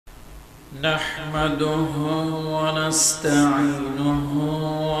نحمده ونستعينه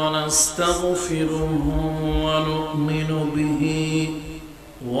ونستغفره ونؤمن به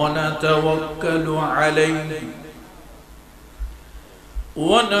ونتوكل عليه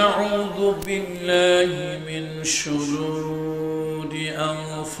ونعوذ بالله من شرور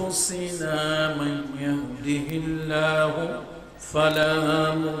أنفسنا من يهده الله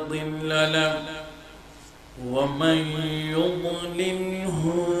فلا مضل له ومن يضلله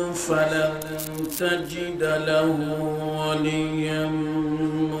فلن تجد له وليا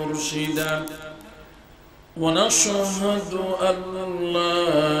مرشدا ونشهد أن لا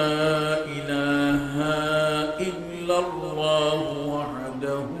إله إلا الله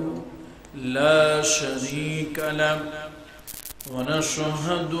وحده لا شريك له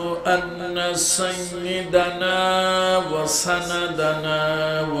ونشهد أن سيدنا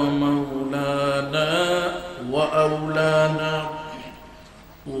وسندنا ومولانا وأولانا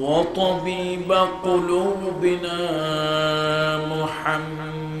وطبيب قلوبنا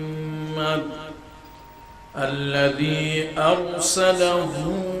محمد الذي أرسله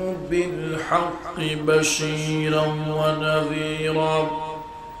بالحق بشيرا ونذيرا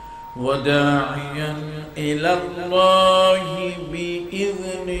وداعيا إلى الله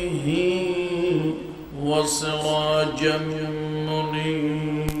بإذنه وسراجا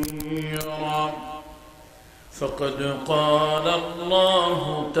منيرا فقد قال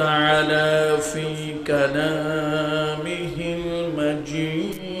الله تعالى في كلامه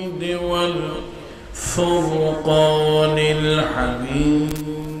المجيد والفرقان الحميد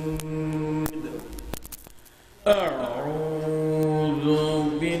أعوذ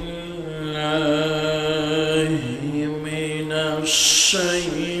بالله من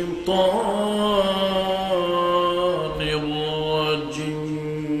الشيطان الرجيم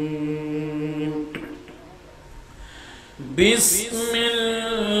بسم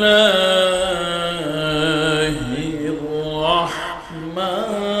الله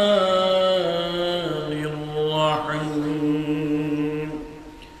الرحمن الرحيم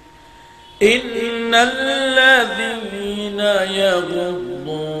إن الذين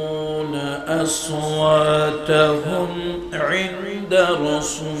يغضون أصواتهم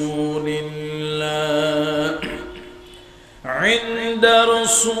عند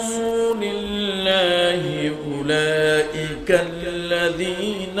رسول الله أولئك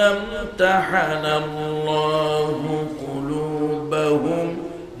الذين امتحن الله قلوبهم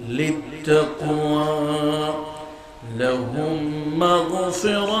للتقوى لهم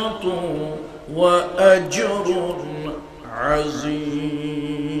مغفرة وأجر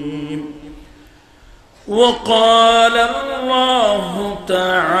عظيم وقال الله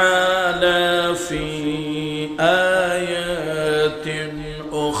تعالى في آيات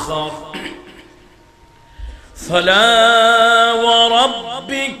أخرى فلا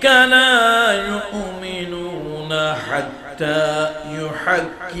وربك لا يؤمنون حتى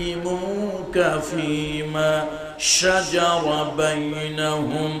يحكموك فيما شجر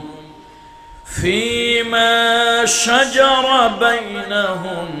بينهم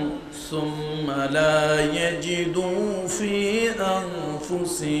ثم لا يجدوا في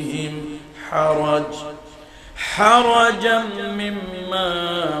أنفسهم حرجا مما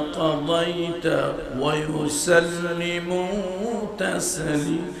قضيت ويسلموا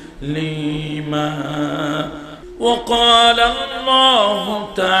تسليما وقال الله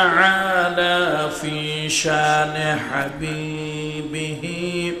تعالى في شان حبيبه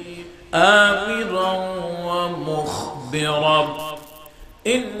آمرا ومخبرا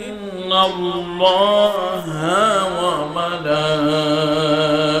إن الله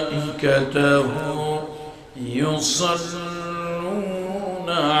وملائكته يصلون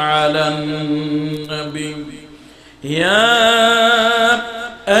على النبي يا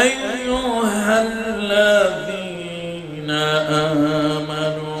أيها الذين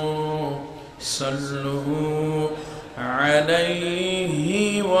آمنوا صلوا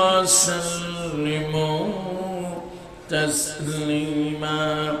عليه وسلموا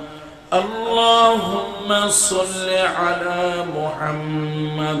تسليما اللهم صل على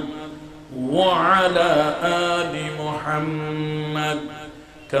محمد وعلى آل محمد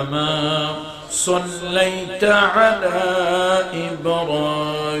كما صليت على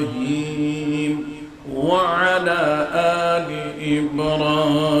إبراهيم وعلى آل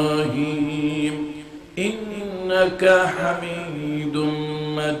إبراهيم إنك حميد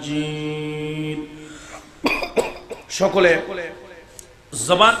مجيد সকলে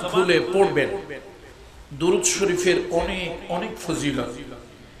জবান খুলে পড়বেন দুরূদ শরীফের অনেক অনেক ফজিলত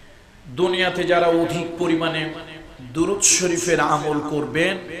দুনিয়াতে যারা অধিক পরিমাণে দুরূদ শরীফের আমল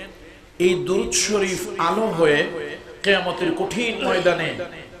করবেন এই দুরূদ শরীফ আলো হয়ে কিয়ামতের কঠিন ময়দানে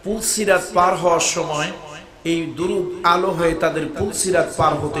পুলসিরাত পার হওয়ার সময় এই দুরূদ আলো হয়ে তাদের পুলসিরাত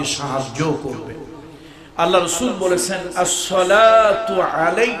পার হতে সাহায্য করবে। আল্লাহ রাসূল বলেছেন, আসসালাতু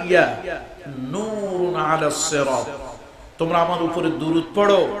আলাইয়া নূরুন আলাস সিরাত, তোমরা আমার উপরে দুরূদ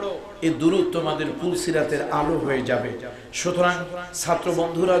পড়ো, এই দুরূদ তোমাদের পুলসিরাতের আলো হয়ে যাবে। সুতরাং ছাত্র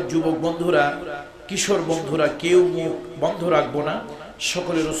বন্ধুরা, যুবক বন্ধুরা, কিশোর বন্ধুরা, কেউ মুখ বন্ধ রাখবো না।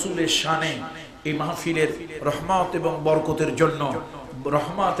 সকলে রাসূলের শানে এই মাহফিলের রহমত এবং বরকতের জন্য,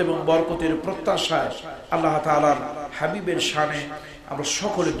 রহমত এবং বরকতের প্রত্যাশায় আল্লাহ তাআলার হাবিবের শানে আমরা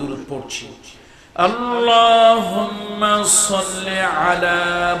সকলে দুরূদ পড়ছি। আল্লাহুম্মা সাল্লি আলা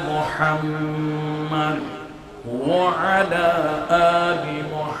মুহাম্মাদ ওয়া আলা আলি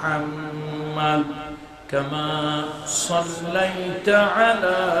মুহাম্মাদ কামা সাল্লাইতা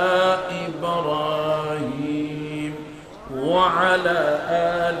আলা ইব্রাহিম ওয়া আলা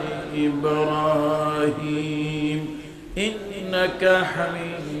আলি ইব্রাহিম ইন্নাকা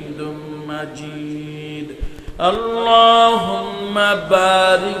হামিদুম মাজিদ। اللهم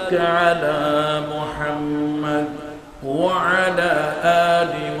بارك على محمد وعلى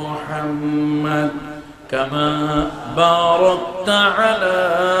آل محمد كما باركت على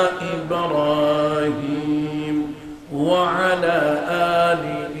إبراهيم وعلى آل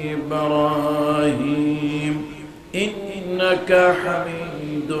إبراهيم إنك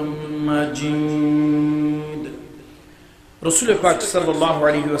حميد مجيد। رسول পাক সাল্লাল্লাহু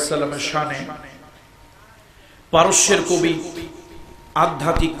আলাইহি ওয়াসাল্লামের শানে পারস্যের কবি,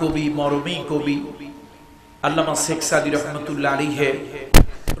 আধ্যাত্মিক কবি, মরমী কবি আল্লামা শেখ সাদি রহমতুল্লাহ আলাইহি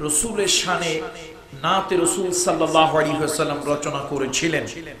রাসূলের শানে নাতে রাসূল সাল্লাল্লাহু আলাইহি ওয়াসাল্লাম রচনা করেছিলেন।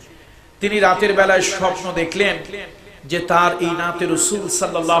 তিনি রাতের বেলায় স্বপ্ন দেখলেন যে তার এই নাতে রাসূল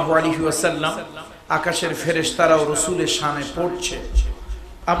সাল্লাল্লাহু আলাইহি ওয়াসাল্লাম আকাশের ফেরেশতারাও রাসূলের শানে পড়ছে।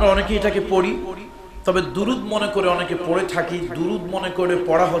 আমরা অনেকে এটাকে পড়ি, তবে দুরূদ মনে করে অনেকে পড়ে থাকি। দুরূদ মনে করে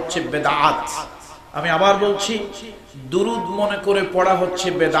পড়া হচ্ছে বেদাত। আমি আবার বলছি, দুরূদ মনে করে পড়া হচ্ছে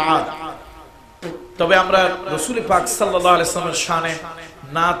বেদাত। তবে আমরা রাসূল পাক সাল্লাল্লাহু আলাইহি ওয়াসাল্লামের শানে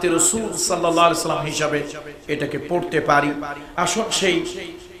নাতে রাসূল সাল্লাল্লাহু আলাইহি ওয়াসাল্লাম হিসাবে এটাকে পড়তে পারি। আসুন সেই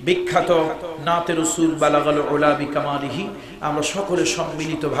বিখ্যাত নাতে রাসূল বালাগাল উলা বিকামালিহি আমরা সকলে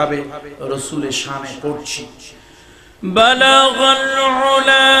সম্মিলিতভাবে রাসূলের শানে পড়ছি। বালাগাল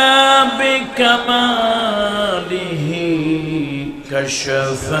উলা বিকামালিহি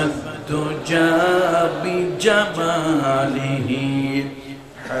কাশাফাত الدجى بجماله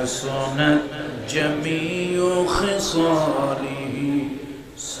حسنت جميع خصاله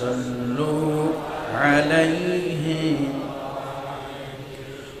صلوا عليه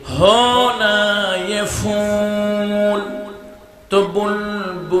هنا يفول تو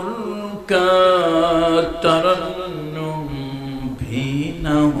بلبل کا ترنم بھی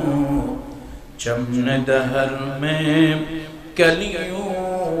نہ ہو چمن دہر میں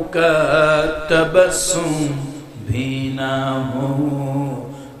کلیوں کا تبسم بھی نہ ہو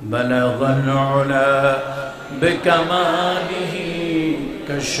بلغ العلا بکمالہ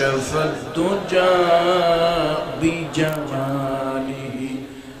کشف الدجى بجمالہ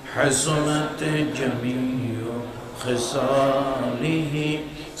حسنت جمیع خصالہ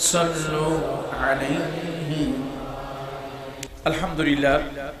صلوا علیہ۔ الحمدللہ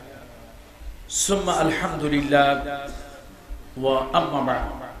ثم الحمدللہ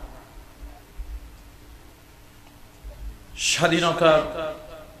স্বাধীনতা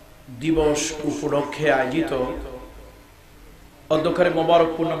দিবস উপলক্ষে আয়োজিত অধ্যক্ষের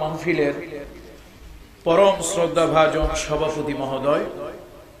মোবারকপূর্ণ মাহফিলের পরম শ্রদ্ধাভাজন সভাপতি মহোদয়,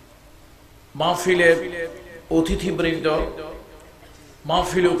 মাহফিলের অতিথিবৃন্দ,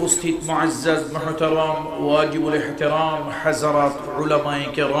 মাহফিলে উপস্থিত মুআজ্জাজ মুহতারাম ওয়াজিবুল ইহতিরাম হাযরাত উলামায়ে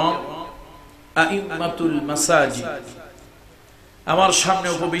কেরাম আইম্মাতুল মাসাজিদ, আমার সামনে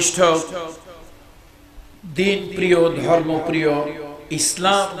উপবিষ্ট দিন প্রিয়, ধর্ম প্রিয়,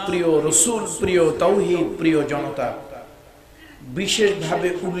 ইসলাম প্রিয়, রাসূল প্রিয়, তাওহীদ প্রিয় জনতা, বিশেষভাবে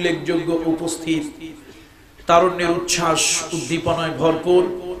উল্লেখযোগ্য উপস্থিত তারুণ্যের উচ্ছ্বাস উদ্দীপনায় ভরপুর,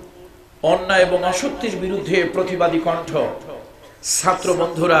 অন্যায় এবং অসত্যের বিরুদ্ধে প্রতিবাদী কণ্ঠ ছাত্র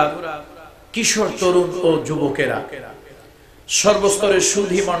বন্ধুরা, কিশোর তরুণ ও যুবকেরা, সর্বস্তরের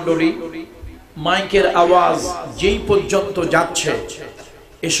সুধী মণ্ডলী, মাইকের আওয়াজ যেই পর্যন্ত যাচ্ছে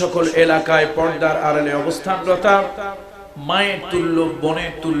এ সকল এলাকায় পর্দার আড়ালে অবস্থানরতা মায়ের তুল্য,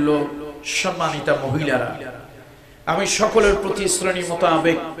 বোনের তুল্য সম্মানিতা মহিলারা, আমি সকলের প্রতি শ্রেণী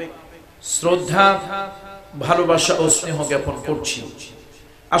মোতাবেক শ্রদ্ধা, ভালোবাসা ও স্নেহ জ্ঞাপন করছি।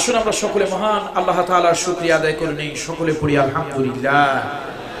 আসুন আমরা সকলে মহান আল্লাহ তাআলার শুকরিয়া আদায় করে নেই। সকলে পড়ি আলহামদুলিল্লাহ।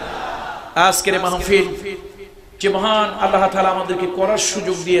 আজকের মাহফিল যে মহান আল্লাহ তাআলা আমাদেরকে করার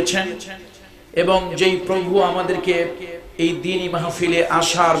সুযোগ দিয়েছেন এবং যেই প্রভু আমাদেরকে এই দিনই মাহফিলে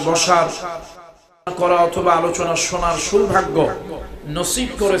আসার বসার করা অথবা আলোচনা শোনার সৌভাগ্য নসিব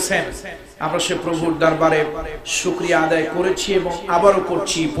করেছেন, আমরা সে প্রভুর দরবারে শুকরিয়া আদায় করেছি এবং আবারও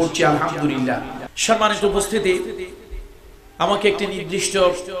পড়ছি আলহামদুলিল্লাহ। সম্মানিত উপস্থিতি, আমাকে একটি নির্দিষ্ট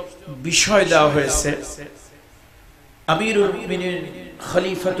বিষয় দেওয়া হয়েছে। আমিরুল মুমিনিন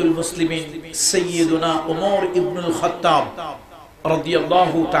খলিফাতুল মুসলিমিন সাইয়্যিদুনা ওমর ইবনুল খাত্তাব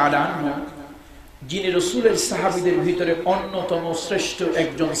রাদিয়াল্লাহু তাআলা আনহু, যিনি রাসূলের সাহাবীদের ভিতরে অন্যতম শ্রেষ্ঠ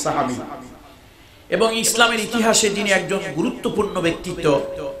একজন সাহাবী এবং ইসলামের ইতিহাসে যিনি একজন গুরুত্বপূর্ণ ব্যক্তিত্ব,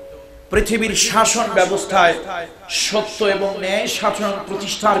 পৃথিবীর শাসন ব্যবস্থায় সত্য এবং ন্যায় শাসন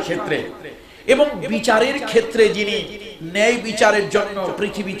প্রতিষ্ঠার ক্ষেত্রে এবং বিচারের ক্ষেত্রে যিনি ন্যায় বিচারের জন্য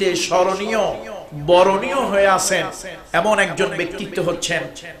পৃথিবীতে স্মরণীয় বরণীয় হয়ে আছেন, এমন একজন ব্যক্তিত্ব হচ্ছেন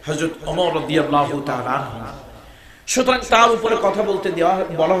হযরত ওমর রাদিয়াল্লাহু তাআলা আনহু। সুতরাং তার উপরে কথা বলতে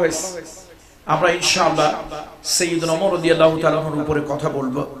বলা হয়েছে। আমরা ইনশাআল্লাহ সাইয়্যিদুনা ওমর রাদিয়াল্লাহু তাআলা আনহুর উপরে কথা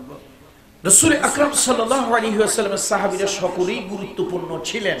বলবো। রাসূল আকরাম সাল্লাল্লাহু আলাইহি ওয়াসাল্লামের সাহাবীরা সকলেই গুরুত্বপূর্ণ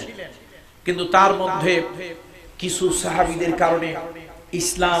ছিলেন, কিন্তু তার মধ্যে কিছু সাহাবীদের কারণে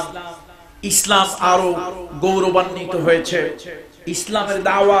ইসলাম আরো গৌরবান্বিত হয়েছে, ইসলামের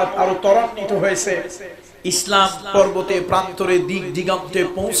দাওয়াত আরো ত্বরান্বিত হয়েছে, ইসলাম পর্বতে প্রান্তরে দিক দিগন্তে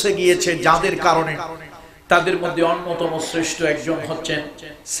পৌঁছে গিয়েছে, যাদের কারণে তাদের মধ্যে অন্যতম শ্রেষ্ঠ একজন হচ্ছেন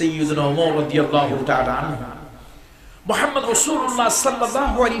সাইয়্যিদুনা ওমর রাদিয়াল্লাহু তাআলা আনহু। মুহাম্মদ রাসূলুল্লাহ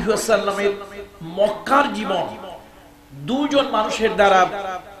সাল্লাল্লাহু আলাইহি ওয়াসাল্লামের মক্কার জীবন দুজন মানুষের দ্বারা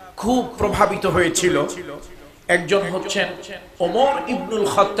খুব প্রভাবিত হয়েছিল। একজন হচ্ছেন ওমর ইবনুল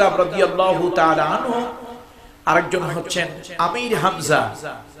খাত্তাব রাদিয়াল্লাহু তাআলা আনহু, আরেকজন হচ্ছেন আমির হামজা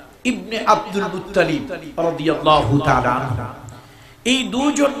ইবনে আব্দুল মুত্তালিব রাদিয়াল্লাহু তাআলা আনহু। এই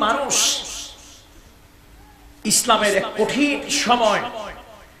দুজন মানুষ ইসলামের এক কঠিন সময়,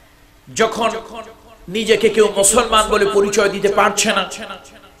 যখন নিজেকে কেউ মুসলমান বলে পরিচয় দিতে পারছে না,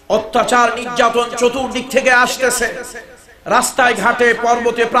 অত্যাচার নির্যাতন চতুর্দিক থেকে আসতেছে, রাস্তায় ঘাটে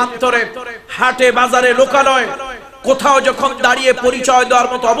পর্বতে প্রান্তরে হাটে বাজারে লোকালয়ে কোথাও যখন দাঁড়িয়ে পরিচয়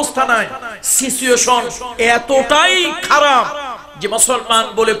দেওয়ার মতো অবস্থা নাই, সিচুয়েশন এতটাই খারাপ যে মুসলমান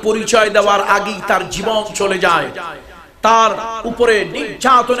বলে পরিচয় দেওয়ার আগেই তার জীবন চলে যায়, তার উপরে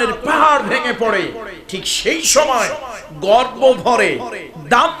নির্যাতনের পাহাড় ভেঙে পড়ে। ঠিক সেই সময় গর্ব ভরে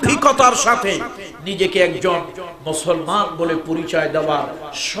দাম্ভিকতার সাথে নিজেকে একজন মুসলমান বলে পরিচয় দেওয়ার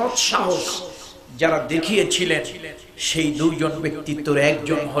সৎ সাহস যারা দেখিয়েছিলেন, সেই দুইজন ব্যক্তিত্বের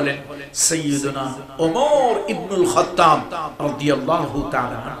একজন হলেন সাইয়্যিদুনা ওমর ইবনুল খাত্তাব রাদিয়াল্লাহু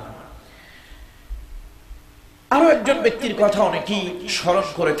তাআলা আনহু। আরো একজন ব্যক্তির কথা অনেকেই স্মরণ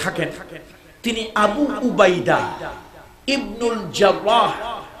করে থাকেন, তিনি আবু উবাইদা ইবনুল জাররাহ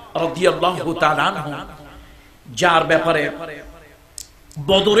রাদিয়াল্লাহু তাআলা আনহু, যার ব্যাপারে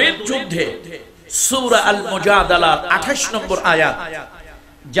বদরের যুদ্ধে সূরা আল মুজাদালার 28 নম্বর আয়াত,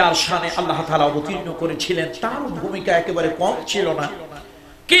 যার শানে আল্লাহ তাআলা অবতীর্ণ করেছিলেন, তার ভূমিকা একেবারে কম ছিল না।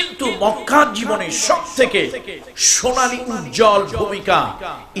 কিন্তু মক্কার জীবনে সবথেকে সোনালী উজ্জ্বল ভূমিকা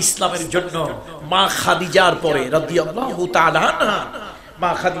ইসলামের জন্য মা খাদিজার পরে রাদিয়াল্লাহু তাআলা আনহা,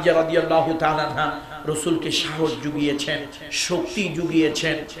 মা খাদিজা রাদিয়াল্লাহু তাআলা আনহা রাসূলকে সাহস জুগিয়েছেন, শক্তি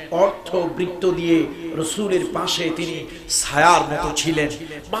জুগিয়েছেন, অর্থ বৃত্ত দিয়ে রাসূলের পাশে তিনি ছায়ার মতো ছিলেন।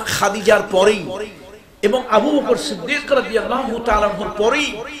 মা খাদিজার পরেই এবং আবু বকর সিদ্দিক রাদিয়াল্লাহু তাআলা আনহুর পরেই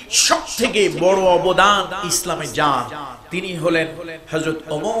সবথেকে বড় অবদান ইসলামে যান, তিনি হলেন হযরত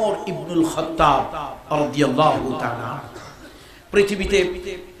ওমর ইবনুল খাত্তাব রাদিয়াল্লাহু তাআলা। পৃথিবীতে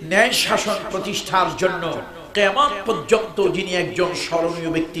ন্যায় শাসন প্রতিষ্ঠার জন্য কিয়ামত পর্যন্ত যিনি একজন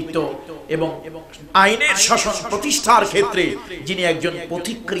স্মরণীয় ব্যক্তিত্ব এবং আইনের শাসন প্রতিষ্ঠার ক্ষেত্রে যিনি একজন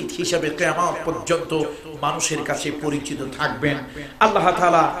পথিকৃৎ হিসেবে কিয়ামত পর্যন্ত মানুষের কাছে পরিচিত থাকবেন, আল্লাহ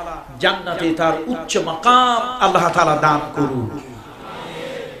তাআলা জান্নাতে তার উচ্চ মাকাম আল্লাহ তাআলা দান করুন।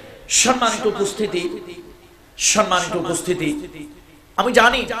 সম্মানিত উপস্থিতি, আমি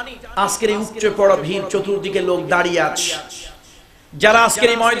জানি আজকের এই উচ্চ পড়া ভিড়, চতুর্দিকে লোক দাঁড়িয়ে আছে, যারা আজকের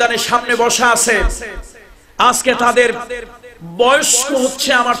এই ময়দানের সামনে বসা আছে, আজকে তাদের বয়স্ক হচ্ছে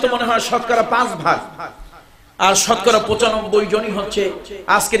আমার তো মনে হয় শতকরা 5 ভাগ, আর শতকরা 95 জনই হচ্ছে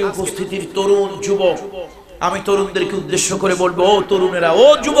আজকের উপস্থিতির তরুণ যুবক। আমি তরুণদেরকে উদ্দেশ্য করে বলবো, ও তরুণেরা, ও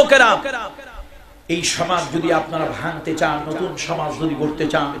যুবকেরা, এই সমাজ যদি আপনারা ভাঙতে চান, নতুন সমাজ যদি গড়তে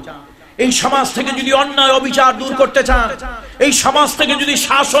চান, এই সমাজ থেকে যদি অন্যায় অবিচার দূর করতে চান, এই সমাজ থেকে যদি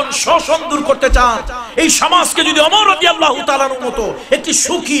শাসন শোষণ দূর করতে চান, এই সমাজকে যদি ওমর রাদিয়াল্লাহু তাআলার মতো একটি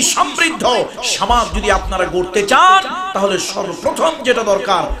সুখী সমৃদ্ধ সমাজ যদি আপনারা গড়তে চান, তাহলে সর্বপ্রথম যেটা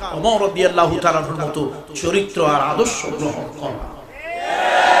দরকার ওমর রাদিয়াল্লাহু তাআলার মতো চরিত্র আর আদর্শ গ্রহণ করা।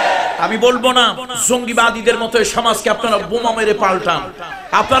 আমি বলবো না জঙ্গিবাদীদের মতো এই সমাজকে আপনারা বোমা মেরে পাল্টান,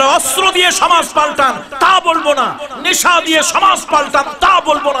 আপনারা অস্ত্র দিয়ে সমাজ পাল্টান তা বলবো না, নেশা দিয়ে সমাজ পাল্টান তা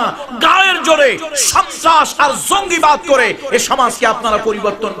বলবো না, গায়ের জোরে সন্ত্রাস আর জঙ্গিবাদ করে এই সমাজকে আপনারা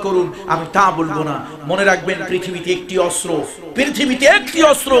পরিবর্তন করুন আমি তা বলবো না। মনে রাখবেন পৃথিবীতে একটি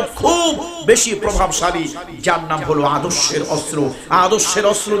অস্ত্র খুব বেশি প্রভাবশালী, যার নাম হলো আদর্শের অস্ত্র। আদর্শের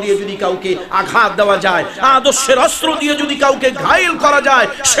অস্ত্র দিয়ে যদি কাউকে আঘাত দেওয়া যায়, আদর্শের অস্ত্র দিয়ে যদি কাউকে ঘায়েল করা যায়,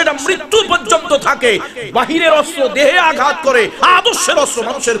 সেটা মৃত্যু পর্যন্ত থাকে। বাহিরের অস্ত্র দেহে আঘাত করে, আদর্শের অস্ত্র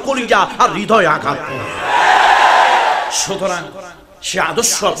মানুষের কলিজা আর হৃদয়ে আঘাত করে। সুতরাং সে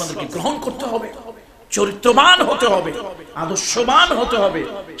আদর্শ আপনাদেরকে গ্রহণ করতে হবে, চরিত্রবান হতে হবে, আদর্শবান হতে হবে।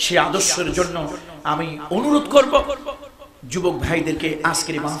 সে আদর্শের জন্য আমি অনুরোধ করব যুবক ভাইদেরকে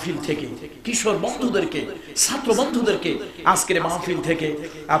আজকের মাহফিল থেকে, কিশোর বন্ধুদেরকে, ছাত্র বন্ধুদেরকে আজকের মাহফিল থেকে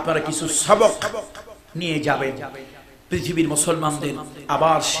আপনারা কিছু সবক নিয়ে যাবেন। পৃথিবীর মুসলমানদের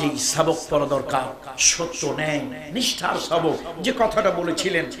আবার সেই সবক পড়া দরকার, সত্য ন্যায় নিষ্ঠার সবক, যে কথাটা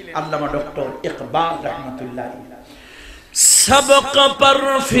বলেছিলেন আল্লামা ডক্টর ইকবাল রহমতুল্লাহ। सबक पर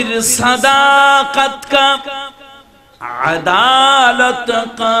फिर सदाकत का, अदालत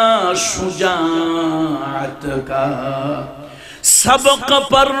का, शुजाअत का, सबक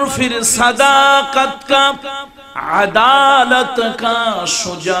पर फिर सदाकत का, अदालत का,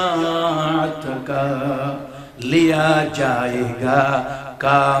 शुजाअत का, लिया जाएगा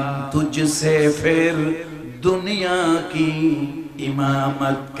काम तुझसे फिर दुनिया की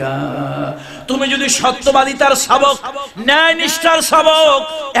ইমামত কা। তুমি যদি সত্যবাদিতার সবক, ন্যায় নিষ্ঠার সবক,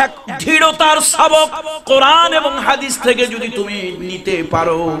 এক দৃঢ়তার সবক কোরআন এবং হাদিস থেকে যদি তুমি নিতে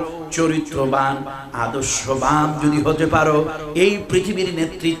পারো, চরিত্রবান আদর্শবান যদি হতে পারো, এই পৃথিবীর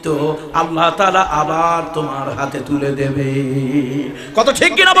নেতৃত্ব আল্লাহ তাআলা আবার তোমার হাতে তুলে দেবে। কত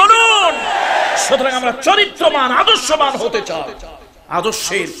ঠিক কিনা বলুন? সুতরাং আমরা চরিত্রবান আদর্শবান হতে চাই,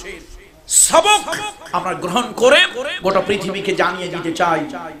 আদর্শের সবক আমরা গ্রহণ করে গোটা পৃথিবীকে জানিয়ে দিতে চাই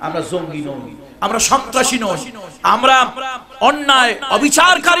আমরা জঙ্গি নই, আমরা সন্ত্রাসী নই, আমরা অন্যায়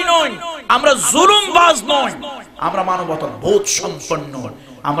অবিচারকারী নই, আমরা জুলুমবাজ নই, আমরা মানবতা বোধ সম্পন্ন,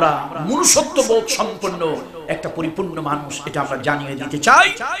 আমরা মনুষ্যত্ব বোধ সম্পন্ন একটা পরিপূর্ণ মানুষ, এটা আমরা জানিয়ে দিতে চাই।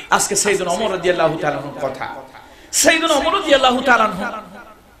 আজকে সাইয়েদনা ওমর রাদিয়াল্লাহু তাআলা আনহুর কথা। সাইয়েদনা ওমর রাদিয়াল্লাহু তাআলা আনহু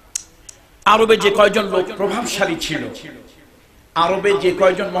আরবে যে কয়জন লোক প্রভাবশালী ছিল, আরবে যে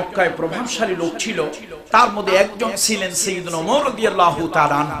কয়জন মক্কায় প্রভাবশালী লোক ছিল, তার মধ্যে একজন ছিলেন সাইয়েদনা ওমর রাদিয়াল্লাহু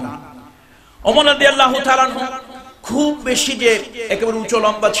তাআলা আনহু। ওমর রাদিয়াল্লাহু তাআলা আনহু খুব বেশি যে একেবারে উঁচু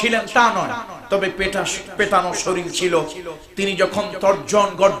লম্বা ছিলেন তা নয়, তবে পেটানো শরীর ছিল। তিনি যখন তর্জন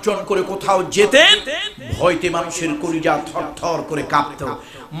গর্জন করে কোথাও যেতেন, ভয়তে মানুষের কলিজা থরথর করে কাঁপত।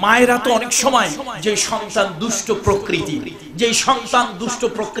 মায়েরা তো অনেক সময় যে সন্তান দুষ্ট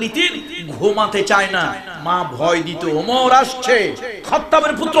প্রকৃতির ঘুমাতে চায় না, মা ভয় দিত, ওমর আসছে,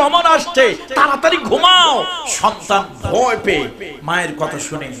 খাত্তাবের পুত্র ওমর আসছে, তাড়াতাড়ি ঘুমাও। সন্তান ভয় পেয়ে মায়ের কথা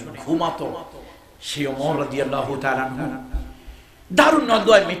শুনে ঘুমাতো। সেই ওমর রাদিয়াল্লাহু তাআলা আনহু দারুন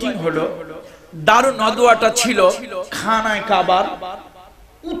নদওয়ায় মিটিং হলো। দারুন নদওয়াটা ছিল খানায় কাবার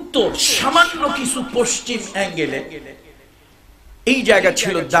উত্তর সামান্য কিছু পশ্চিম অ্যাঙ্গেলে, এই জায়গা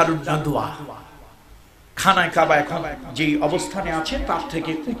ছিল দারুন নদওয়া। খানায় কাবা এখন যে অবস্থানে আছে তার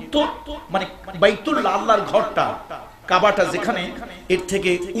থেকে উত্তর, মানে বাইতুল্লাহ আল্লাহর ঘরটা, কাবাটা যেখানে, এর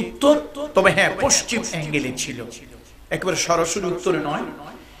থেকে উত্তর, তবে হ্যাঁ পশ্চিম অ্যাঙ্গেলে ছিল, একেবারে সরাসরি উত্তরে নয়।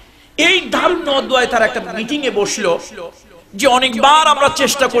 এই দারুন নদওয়ায় তার একটা মিটিং এ বসলো যে অনেকবার আমরা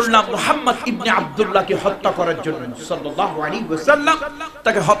চেষ্টা করলাম মুহাম্মদ ইবনে আব্দুল্লাহকে হত্যা করার জন্য, সাল্লাল্লাহু আলাইহি ওয়াসাল্লাম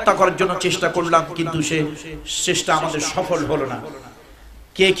তাকে হত্যা করার জন্য চেষ্টা করলাম, কিন্তু সে চেষ্টা আমাদের সফল হলো না।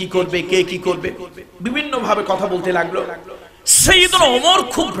 কে কি করবে বিভিন্ন ভাবে কথা বলতে লাগলো। সাইয়েদনা ওমর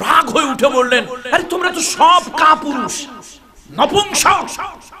খুব রাগ হয়ে উঠে বললেন, আরে তোমরা তো সব কাপুরুষ, নপুংসক,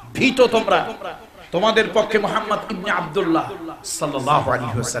 ভীত, তোমাদের পক্ষে মুহাম্মদ ইবনে আব্দুল্লাহ সাল্লাল্লাহু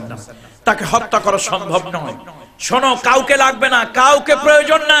আলাইহি ওয়াসাল্লাম তাকে হত্যা করা সম্ভব নয়। শোনো, কাউকে লাগবে না, কাউকে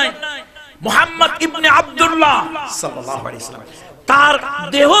প্রয়োজন নাই। মুহাম্মদ ইবনে আব্দুল্লাহ সাল্লাল্লাহু আলাইহি ওয়াসাল্লাম তার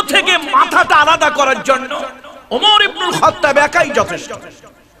দেহ থেকে মাথাটা আলাদা করার জন্য ওমর ইবনুল খাত্তাব একাই যথেষ্ট।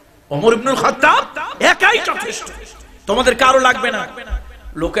 ওমর ইবনুল খাত্তাব একাই যথেষ্ট, তোমাদের কারো লাগবে না।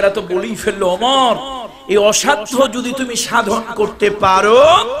 লোকেরা তো বলেই ফেললো, ওমর এই অসাধ্য যদি তুমি সাধন করতে পারো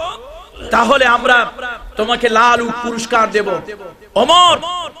তাহলে আমরা তোমাকে লাল উট পুরস্কার দেব। ওমর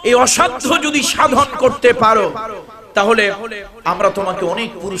এই অসাধ্য যদি সাধন করতে পারো তাহলে আমরা তোমাকে অনেক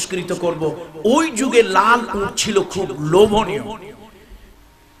পুরস্কৃত করব। ওই যুগে লাল উট ছিল খুব লোভনীয়।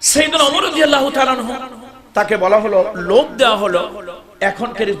 সাইয়েদনা ওমর রাদিয়াল্লাহু তাআলা আনহু তাকে বলা হলো, লোভ দেওয়া হলো,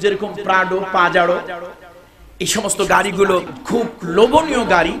 এখনকার যেরকম প্রাডো, পাজারো, এই সমস্ত গাড়িগুলো খুব লোভনীয়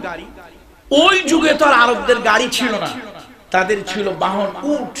গাড়ি। ওই যুগে তো আর আরবদের গাড়ি ছিল না, তাদের ছিল বাহন,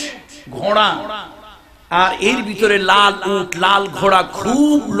 উট, ঘোড়া। আর এর ভিতরে লাল উট লাল ঘোড়া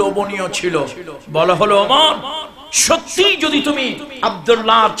খুব লোভনীয় ছিল। বলা হলো ওমর, সত্যি যদি তুমি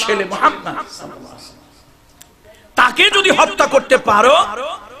আব্দুল্লাহর ছেলে মুহাম্মদ তাকে যদি হত্যা করতে পারো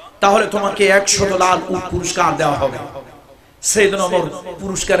তাহলে তোমাকে 100 লাল উট পুরস্কার দেওয়া হবে। সাইয়েদনা ওমর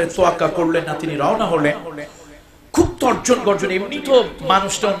পুরস্কারের তোয়াক্কা করলেন না, তিনি রওনা হলেন। খুব তর্জন গর্জন, এমনি তো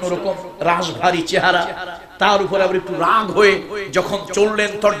মানুষটা অন্যরকম রাশভারী চেহারা, তার উপর আবার একটু রাগ হয়ে যখন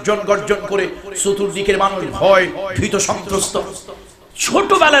চললেন তর্জন গর্জন করে, চতুর্দিকের মানুষ ভয় ভীত সন্ত্রস্ত।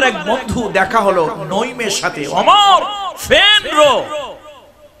 ছোটবেলার এক বন্ধু দেখা হলো নইমের সাথে, ওমর ফেনরো,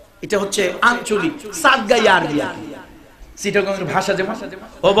 এটা হচ্ছে আঞ্চলিক সাদগাই আরবি, চিটাগংয়ের ভাষা যেমন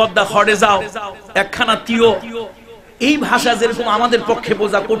ও বদ্দা খড়ে যাও একখানা তিও, এই ভাষা যেরকম আমাদের পক্ষে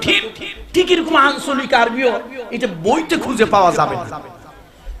বোঝা কঠিন, ঠিক এরকম আঞ্চলিক আরবিও এটা বইতে খুঁজে পাওয়া যাবে না।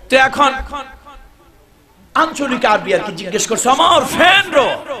 তো এখন আঞ্চলিক আরবি আর কি জিজ্ঞেস করছে, ওমর ফেনরো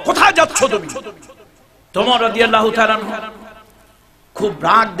কোথায় যাচ্ছ তুমি? ওমর রাদিয়াল্লাহু তাআলা খুব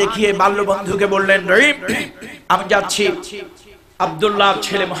রাগ দেখিয়ে বাল্য বন্ধুকে বললেন, রহিম আমি যাচ্ছি আব্দুল্লাহর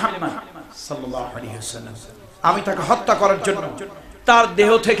ছেলে মুহাম্মদ সাল্লাল্লাহু আলাইহি ওয়াসাল্লাম, আমি তাকে হত্যা করার জন্য, তার দেহ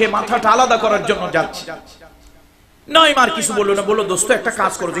থেকে মাথাটা আলাদা করার জন্য যাচ্ছি। নয় মার কিছু বললো না, বললো দোস্ত একটা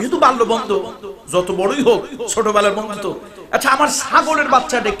কাজ করো, যেহেতু বাল্য বন্ধু যত বড়ই হোক ছোটবেলার বন্ধু তো, আচ্ছা আমার ছাগলের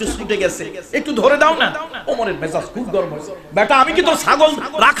বাচ্চাটা একটু ছুটে গেছে, একটু ধরে দাও না। ওমরের মেজাজ খুব গরম হয়েছে, বেটা আমি কি তোর ছাগল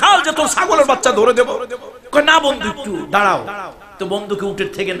রাখাল যে তোর ছাগলের বাচ্চা ধরে দেবো? কয় না বন্ধু একটু দাঁড়াও। তো বন্ধুকে উটের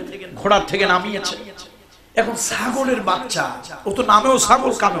থেকে ঘোড়ার থেকে নামিয়েছে। এখন ছাগলের বাচ্চা, ও তো নামেও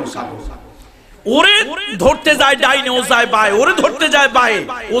ছাগল কামেও ছাগল, ওরে ধরতে যায় ডাইনে, ও যায় বায়ে, ওরে ধরতে যায় বায়ে,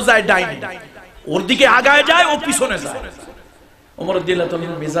 ও যায় ডাইনে, ওর দিকে আগায় যায়, ও পিছনে যায়। ওমর রাদিয়াল্লাহু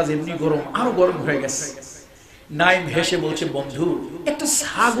তাআলার মেজাজ এমনি গরম, আরো গরম হয়ে গেছে। নাইম হেসে বলছে, বন্ধু একটা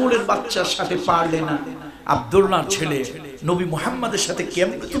ছাগলের বাচ্চার সাথে পারলে না, আব্দুল্লাহর ছেলে নবী মুহাম্মাদের সাথে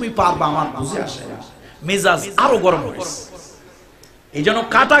কেমনে তুমি পারবা আমার বুঝে আসে না। মেজাজ আরো গরম হয়েছে। এই জন্য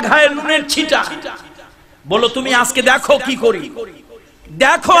কাটা ঘায়ে নুনের ছিটা, বলো তুমি আজকে দেখো কি করি,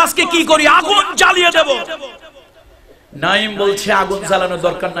 দেখো আজকে কি করি, আগুন জ্বালিয়ে দেব। নাইম বলছে আগুন জ্বালানোর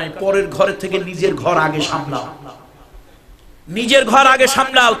দরকার নাই, পরের ঘরের থেকে নিজের ঘর আগে সামলাও, নিজের ঘর আগে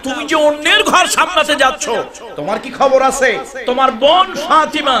সামলাও। তুমি যে অন্যের ঘর সামলাতে যাচ্ছ, তোমার কি খবর আছে? তোমার বোন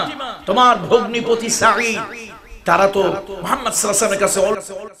ফাতিমা, তোমার ভগ্নিপতি সাঈদ, তারা তো মুহাম্মদ সাল্লাল্লাহু আলাইহি ওয়াসাল্লামের কাছে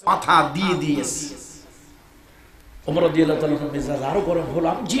মাথা দিয়ে দিয়েছে। ওমর রাদিয়াল্লাহু তাআলা মেজাজ আরো গরম হলো,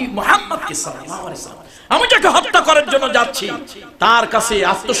 জি মুহাম্মদকে সাল্লাল্লাহু আলাইহি ওয়াসাল্লাম আমি যাকে হত্যা করার জন্য যাচ্ছি, তার কাছে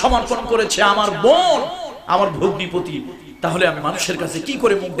আত্মসমর্পণ করেছে আমার বোন, আমার ভগ্নিপতি, তাহলে আমি মানুষের কাছে কি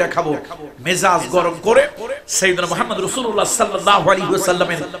করে মুখ দেখাবো? মেজাজ গরম করে সাইয়েদনা মুহাম্মদ রাসূলুল্লাহ সাল্লাল্লাহু আলাইহি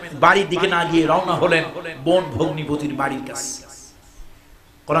ওয়াসাল্লামের বাড়ির দিকে না গিয়ে রওনা হলেন বোন ভগ্নিপতির বাড়ির কাছে।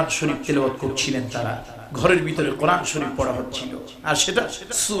 কোরআন শরীফ তেলাওয়াত করছিলেন তারা, ঘরের ভিতরে কোরআন শরীফ পড়া হচ্ছিল, আর সেটা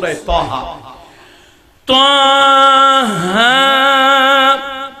সূরা তাহা। তাহা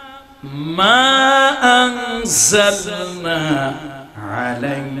মা আনজালনা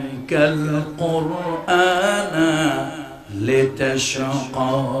আলাইকাল কুরআনা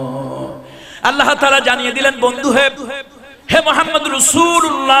লিতাশকা। আল্লাহ তাআলা জানিয়ে দিলেন, বন্ধু হে মুহাম্মদ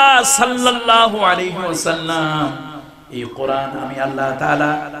রাসূলুল্লাহ সাল্লাল্লাহু আলাইহি ওয়াসাল্লাম, এই কোরআন আমি আল্লাহ তাআলা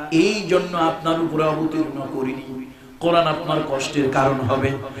এই জন্য আপনার উপরে অবতীর্ণ করিনি। কোরআন আপনার কষ্টের কারণ হবে,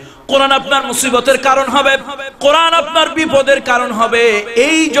 কোরআন আপনার মুসিবতের কারণ হবে, কোরআন আপনার বিপদের কারণ হবে,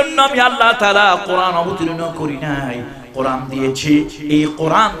 এই জন্য আমি আল্লাহ তাআলা কোরআন অবতীর্ণ করি নাই। কোরআন দিয়েছি, এই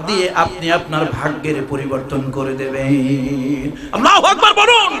কোরআন দিয়ে আপনি আপনার ভাগ্যের পরিবর্তন করে দেবেন। আল্লাহু আকবার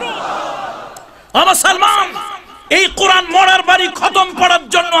বলুন। আমার সালমান, এই কোরআন মরার বাড়ি খতম পড়ার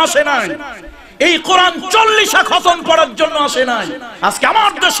জন্য আসে নাই, এই কোরআন 40 খতম পড়ার জন্য আসে নাই। আজকে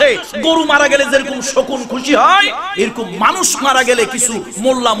আমার দেশে গরু মারা গেলে যেরকম শকুন খুশি হয়, এরকম মানুষ মারা গেলে কিছু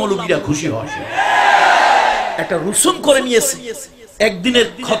মোল্লা মৌলবীরা খুশি হয়। একটা রুসুম করে নিয়েছে, একদিনের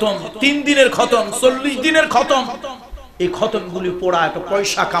খতম, 3 দিনের খতম, 40 দিনের খতম। এই খতমগুলি পড়া একটা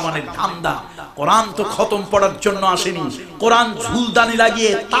পয়সা কামানোর ধান্দা। কোরআন তো খতম পড়ার জন্য আসেনি, কোরআন ঝুলদানি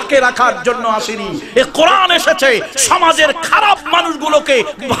লাগিয়ে তাকে রাখার জন্য আসেনি। এই কোরআন এসেছে সমাজের খারাপ মানুষগুলোকে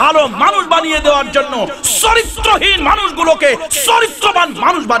ভালো মানুষ বানিয়ে দেওয়ার জন্য, চরিত্রহীন মানুষগুলোকে চরিত্রবান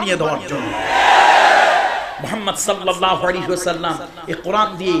মানুষ বানিয়ে দেওয়ার জন্য। মুহাম্মদ সাল্লাল্লাহু আলাইহি ওয়াসাল্লাম এই কোরআন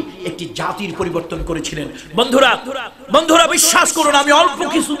দিয়ে একটি জাতির পরিবর্তন করেছিলেন। বন্ধুরা বিশ্বাস করুন, আমি অল্প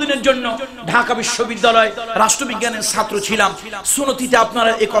কিছুদিনের জন্য ঢাকা বিশ্ববিদ্যালয় রাষ্ট্রবিজ্ঞানের ছাত্র ছিলাম। সুনতিতে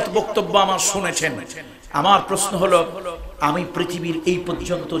আপনারা এই কথা বক্তব্য আমার শুনেছেন। আমার প্রশ্ন হলো, আমি পৃথিবীর এই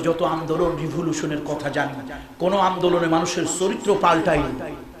পর্যন্ত যত আন্দোলন রিভলিউশনের কথা জানি, কোন আন্দোলনে মানুষের চরিত্র পাল্টায়নি,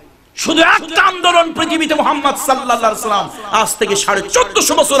 শুধু একটা আন্দোলন পৃথিবীতে মুহাম্মদ সাল্লাল্লাহু আলাইহি ওয়াসাল্লাম আজ থেকে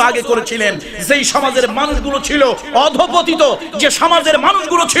 1450 বছর আগে করেছিলেন। যেই সমাজের মানুষগুলো ছিল অধঃপতিত, যে সমাজের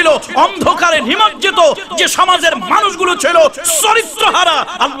মানুষগুলো ছিল অন্ধকারে নিমজ্জিত, যে সমাজের মানুষগুলো ছিল চরিত্রহারা,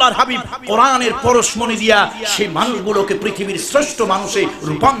 আল্লাহর হাবিব কোরআনের পরশমণি দিয়া সেই মানুষগুলোকে পৃথিবীর শ্রেষ্ঠ মানুষে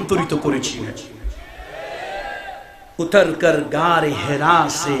রূপান্তরিত করেছিলেন। उतर कर गारे हेरा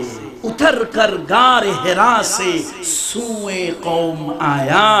से, उतर कर गारे हेरा से सूए कौम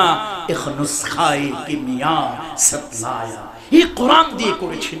आया, एक नुस्खाए किमिया सतलाया। ये कुरान दिए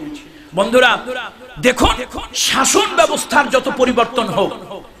করেছিলেন। বন্ধুরা দেখুন, শাসন ব্যবস্থার যত পরিবর্তন হোক,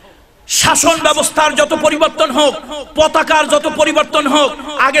 শাসন ব্যবস্থার যত পরিবর্তন হোক, পতাকার যত পরিবর্তন হোক,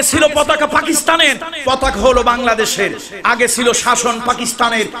 আগে ছিল পতাকা পাকিস্তানের, পতাকা হলো বাংলাদেশের। আগে ছিল শাসন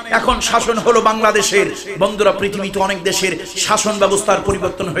পাকিস্তানের, এখন শাসন হলো বাংলাদেশের। বন্ধুরা পৃথিবীতে অনেক দেশের শাসন ব্যবস্থার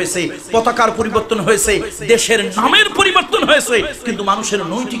পরিবর্তন হয়েছে, পতাকার পরিবর্তন হয়েছে, দেশের নামের পরিবর্তন হয়েছে, কিন্তু মানুষের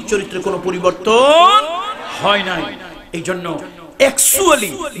নৈতিক চরিত্রে কোনো পরিবর্তন হয় নাই। এই জন্য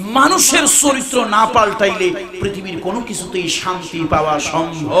অ্যাকচুয়ালি মানুষের চরিত্র না পাল্টাইলে পৃথিবীর কোনো কিছুতেই শান্তি পাওয়া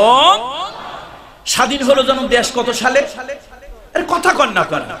সম্ভব। স্বাধীন হলো যেন দেশ কত সালে, এর কথা কন না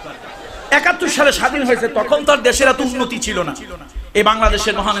কন, 71 সালে স্বাধীন হয়েছে, তখন তার দেশের এত উন্নতি ছিল না। এই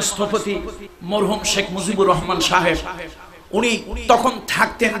বাংলাদেশের মহান স্থপতি মরহুম শেখ মুজিবুর রহমান সাহেব, উনি তখন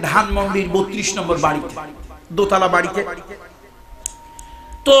থাকতেন ধানমন্ডির 32 নম্বর বাড়িতে, দোতলা বাড়িতে।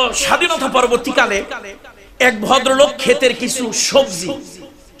 তো স্বাধীনতা পরবর্তীকালে এক ভদ্রলোক ক্ষেতের কিছু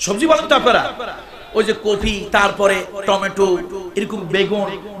সবজি বলেন তো আপনারা, ওই যে কপি, তারপরে টমেটো, এরকম বেগুন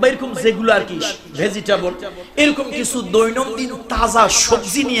বা এরকম যেগুলো আর কি ভেজিটেবল, এরকম কিছু দৈনন্দিন তাজা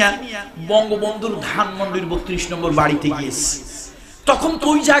সবজি নিয়ে বঙ্গবন্ধুর ধানমন্ডির 32 নম্বর বাড়িতে গিয়েছে। তখন তো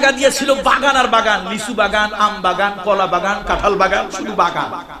ওই জায়গা দিয়ে ছিল বাগান আর বাগান, লিচু বাগান, আম বাগান, কলা বাগান, কাঁঠাল বাগান, শুধু বাগান।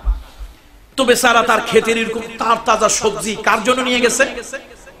 তো বেচারা তার ক্ষেতের এরকম তার তাজা সবজি কার জন্য নিয়ে গেছে?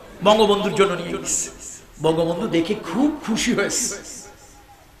 বঙ্গবন্ধুর জন্য নিয়ে গেছে। বঙ্গবন্ধু দেখে খুব খুশি হয়েছে,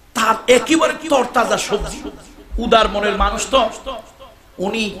 তার একেবারে তরতাজা সবজি, উদার মনের মানুষ তো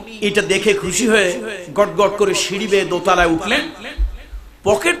উনি এটা দেখে খুশি হয়ে গটগট করে সিঁড়ি বেয়ে দোতলায় উঠলেন।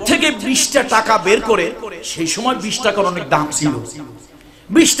 পকেট থেকে 20টা টাকা বের করে, সেই সময় 20 টাকার অনেক দাম ছিল,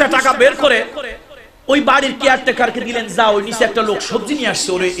 20টা টাকা বের করে ওই বাড়ির কেয়ারটেকারকে দিলেন, যা ওই নিচে একটা লোক সবজি নিয়ে আসছে,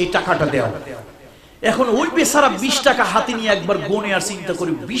 ওরে এই টাকাটা দেও। এখন ওই বেচারা 20 টাকা হাতে নিয়ে একবার গনে আর চিন্তা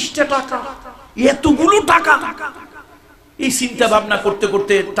করে, 20টা টাকা, এতগুলো টাকা। এই চিন্তা ভাবনা করতে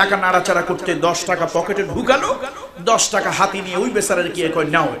করতে, টাকা নাড়াচাড়া করতে 10 টাকা পকেটে ঢুকালো, 10 টাকা হাতে নিয়ে ওই বেচারার কি কয়,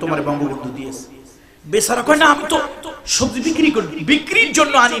 নাও তোমার বঙ্গবন্ধু দিয়েছে। বেচারা কয়, না আমি তো সবজি বিক্রি করি, বিক্রির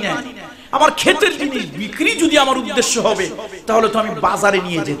জন্য আনি না, আমার ক্ষেতের জিনিস বিক্রি যদি আমার উদ্দেশ্য হবে তাহলে তো আমি বাজারে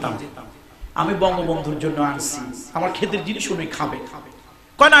নিয়ে যেতাম, আমি বঙ্গবন্ধুর জন্য আনছি, আমার ক্ষেতের জিনিস উনি খাবে।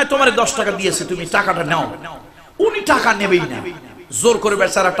 কয় না, তোমার 10 টাকা দিয়েছে, তুমি টাকাটা নাও। উনি টাকা নেবেই না, জোর করে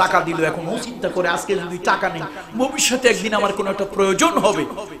বেচারা টাকা দিল। এখন ও চিন্তা করে, আজকে যদি টাকা নেই, ভবিষ্যতে একদিন আমার কোনো একটা প্রয়োজন হবে,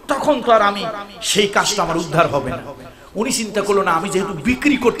 তখন তো আর আমি সেই কাজটা আমার উদ্ধার হবে না। উনি চিন্তা করলো, না আমি যেহেতু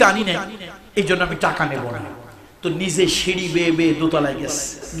বিক্রি করতে আনি না, এই জন্য আমি টাকা নেব না। তো নিজে সিঁড়ি বেয়ে বেয়ে দোতলায় গেছে,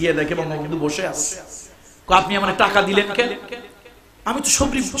 গিয়ে দেখে বঙ্গবন্ধু বসে আছে। আপনি আমার টাকা দিলেন কেন? আমি তো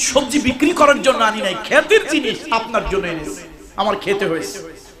সবজি বিক্রি করার জন্য আনি নাই, ক্ষেতের জিনিস আপনার জন্য এনেছি, আমার খেতে হয়েছে।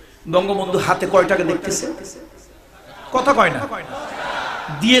 বঙ্গবন্ধু হাতে কয় টাকা দেখতেছে? কথা কয় না,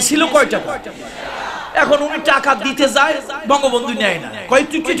 দিয়েছিল কয় টাকা? এখন উনি টাকা দিতে যায়, বঙ্গবন্ধু নেয় না। কয়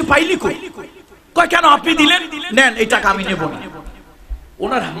তুই কিছু পাইলি কই? কয় কেন আপনি দিলেন, নেন এই টাকা আমি নেব না।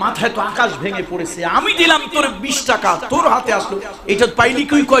 ওনার মাথায় তো আকাশ ভেঙে পড়েছে, আমি দিলাম তোর 20 টাকা, তোর হাতে আসলো, এটা পাইলি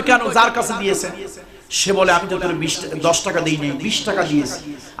কই? কয় কেন, যার কাছে দিয়েছেন। সে বলে, আমি তো তোর 10 টাকা দিই নাই, 20 টাকা দিয়েছি।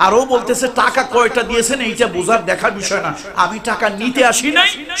 আর ও বলতেছে, টাকা কয়টা দিয়েছেন এইটা বোঝার দেখার বিষয় না, আমি টাকা নিতে আসি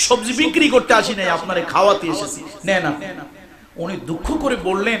নাই, সবজি বিক্রি করতে আসি নাই, আপনারে খাওয়াতে এসেছি, নেন না। উনি দুঃখ করে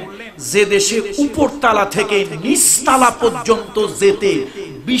বললেন, যে দেশে উপরতলা থেকে নিচতলা পর্যন্ত যেতে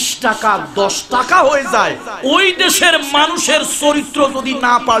 20 টাকা 10 টাকা হয়ে যায়, ওই দেশের মানুষের চরিত্র যদি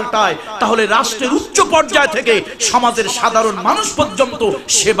না পাল্টায়, তাহলে রাষ্ট্রের উচ্চ পর্যায় থেকে সমাজের সাধারণ মানুষ পর্যন্ত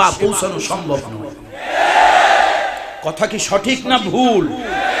সেবা পৌঁছানো সম্ভব নয়। কথা কি সঠিক না ভুল?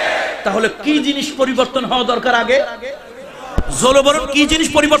 তাহলে কি জিনিস পরিবর্তন হওয়া দরকার? আগে জোরে বলুন, কি জিনিস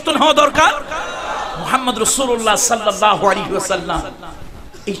পরিবর্তন হওয়া দরকার? মুহাম্মদ রাসূলুল্লাহ সাল্লাল্লাহু আলাইহি ওয়াসাল্লাম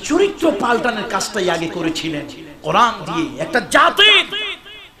এই চরিত্র পাল্টানোর কাজটাই আগে করেছিলেন। কোরআন দিয়ে একটা জাতির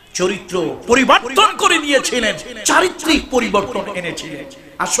চরিত্র পরিবর্তন করে দিয়েছিলেন, চারিত্রিক পরিবর্তন এনেছিলেন।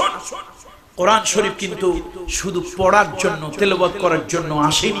 আসুন, কোরআন শরীফ কিন্তু শুধু পড়ার জন্য, তেলাওয়াত করার জন্য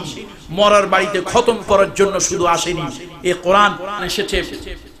আসেনি, মরার বাড়িতে খতম করার জন্য শুধু আসেনি। এই কোরআন এসেছে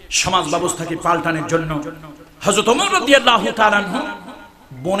সমাজ ব্যবস্থাকে পাল্টানোর জন্য। হযরত ওমর রাদিয়াল্লাহু তাআলা আনহু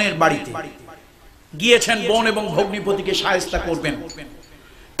বনের বাড়িতে গিয়েছেন, বোন এবং ভগ্নিপতিকে শায়েস্তা করবেন।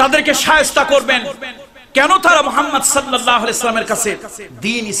 তাদেরকে শায়েস্তা করবেন। কেন তারা মুহাম্মদ সাল্লাল্লাহু আলাইহি ওয়াসাল্লামের কাছে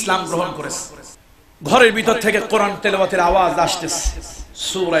দ্বীন ইসলাম গ্রহণ করেছে। ঘরের ভিতর থেকে কোরআন তেলাওয়াতের আওয়াজ আসতেছে,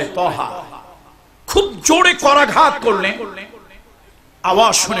 সূরা তাহা। খুব জোরে করাঘাত করলেন,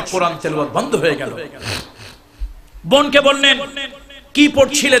 আওয়াজ শুনে কোরআন তেলাওয়াত বন্ধ হয়ে গেল। বোনকে বললেন, কি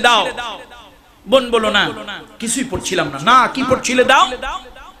পড়ছিলে দাও। বোন বলল, না কিছুই পড়ছিলাম না। না কি পড়ছিলে দাও।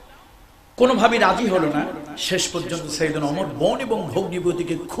 কোনোভাবে রাজি হলো না। শেষ পর্যন্ত সাইয়েদনা ওমর বোন এবং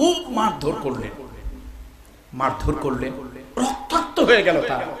ভগ্নিপতিকে খুব মারধর করলেন, রক্তাক্ত হয়ে গেল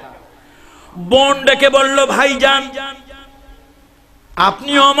তারা। বোন ডেকে বলল, ভাইজান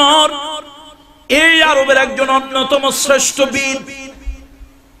আপনি ওমর, এই আরবের একজন অন্যতম শ্রেষ্ঠ বীর।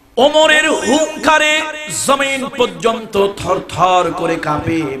 ওমরের হুঙ্কারে জমিন পর্যন্ত থরথর করে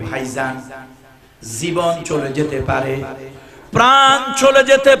কাঁপে। ভাইজান জীবন চলে যেতে পারে, প্রাণ চলে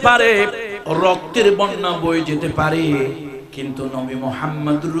যেতে পারে, রক্তের বন্যা বয়ে যেতে পারে, কিন্তু নবী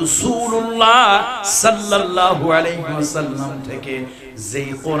মুহাম্মদ রাসূলুল্লাহ সাল্লাল্লাহু আলাইহি ওয়াসাল্লাম থেকে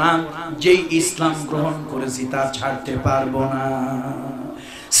যেই কোরআন, যেই ইসলাম গ্রহণ করেছি তা ছাড়তে পারবো না।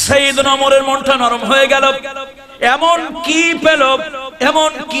 সাইয়েদনা ওমরের মনটা নরম হয়ে গেল। এমন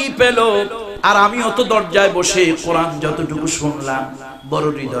কি পেল। আর আমিও তো দরজায় বসে কোরআন যতটুকু শুনলাম, বড়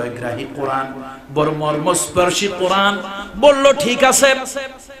হৃদয়গ্রাহী কোরআন, বড় মর্মস্পর্শী কোরআন। বলল, ঠিক আছে,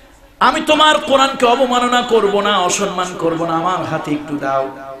 আমি তোমার কোরআনকে অবমাননা করব না, অসম্মান করব না, আমার হাতে একটু দাও।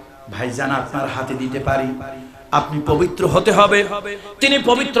 ভাইজান আপনার হাতে দিতে পারি, আপনি পবিত্র হতে হবে। তিনি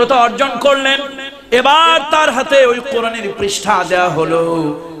পবিত্রতা অর্জন করলেন। এবার তার হাতে ওই কোরআনের পৃষ্ঠা দেয়া হলো,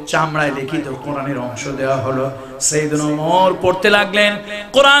 চামড়ায় লিখিত কোরআনের অংশ দেওয়া হলো। সাইয়েদনা ওমর পড়তে লাগলেন।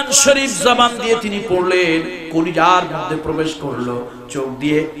 কোরআন শরীফ জবান দিয়ে তিনি পড়লেন, কলিজার মধ্যে প্রবেশ করলো, চোখ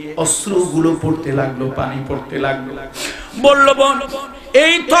দিয়ে অশ্রুগুলো পড়তে লাগলো, পানি পড়তে লাগলো। বলল, বোন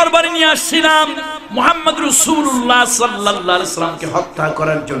এই তরবারি নিয়ে আসছিলাম মুহাম্মদ রাসূলুল্লাহ সাল্লাল্লাহু আলাইহি ওয়াসাল্লামকে হত্যা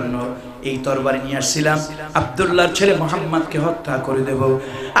করার জন্য। এই তরবারি নিয়ে আসছিলাম আব্দুল্লাহর ছেলে মুহাম্মদকে হত্যা করে দেব।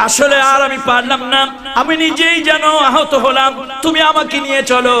 আসলে আর আমি পারলাম না, আমি নিজেই যেন আহত হলাম। তুমি আমাকে নিয়ে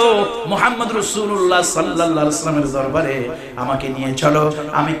চলো মুহাম্মদ রাসূলুল্লাহ সাল্লাল্লাহু আলাইহি ওয়াসাল্লামের দরবারে, আমাকে নিয়ে চলো,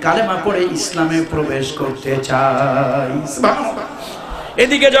 আমি কালেমা পড়ে ইসলামে প্রবেশ করতে চাই। সুবহানাল্লাহ।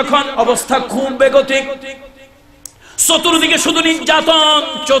 এদিকে যখন অবস্থা খুব বেগতিক, চতুর্দিকে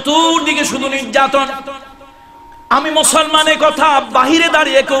শুধু নির্যাতন। আমি মুসলমানের কথা বাহিরে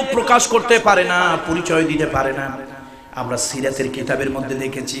দাঁড়িয়ে কেউ প্রকাশ করতে পারে না, পরিচয় দিতে পারে না। আমরা সিরাতের কিতাবের মধ্যে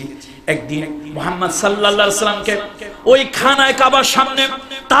দেখেছি, একদিন মুহাম্মদ সাল্লাল্লাহু আলাইহি ওয়াসাল্লামকে ওই খানায় কাবার সামনে,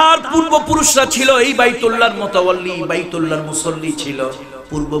 তার পূর্বপুরুষরা ছিল এই বাইতুল্লাহর মুতাওয়াল্লি, বাইতুল্লাহর মুসল্লি ছিল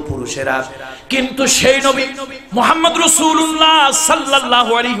পূর্বপুরুষেরা। কিন্তু সেই নবী মুহাম্মদ রাসূলুল্লাহ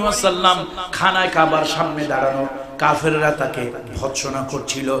সাল্লাল্লাহু আলাইহি ওয়াসাল্লাম খানায় কাবার সামনে দাঁড়ানো, কাফেররা তাকে ভৎসনা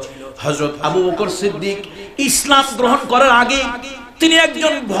করছিল। হযরত আবু বকর সিদ্দিক ইসলাম গ্রহণ করার আগে তিনি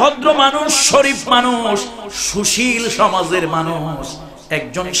একজন ভদ্র মানুষ, শরীফ মানুষ, সুশীল সমাজের মানুষ,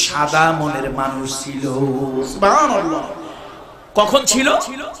 একজন সাদা মনের মানুষ ছিল। সুবহানাল্লাহ। কখন ছিল?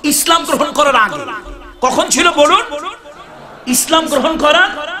 ইসলাম গ্রহণ করার আগে। কখন ছিল বলুন? ইসলাম গ্রহণ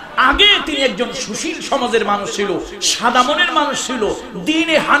করার আগে তিনি একজন সুশীল সমাজের মানুষ ছিল, সাদা মনের মানুষ ছিল,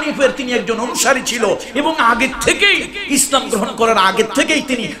 দ্বীনে হানিফের তিনি একজন অনুসারী ছিল, এবং আগে থেকেই ইসলাম গ্রহণ করার আগে থেকেই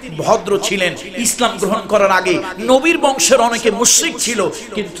তিনি ভদ্র ছিলেন। ইসলাম গ্রহণ করার আগে নবীর বংশের অনেকে মুশরিক ছিল,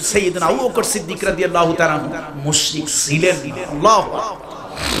 কিন্তু সাইয়েদনা আবু বকর সিদ্দিক রাদিয়াল্লাহু তাআলা মুশরিক ছিলেন না। আল্লাহু আকবার।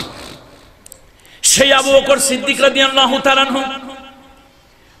 সেই আবু বকর সিদ্দিক রাদিয়াল্লাহু তাআলা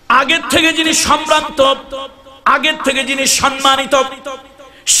আগের থেকে যিনি সম্ভ্রান্ত, আগের থেকে যিনি সম্মানিত,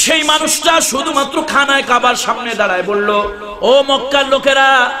 সেই মানুষটা শুধুমাত্র খানায় কাবার সামনে দাঁড়ায় বলল, ও মক্কার লোকেরা,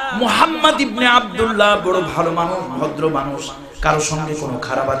 মুহাম্মদ ইবনে আব্দুল্লাহ বড় ভালো মানুষ, ভদ্র মানুষ, কারো সঙ্গে কোনো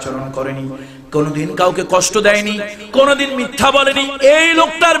খারাপ আচরণ করেনি, কোনোদিন কাউকে কষ্ট দেয়নি, কোনোদিন মিথ্যা বলেনি। এই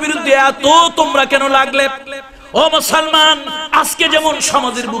লোকটার বিরুদ্ধে এত তোমরা কেন লাগলে? ও মুসলমান, আজকে যেমন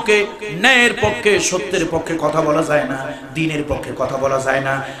সমাজের বুকে ন্যায়ের পক্ষে, সত্যের পক্ষে কথা বলা যায় না, দ্বীনের পক্ষে কথা বলা যায়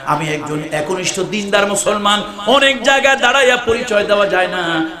না, আমি একজন একনিষ্ঠ দ্বীনদার মুসলমান, অনেক জায়গায় দাঁড়াইয়া পরিচয় দেওয়া যায় না।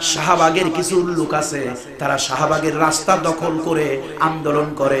 শাহবাগের কিছু লোক আছে, তারা শাহবাগের রাস্তা দখল করে আন্দোলন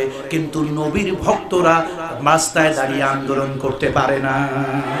করে, কিন্তু নবীর ভক্তরা রাস্তায় দাঁড়িয়ে আন্দোলন করতে পারে না।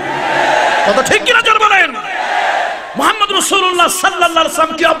 কথা ঠিক কিনা জোরে বলেন? মুহাম্মদ রাসূলুল্লাহ সাল্লাল্লাহু আলাইহি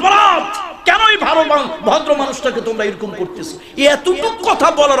ওয়াসাল্লাম কি অপরাধ? কেনই ভালো ভদ্র মানুষটাকে তোমরা এরকম করতেছো? এতটুকু কথা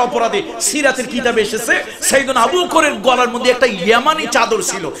বলার অপরাধে সিরাতের কিতাবে এসেছে সাইয়েদনা আবু বকরের গলার মধ্যে একটা ইয়ামানি চাদর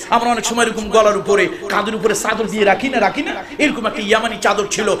ছিল। আমরা অনেক সময় এরকম গলার উপরে কাঁধের উপরে চাদর দিয়ে রাখি না, এরকম একটা ইয়ামানি চাদর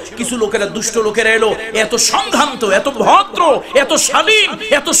ছিল। কিছু লোকেরা, দুষ্ট লোকেরা এলো, এত সম্ভ্রান্ত, এত ভদ্র, এত শালীন,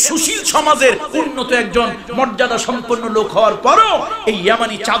 এত সুশীল সমাজের উন্নত একজন মর্যাদা সম্পন্ন লোক হওয়ার পরও এই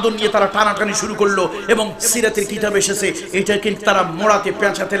ইয়ামানি চাদর নিয়ে তারা টানাটানি শুরু করলো এবং সিরাতের কিতাবে এসেছে এটাকে তারা মোড়াতে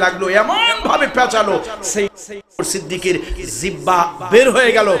পেঁচাতে লাগলো। এমন ভাবে পেঁচালো সেই সিদ্দিকের জিহ্বা বের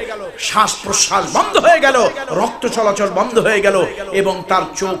হয়ে গেল, শ্বাস প্রশ্বাস বন্ধ হয়ে গেল, রক্ত চলাচল বন্ধ হয়ে গেল এবং তার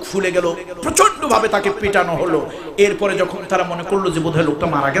চোখ ফুলে গেল। প্রচন্ড ভাবে তাকে পেটানো হলো। এরপরে যখন তারা মনে করলো যে বোধহয় লোকটা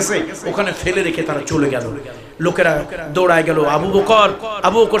মারা গেছে, ওখানে ফেলে রেখে তারা চলে গেল। লোকেরা দৌড়ায় গেল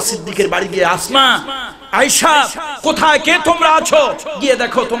আবু বকর সিদ্দিকের বাড়ি গিয়ে, আসমা, আয়েশা, কোথায়, কে তোমরা আছো? গিয়ে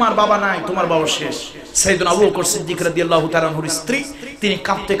দেখো তোমার বাবা নাই, তোমার বাবা শেষ। সাইয়েদনা আবু বকর সিদ্দিক রাদিয়াল্লাহু তাআলা আনহুর স্ত্রী, তিনি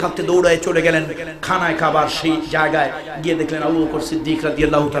কাঁপতে কাঁপতে দৌড়ায় চলে গেলেন খানায় কাবার সেই জায়গায়। গিয়ে দেখলেন আবু বকর সিদ্দিক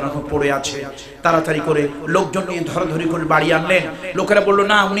রাদিয়াল্লাহু তাআলা আনহু পড়ে আছে। তাড়াতাড়ি করে লোকজন নিয়ে ধরাধরি করে বাড়ি আনলেন। লোকেরা বলল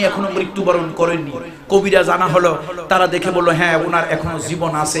না, উনি এখনো মৃত্যুবরণ করেননি। কবিরা জানা হলো, তারা দেখে বলল হ্যাঁ, ওনার এখনো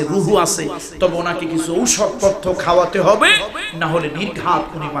জীবন আছে, রুহু আছে, তবে ওনাকে কিছু ঔষধপত্র খাওয়াতে হবে, না হলে নির্ঘাত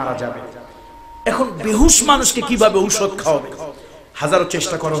উনি মারা যাবে। এখন বেহুশ মানুষকে কিভাবে ঔষধ খাওয়াবে? হাজারো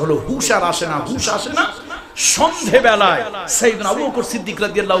চেষ্টা করা হলো, হুশ আর আসে না। সন্ধে বেলায় সাইয়েদনা আবু বকর সিদ্দিক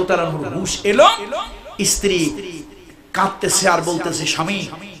রাদিয়াল্লাহু তাআলা আনহুর হুশ এলো। স্ত্রী কাঁদতেছে আর বলতেছে, স্বামী,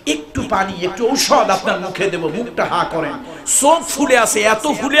 একটু পানি, একটু ঔষধ আপনার মুখে দেব, মুখটা হা করেন। চোখ ফুলে আছে, এত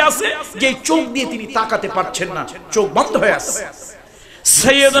ফুলে আছে যে চোখ দিয়ে তিনি তাকাতে পারছেন না, চোখ বন্ধ হয়ে আছে।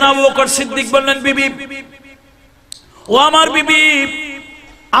 সাইয়েদনা আবু বকর সিদ্দিক বললেন, বিবি, ও আমার বিবি,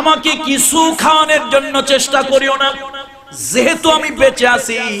 আমাকে কিছু খাওয়ানোর জন্য চেষ্টা করিও না, যেহেতু আমি বেঁচে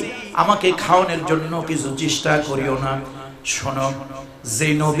আছি, আমাকে খাওয়ানোর জন্য কিছু চেষ্টা করিও না। শোনো,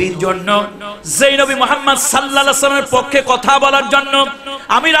 যেই নবীর জন্য, যেই নবী মুহাম্মদ সাল্লাল্লাহু আলাইহি ওয়াসাল্লামের পক্ষে কথা বলার জন্য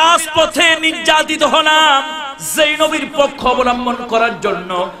আমি রাজপথে নির্যাতিত হলাম, যেই নবীর পক্ষ অবলম্বন করার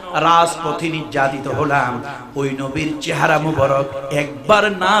জন্য রাজপথে নির্যাতিত হলাম, ওই নবীর চেহারা মুবারক একবার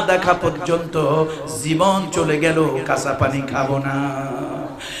না দেখা পর্যন্ত জীবন চলে গেল, কাঁচা পানি খাবো না।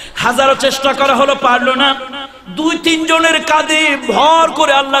 হাজারো চেষ্টা করা হলো, পারলো না। 2-3 জনের কাঁধে ভর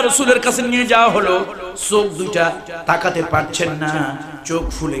করে আল্লাহ রাসূলের কাছে নিয়ে যাওয়া হলো। চোখ দুটা তাকাতে পারছেন না, চোখ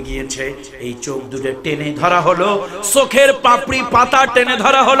ফুলে গিয়েছে। এই চোখ দুটো টেনে ধরা হলো, চোখের পাপড়ি পাতা টেনে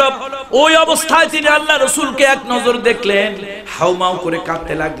ধরা হলো। ওই অবস্থায় তিনি আল্লাহ রাসূলকে এক নজর দেখলেন, হাউমাউ করে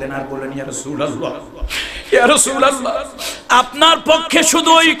কাঁদতে লাগলেন আর বললেন, ইয়া রাসূলুল্লাহ, ইয়া রাসূলুল্লাহ, আপনার পক্ষে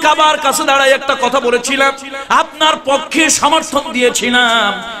শুধু ওই কাবার কাছে দাঁড়ায় একটা কথা বলেছিলাম, আপনার পক্ষে সমর্থন দিয়েছিলাম,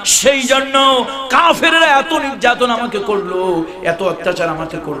 সেই জন্য কাফেররা এত নির্যাতন আমাকে করলো, এত অত্যাচার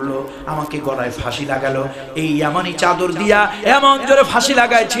আমাকে করলো, আমাকে গলায় ফাঁসি লাগালো। এই ইয়ামানি চাদর দিয়া এমন জোরে ফাঁসি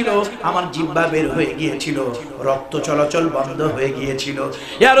লাগাইছিল, আমার জিহ্বা বের হয়ে গিয়েছিল, রক্ত চলাচল বন্ধ হয়ে গিয়েছিল।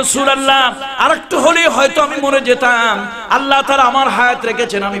 ইয়া রাসূলুল্লাহ, আরেকটু হলে হয়তো আমি মরে যেতাম, আল্লাহ তাআলা আমার হায়াত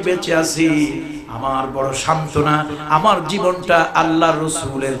রেখেছেন, আমি বেঁচে আছি। আমার বড় সান্ত্বনা, আমার জীবনটা আল্লাহর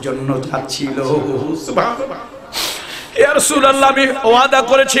রাসূলের জন্য যাচ্ছিল। সুবহানাল্লাহ। ইয়া রাসূলুল্লাহ, আমি ওয়াদা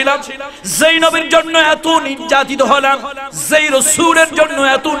করেছিলাম, যেই নবীর জন্য এত নির্যাতিত হলাম, যেই রাসূলের জন্য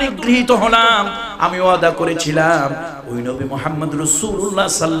এত নিগৃহীত হলাম, আমি ওয়াদা করেছিলাম ওই নবী মুহাম্মদ রাসূলুল্লাহ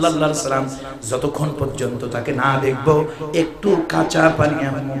সাল্লাল্লাহু আলাইহি সাল্লাম যতক্ষণ পর্যন্ত তাকে না দেখব, একটু কাঁচা পানি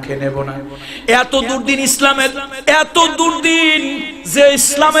আমি মুখে নেব না। এত দুর্দিন ইসলামের, এত দুর্দিন যে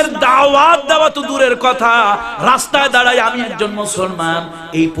ইসলামের দাওয়াত দেওয়া তো দূরের কথা, রাস্তায় দাঁড়ায় আমি একজন মুসলমান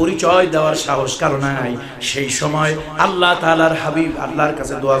এই পরিচয় দেওয়ার সাহস কারো নাই। সেই সময় আল্লাহ তাআলার হাবিব আল্লাহর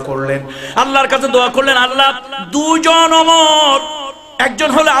কাছে দোয়া করলেন, আল্লাহ, 2 জন ওমর, একজন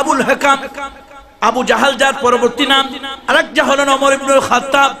হলো আবুল হাকাম, আবু জাহাল যার পরবর্তী নাম, আরেকজন হলেন ওমর ইবনুল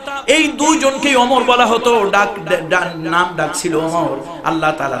খাত্তাব। এই 2 জনকেই ওমর বলা হতো, নাম ডাক ছিল ওমর।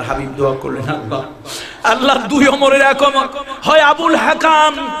 আল্লাহ তাআলার হাবিব দোয়া করলেন, আল্লাহ 2 ওমরের এক ওমর, হয়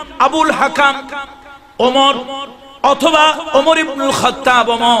আবুল হাকাম ওমর অথবা ওমর ইবনুল খাত্তাব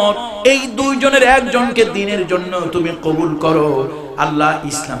ওমর, এই 2 জনের একজনকে দ্বীনের জন্য তুমি কবুল করো, আল্লাহ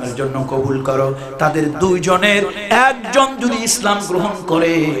ইসলামের জন্য কবুল করো। তাদের 2 জনের একজন যদি ইসলাম গ্রহণ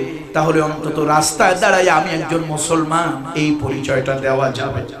করে, তাহলে অন্তত রাস্তায় দাঁড়ায় আমি একজন মুসলমান এই পরিচয়টা দেওয়া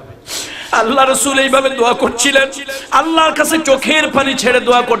যাবে। আল্লাহ রাসূল এইভাবে দোয়া করছিলেন, আল্লাহর কাছে চোখের পানি ছেড়ে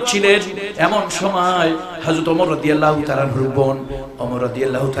দোয়া করছিলেন। এমন সময় হযরত ওমর রাদিয়াল্লাহু তাআলার বোন ওমর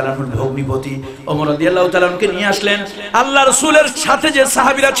রাদিয়াল্লাহু তাআলার ভগ্নিপতি ওমর রাদিয়াল্লাহু তাআলাকে নিয়ে আসলেন। আল্লাহ রাসূলের সাথে যে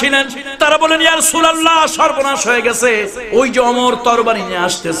সাহাবীরা ছিলেন তারা বলেন, ইয়া রাসূলুল্লাহ, সর্বনাশ হয়ে গেছে, ওই যে ওমর তরবারি নিয়ে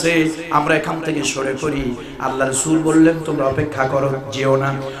আসতেছে, আমরা এখান থেকে সরে পড়ি। আল্লাহ রাসূল বললেন, তোমরা অপেক্ষা করো, যেও না।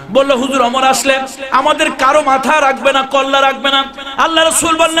 বলল, হুজুর ওমর আসলেন, আমাদের কারো মাথা রাখবে না, কল্লা রাখবে না। আল্লাহ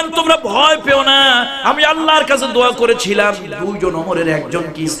রাসূল বললেন, তোমরা ভয় পেও না, আমি আল্লাহর কাছে দোয়া করেছিলাম দুইজন ওমরের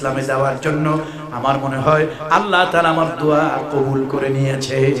একজনকে ইসলামে দেওয়ার জন্য। আমার মনে হয় আল্লাহ তাআলা আমার দোয়া কবুল করে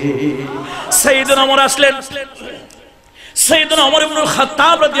নিয়েছে। সাইয়েদনা ওমর আসলেন, সাইয়েদনা ওমর ইবনুল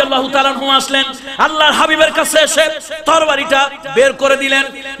খাত্তাব রাদিয়াল্লাহু তাআলা আনহু আসলেন, আল্লাহর হাবিবের কাছে এসে তরবারিটা বের করে দিলেন।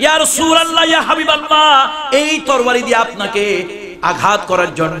 ইয়া রাসূলুল্লাহ, ইয়া হাবিবাল্লাহ, এই তরবারি দিয়ে আপনাকে আঘাত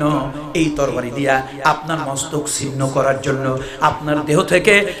করার জন্য, এই তরবারি দিয়া আপনার মস্তক ছিন্ন করার জন্য, আপনার দেহ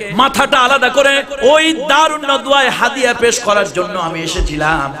থেকে মাথাটা আলাদা করে ওই দারুণ দোয়ায় হাদিয়া পেশ করার জন্য আমি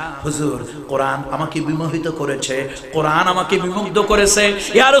এসেছিলাম। হুজুর, কোরআন আমাকে বিমোহিত করেছে, কোরআন আমাকে বিমুগ্ধ করেছে।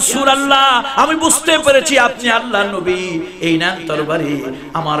 ইয়া রাসূলুল্লাহ, আমি বুঝতে পেরেছি আপনি আল্লাহর নবী, এই নেন তরবারি,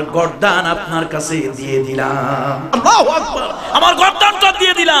 আমার গর্দান আপনার কাছে দিয়ে দিলাম। আল্লাহু আকবার, আমার গর্দানটা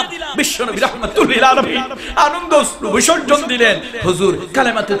দিয়ে দিলাম। বিশ্বনবী রাহমাতুল লিল আলামিন আনন্দ বিসর্জন দিলেন। হুজুর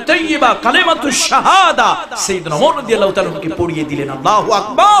কালেমাতুত তাইয়্যিবা, কালেমাতুশ শাহাদা সাইয়েদনা ওমর রাদিয়াল্লাহু তাআলা কে পড়িয়ে দিলেন। আল্লাহু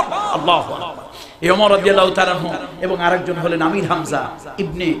আকবার, আল্লাহু আকবার। এই ওমর রাদিয়াল্লাহু তাআলা এবং আরেকজন হলেন আমির হামজা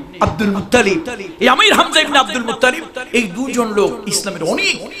ইবনে আব্দুল মুত্তালিব। এই আমির হামজা ইবনে আব্দুল মুত্তালিব, এই দুইজন লোক ইসলামের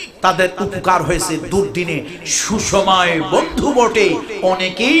অনেক তাদের উপকার হয়েছে। দুর্দিনে সুসময় বন্ধু বটে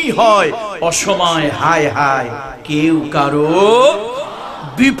অনেকেই হয়, অসময় হায় হায় কেউ কারো।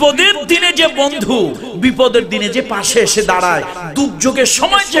 বিপদের দিনে যে বন্ধু, বিপদের দিনে যে পাশে এসে দাঁড়ায়, দুর্যোগের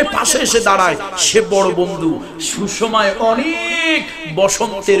সময় যে পাশে এসে দাঁড়ায়, সে বড় বন্ধু। সুসময় অনেক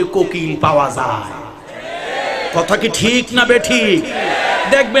বসন্তের কোকিল পাওয়া যায়। কথা কি ঠিক না বেঠিক?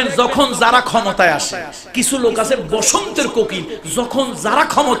 দেখবেন যখন যারা ক্ষমতায় আসে, কিছু লোক আছে বসন্তের কোকিল, যখন যারা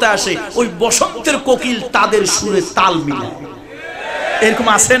ক্ষমতায় আসে ওই বসন্তের কোকিল তাদের সুরে তাল মিলায়। এরকম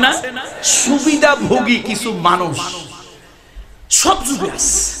আছে না? সুবিধাভোগী কিছু মানুষ সব যুগে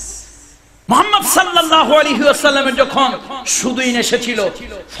আছে। মুহাম্মদ সাল্লাল্লাহু আলাইহি ওয়াসাল্লামের যখন সুদিন এসেছিল,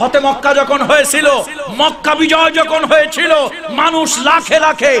 ফতে মক্কা যখন হয়েছিল, মক্কা বিজয় যখন হয়েছিল, মানুষ লাখে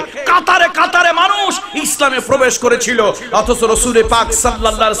লাখে কাতারে কাতারে মানুষ ইসলামে প্রবেশ করেছিল। অথচ রাসূল পাক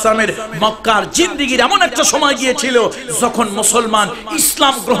সাল্লাল্লাহু আলাইহি ওয়াসাল্লামের মক্কার জিন্দেগীর এমন একটা সময় গিয়েছিল যখন মুসলমান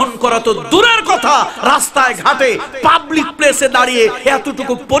ইসলাম গ্রহণ করা তো দূরের কথা, রাস্তায় ঘাটে পাবলিক প্লেসে দাঁড়িয়ে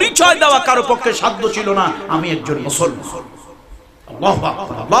এতটুকু পরিচয় দেওয়া কারো পক্ষে সাধ্য ছিল না, আমি একজন মুসলমান। আল্লাহু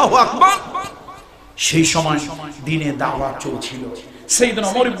আকবার, আল্লাহু আকবার। সেই সময় দ্বীনে দাওয়াত চলছিল। সাইয়েদনা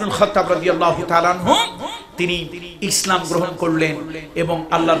ওমর ইবনুল খাত্তাব রাদিয়াল্লাহু তাআলা আনহু তিনি ইসলাম গ্রহণ করলেন এবং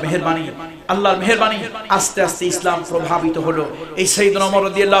আল্লাহর মেহেরবানি আস্তে আস্তে ইসলাম প্রভাবিত হলো। এই সাইয়েদনা ওমর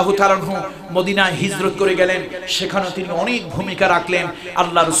রাদিয়াল্লাহু তাআলা আনহু মদিনায় হিজরত করে গেলেন, সেখানে তিনি অনেক ভূমিকা রাখলেন।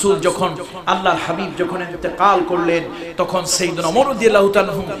 আল্লাহর রাসূল যখন, আল্লাহর হাবিব যখন ইন্তেকাল করলেন, তখন সাইয়েদনা ওমর রাদিয়াল্লাহু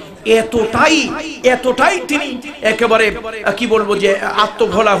তাআলা আনহু এতটাই তিনি একেবারে কি বলবো যে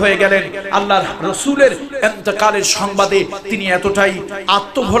আত্মভোলা হয়ে গেলেন। আল্লাহর রাসূলের ইন্তেকালের সংবাদে তিনি এতটাই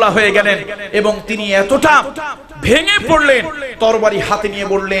আত্মভোলা হয়ে গেলেন এবং তিনি এতটা ভেঙে পড়লেন, তরবারি হাতে নিয়ে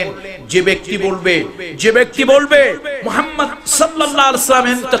বললেন, যে ব্যক্তি বলবে মুহাম্মদ সাল্লাল্লাহু আলাইহি ওয়াসাল্লাম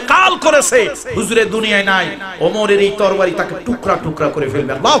ইন্তেকাল করেছে, হুজুরে দুনিয়ায় নাই, ওমরের এই তরবারি তাকে টুকরা টুকরা করে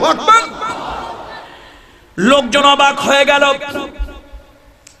ফেলবে। আল্লাহু আকবার। লোকজন অবাক হয়ে গেল।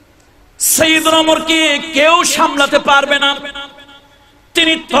 সাইয়েদনা ওমরকে কেউ সামলাতে পারবে না।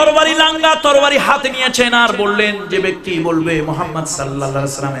 তিনি তরবারি হাতে নিয়েছেন আর বললেন, যে ব্যক্তি বলবে মুহাম্মদ সাল্লাল্লাহু আলাইহি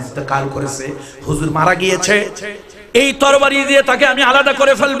ওয়াসাল্লাম ইন্তেকাল করেছে, হুজুর মারা গিয়েছে, এই তরবারি দিয়ে তাকে আমি আলাদা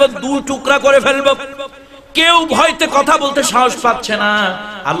করে ফেলবো, দুই টুকরা করে ফেলবো। কেউ ভয়তে কথা বলতে সাহস পাচ্ছে না।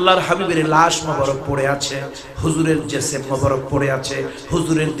 আল্লাহর হাবিবের লাশ মোবারক পড়ে আছে, হুজুরের জিসম মোবারক পড়ে আছে,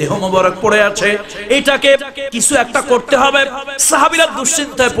 হুজুরের দেহ মোবারক পড়ে আছে, এটাকে কিছু একটা করতে হবে। সাহাবীরা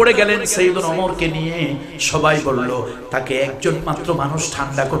দুশ্চিন্তায় পড়ে গেলেন সাইয়েদনা ওমরকে নিয়ে। সবাই বলল, তাকে একজন মাত্র মানুষ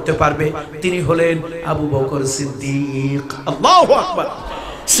ঠান্ডা করতে পারবে, তিনি হলেন আবু বকর সিদ্দিক। আল্লাহু আকবার।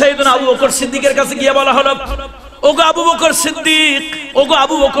 সাইয়েদনা আবু বকর সিদ্দিকের কাছে গিয়ে বলা হলো, ওগো আবু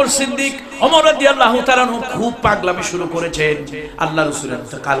বকর সিদ্দিক, ওমর রাদিয়াল্লাহু তাআলা খুব পাগলামি শুরু করেছেন। আল্লাহর রাসূল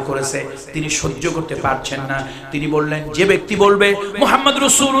ইন্তেকাল করেছে, তিনি সহ্য করতে পারছেন না। তিনি বললেন, যে ব্যক্তি বলবে মুহাম্মদ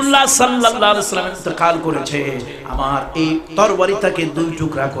রাসূলুল্লাহ সাল্লাল্লাহু আলাইহি ওয়াসাল্লাম ইন্তেকাল করেছে, আমার এই তরবারি তাকে দুই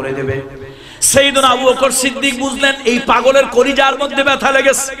টুকরা করে দেবে। সাইয়েদনা আবু বকর সিদ্দিক বুঝলেন এই পাগলের কলিজার মধ্যে ব্যথা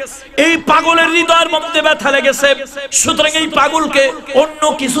লেগেছে, এই পাগলের হৃদয়ের মধ্যে ব্যথা লেগেছে, সুতরাং এই পাগলকে অন্য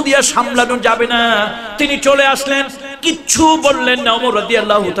কিছু দিয়ে সামলানো যাবে না। তিনি চলে আসলেন, কিচ্ছু বললেন না, ওমর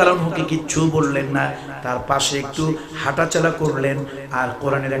রাদিয়াল্লাহু তাআলা আনহুকে কিচ্ছু বললেন না, তার পাশে একটু হাঁটাচলা করলেন আর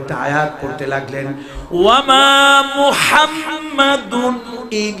কোরআনের একটা আয়াত পড়তে লাগলেন, ওয়ামা মুহাম্মাদুন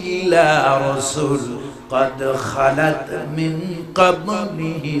ইল্লা রাসূল قد خلت من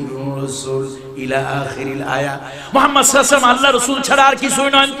قبله الرسل ইলা আখিরিল আয়া। মুহাম্মদ সাল্লাল্লাহু আলাইহি ওয়াসাল্লাম আল্লাহর রাসূল ছাড়া আর কিছুই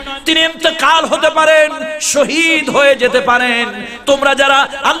নন। তিনি ইন্তেকাল হতে পারেন, শহীদ হয়ে যেতে পারেন। তোমরা যারা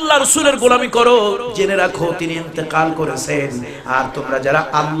আল্লাহর রাসূলের গোলামি করো জেনে রাখো তিনি ইন্তেকাল করেছেন, আর তোমরা যারা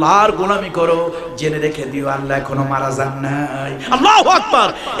আল্লাহর গোলামি করো জেনে রেখে দিও আল্লাহ এখনো মারা যান নাই। আল্লাহু আকবার।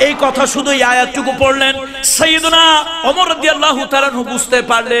 এই কথা শুধু এই আয়াতটুকু পড়লেন, সাইয়েদনা ওমর রাদিয়াল্লাহু তাআলা বুঝতে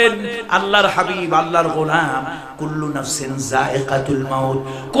পারলেন আল্লাহর হাবিব আল্লাহর গোলাম। কুল্লু নাফসিন যায়িকাতুল মাউত,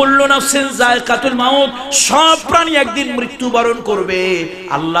 কুল্লু নাফসিন যায়িকাতুল মাউত, সব প্রাণী একদিন মৃত্যুবরণ করবে।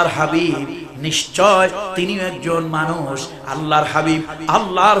 আল্লাহর হাবিব নিশ্চয় তিনি একজন মানুষ, আল্লাহর হাবিব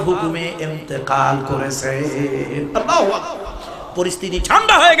আল্লাহর হুকুমে ইন্তেকাল করেছেন। আল্লাহু আকবার। পরিস্থিতি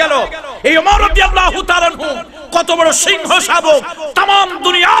ঠান্ডা হয়ে গেল। এই ওমর রাদিয়াল্লাহু তাআলা কত বড় সিংহ শাবক, तमाम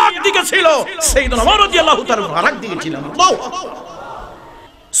দুনিয়া একদিকে ছিল, সাইয়েদনা ওমর রাদিয়াল্লাহু তাআলা আরেক দিকে ছিলেন। আল্লাহু আকবার।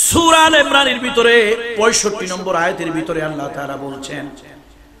 সূরা আলে ইমরানের ভিতরে 65 নম্বর আয়াতের ভিতরে আল্লাহ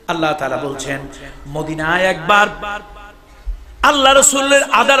তাআলা বলছেন মদিনায় একবার আল্লাহ রাসূলের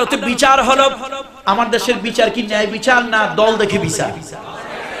আদালতে বিচার হলো। আমার দেশের বিচার কি ন্যায় বিচার না দল দেখে বিচার?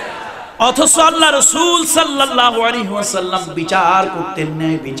 অথচ আল্লাহ রাসূল সাল্লাল্লাহু আলাইহি ওয়াসাল্লাম বিচার করতেন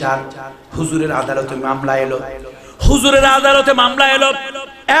ন্যায় বিচার। হুজুরের আদালতে মামলা এলো, হুজুরের আদালতে মামলা এলো,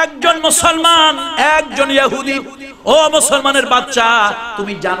 একজন মুসলমান একজন ইহুদি। ও মুসলমানের বাচ্চা,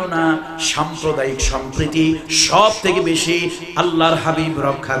 তুমি জানো না সাম্প্রদায়িক সম্প্রীতি সব থেকে বেশি আল্লাহর হাবিব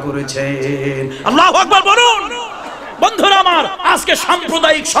রক্ষা করেছেন। আল্লাহু আকবার বলুন। বন্ধুরা আমার, আজকে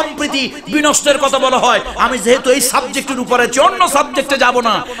সাম্প্রদায়িক সম্প্রীতি বিনষ্টের কথা বলা হয়। আমি যেহেতু এই সাবজেক্টের উপরে আছি, অন্য সাবজেক্টে যাব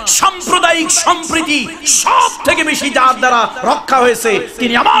না। সাম্প্রদায়িক সম্প্রীতি সব থেকে বেশি যার দ্বারা রক্ষা হয়েছে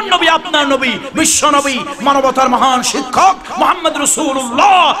তিনি আমার নবী, আপনার নবী, বিশ্ব নবী, মানবতার মহান শিক্ষক মুহাম্মদ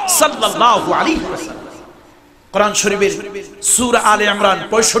রাসূলুল্লাহ সাল্লাল্লাহু আলাইহি ওয়াসাল্লাম। কোরআন শরীফের সূরা আলে ইমরান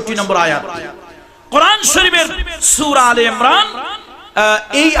 65 নম্বর আয়াত। কোরআন শরীফের সূরা আলে ইমরান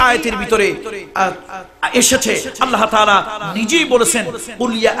এই আয়াতের ভিতরে এসেছে আল্লাহ তাআলা নিজেই বলেছেন,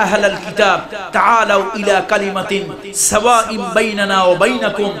 কুল ইয়া আহলাল কিতাব তাআলাউ ইলা কালিমাতিন সাওয়াইন বাইনানা ওয়া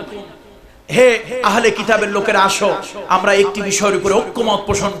বাইনাকুম, হে আহলে কিতাবের লোকেরা আসো আমরা একটি বিষয়ের উপরে ঐক্যমত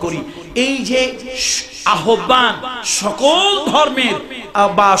পোষণ করি। এই যে আহ্বান সকল ধর্মের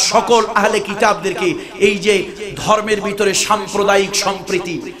বা সকল আহলে কিতাবদেরকে, এই যে ধর্মের ভিতরে সাম্প্রদায়িক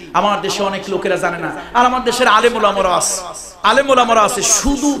সম্প্রীতি, আমার দেশে অনেক লোকেরা জানে না। আর আমার দেশের আলেম ওলামারা আছে, আলেম ওলামারা আছে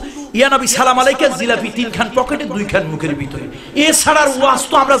শুধু ইয়া নবী সালাম আলাইকা জিলাপি 3 খান পকেটে 2 খান মুখের ভিতরে, এছাড়ার ওয়াজ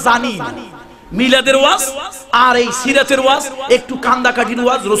তো আমরা জানি না। মিলাদের ওয়াজ আর এই সিরাতের ওয়াজ, একটু কান্দাকাটির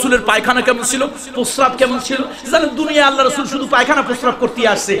ওয়াজ, রাসূলের পায়খানা কেমন ছিল, প্রস্রাব কেমন ছিল, জানেন দুনিয়া আল্লাহ রাসূল শুধু পায়খানা প্রস্রাব করতে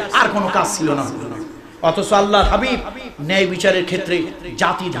আসছে, আর কোনো কাজ ছিল না। অথচ আল্লাহর হাবিব ন্যায় বিচারের ক্ষেত্রে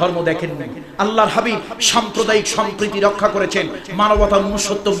জাতি ধর্ম দেখেননি। আল্লাহর হাবিব সাম্প্রদায়িক সম্প্রীতি রক্ষা করেছেন, মানবতার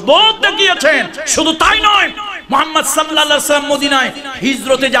মনুষ্যত্ব বোধ দেখিয়েছেন। শুধু তাই নয়, মুহাম্মদ সাল্লাল্লাহু আলাইহি ওয়াসাল্লাম মদিনায়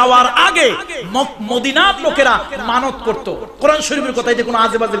হিজরতে যাওয়ার আগে মদিনার লোকেরা মানত করত। কোরআন শরীফের কথা, এটা কোনো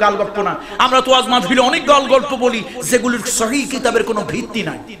আজেবাজে গাল গল্প না। আমরা তো আজ মাহফিলে অনেক গাল গল্প বলি যেগুলোর সহিহ কিতাবের কোনো ভিত্তি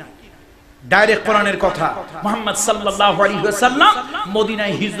নাই। ডাইরেক্ট কোরআনের কথা। মুহাম্মদ সাল্লাল্লাহু আলাইহি ওয়াসাল্লাম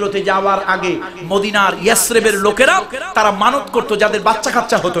মদিনায় হিজরতে যাওয়ার আগে মদিনার ইয়াসরিবের লোকেরা তারা মানত করত, যাদের বাচ্চা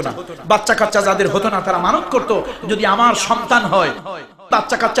কাচ্চা হতো না, বাচ্চা কাচ্চা যাদের হতো না তারা মানত করত, যদি আমার সন্তান হয়,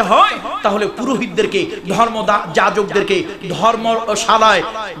 বাচ্চা কাচ্চা হয়, তাহলে পুরোহিতদেরকে, ধর্ম যাজকদেরকে ধর্মশালায়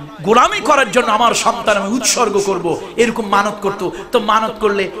গোলামি করার জন্য আমার সন্তান আমি উৎসর্গ করব, এরকম মানত করত। তো মানত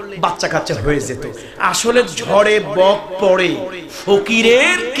করলে বাচ্চা কাচ্চা হয়ে যেত। আসলে ঝড়ে বক পড়ে,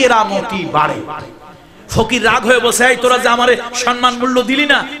 ফকিরের কেরামতি বাড়ে। ফকির রাগ হয়ে বসে, এই তোরা যে আমারে সম্মান মূল্য দিলি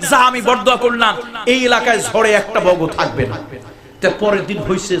না, যা আমি বরদোয়া করলাম, এই এলাকায় ঝড়ে একটা বগও থাকবে না। তার পরের দিন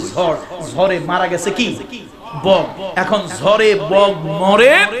হইছে ঝড়, ঝড়ে মারা গেছে কি বগ। এখন ঝড়ে বগ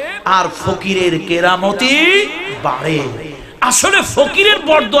মরে আর ফকিরের কেরামতি বাড়ে। আসলে ফকিরের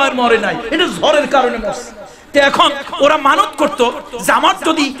বরদোয়ায় মরে নাই, এটা ঝড়ের কারণে মরছে। এখন ওরা মানত করতো যে আমার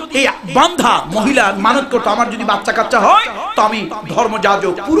যদি এই বান্ধা মহিলা মানত করতো আমার যদি বাচ্চা কাচ্চা হয় তো আমি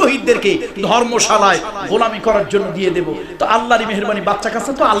ধর্মযাজক পুরোহিতদেরকে ধর্মশালায় গোলামি করার জন্য দিয়ে দেব। তো আল্লাহরই মেহেরবানি, বাচ্চা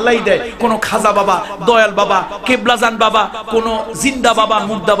কাচ্চা তো আল্লাহই দেয়। কোনো খাজা বাবা, দয়াল বাবা, কেবলাজান বাবা, কোনো জিন্দা বাবা,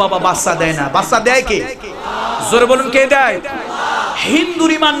 মুর্দা বাবা বাচ্চা দেয় না। বাচ্চা দেয় কে? জোরে বলুন, কে দেয়?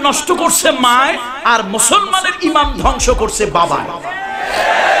 হিন্দুর ইমান নষ্ট করছে মায়, আর মুসলমানের ইমান ধ্বংস করছে বাবায়।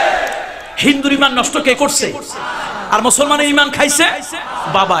 হিন্দুর ইমান নষ্ট কে করছে? আর মুসলমানের ইমান খাইছে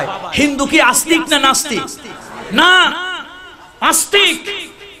বাবায়। হিন্দু কি আস্তিক না নাস্তিক? না, আস্তিক।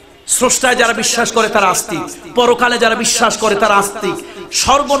 স্রষ্টায় যারা বিশ্বাস করে তারা আস্তিক, পরকালে যারা বিশ্বাস করে তারা আস্তিক,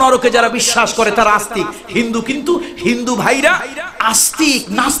 স্বর্গ নরকে যারা বিশ্বাস করে তারা আস্তিক। হিন্দু কিন্তু হিন্দু ভাইরা আস্তিক,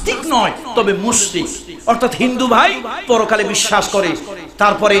 নাস্তিক নয়, তবে মুশরিক। অর্থাৎ হিন্দু ভাই পরকালে বিশ্বাস করে,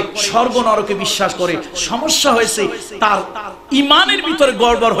 তারপরে স্বর্গ নরকে বিশ্বাস করে। সমস্যা হয়েছে তার ইমানের ভিতরে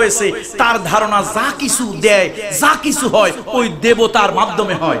গড়বড় হয়েছে। তার ধারণা যা কিছু দেয়, যা কিছু হয় ওই দেবতার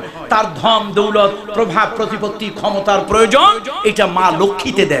মাধ্যমে হয়। তার ধন দৌলত, প্রভাব প্রতিপত্তি, ক্ষমতার প্রয়োজন এটা মা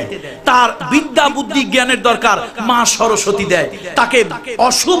লক্ষ্মীতে দেয়। তার বিদ্যা বুদ্ধি জ্ঞানের দরকার, মা সরস্বতী দেয়। তাকে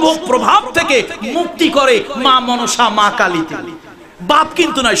অশুভ প্রভাব থেকে মুক্তি করে মা মনসা, মা কালীতে। বাপ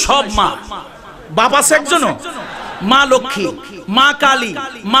কিন্তু নয়, সব মা। বাপ আছে একজনও? মা লক্ষ্মী, মা কালী,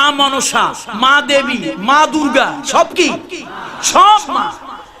 মা মনসা, মা দেবী, মা দুর্গা, সব কি? সব মা।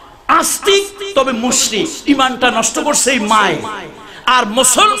 আস্তিক তবে মুশরিক, ইমানটা নষ্ট করছে এই মায়ে। আর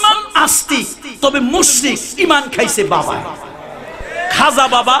মুসলমান আস্তিক তবে মুশরিক, ইমান খাইছে বাবায়। খাজা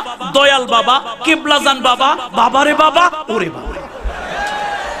বাবা, দয়াল বাবা, কেবলাজান বাবা, বাবারে বাবা, ওরে বাবা,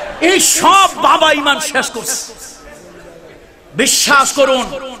 এই সব বাবা ইমান শেষ করছে। বিশ্বাস করুন,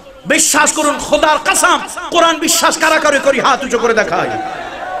 বিশ্বাস করুন, খোদার কসম, কোরআন বিশ্বাস কারা করে করি হাত উঁচু করে দেখায়।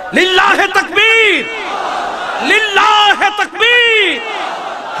 লিল্লাহে তাকবীর, লিল্লাহে তাকবীর।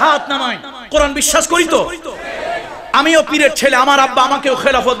 হাত নামাই। কোরআন বিশ্বাস করি তো। আমিও পীরের ছেলে, আমার আব্বা আমাকেও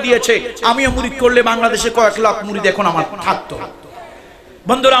খেলাফত দিয়েছে। আমিও মুরিদ করলে বাংলাদেশে কয়েক লাখ মুরিদ এখন আমার থাকতো।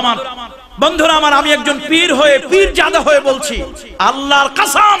 বন্ধুরা আমার, বন্ধুরা আমার, আমি একজন পীর হয়ে, পীর জাদা হয়ে বলছি, আল্লাহর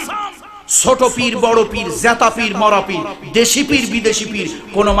কসম, ছোট পীর, বড় পীর, জেতা পীর, মরা পীর, দেশি পীর, বিদেশি পীর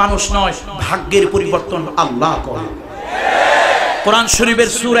কোন মানুষ নয়। ভাগ্যের পরিবর্তন আল্লাহ করে। কোরআন শরীফের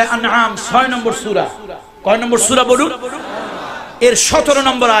সূরা আনআম 6 নম্বর সূরা, কয় নম্বর সূরা বলুন? এর 17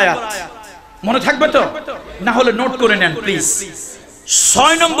 নম্বর আয়াত। মনে থাকবে তো? না হলে নোট করে নেন প্লিজ।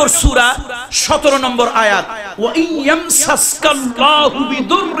 6 নম্বর সূরা 17 নম্বর আয়াত। ওয়া ইন ইয়ামসাসকাল্লাহু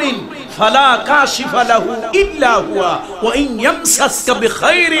বিদুররিন ফালা কাশিফা লাহু ইল্লা হুয়া ওয়া ইন ইয়ামসাসকা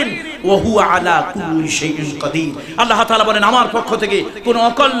বিখাইরিন ওয়া হুয়া আলা কুল্লি শাইইন কাদির। আল্লাহ তাআলা বলেন, আমার পক্ষ থেকে কোন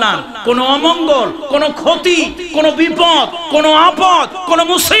অকল্যাণ, কোন অমঙ্গল, কোন ক্ষতি, কোন বিপদ, কোন আপদ, কোন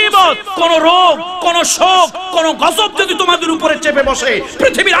মুসিবত, কোন রোগ, কোন শোক, কোন গজব যদি তোমাদের উপরে চেপে বসে,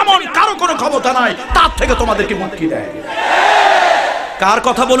 পৃথিবীর এমন কারো কোনো ক্ষমতা নাই তার থেকে তোমাদেরকে মুক্তি দেয়। কার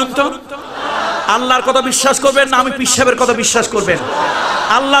কথা বলুন তো? আল্লাহর কথা বিশ্বাস করবেন না আমি পীর সাহেবের কথা বিশ্বাস করবেন?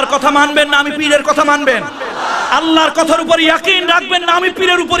 আল্লাহর কথা মানবেন না আমি পীরের কথা মানবেন? আল্লাহর কথার উপর ইয়াকিন রাখবেন না আমি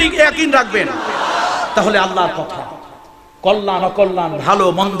পীরের উপর ইয়াকিন রাখবেন? তাহলে আল্লাহর কথা, কল্যাণ অকল্যাণ, ভালো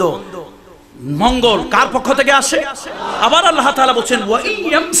মন্দ, মঙ্গল কার পক্ষ থেকে আসে? আবার আল্লাহ তাআলা বলেন, ওয়া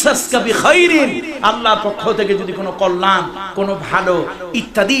ইয়ামসাসকা বিখাইরিন, আল্লাহর পক্ষ থেকে যদি কোনো কল্যাণ, কোনো ভালো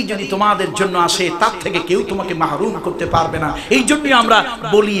ইত্যাদি যদি তোমাদের জন্য আসে, তার থেকে কেউ তোমাকে মাহরুম করতে পারবে না। এই জন্যই আমরা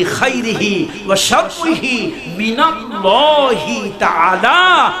বলি খাইরিহি ওয়া শাররিহি মিনাল্লাহি তাআলা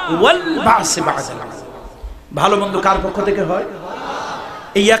ওয়াল বাস বা'দাল। ভালো মন্দ কার পক্ষ থেকে হয়?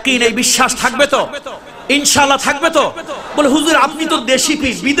 এই ইয়াকিন, এই বিশ্বাস থাকবে তো? ইনশাআল্লাহ থাকবে তো? বলে হুজুর আপনি তো দেশি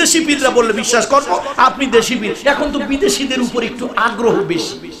পীর, বিদেশি পীররা বললে বিশ্বাস করবো, আপনি দেশি পীর। এখন তো বিদেশিদের উপর একটু আগ্রহ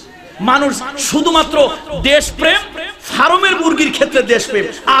বেশি। মানুষ শুধুমাত্র দেশপ্রেম, ফার্মের মুরগির ক্ষেত্রে দেশপ্রেম,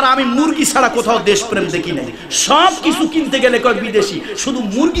 আর আমি মুরগি ছাড়া কোথাও দেশপ্রেম দেখি নাই। সব কিছু কিনতে গেলে কয় বিদেশি, শুধু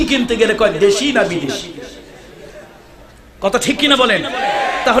মুরগি কিনতে গেলে কয় দেশি না বিদেশি। কথা ঠিক কিনা বলেন?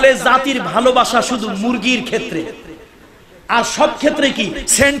 তাহলে জাতির ভালোবাসা শুধু মুরগির ক্ষেত্রে, আর সব ক্ষেত্রে কি?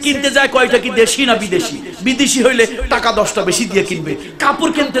 সেন্ট কিনতে যায় কয়টা কি দেশি না বিদেশি? বিদেশি হইলে টাকা 10টা বেশি দিয়ে কিনবে।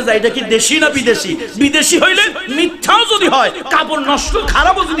 কাপড় কিনতে যায় এটা কি দেশি না বিদেশি? বিদেশি হইলে মিথ্যাও যদি হয়, কাপড় নষ্ট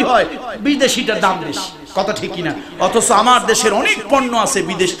খারাপও যদি হয়, বিদেশিটার দাম বেশি। কথা ঠিক কিনা? অথচ আমার দেশের অনেক পণ্য আছে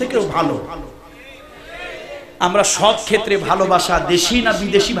বিদেশ থেকেও ভালো। আমরা সব ক্ষেত্রে ভালোবাসা দেশি না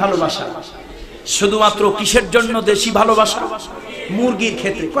বিদেশি ভালোবাসা? শুধুমাত্র কিসের জন্য দেশি ভালোবাসা? মুরগির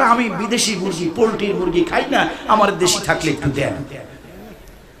ক্ষেত্রে আমি বিদেশি মুরগি, পোল্ট্রির মুরগি খাই না, আমার দেশি থাকলে একটু দেন।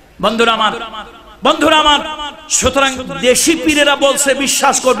 বন্ধুরা আমার, বন্ধুরা আমার, সুতরাং দেশি পীরেরা বলছে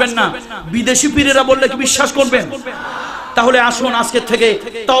বিশ্বাস করবেন না, বিদেশি পীরেরা বললে কি বিশ্বাস করবেন? তাহলে আসুন আজকে থেকে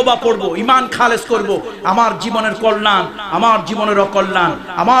তওবা পড়বো, ঈমান খালেস করব। আমার জীবনের কল্যাণ, আমার জীবনের অকল্যাণ,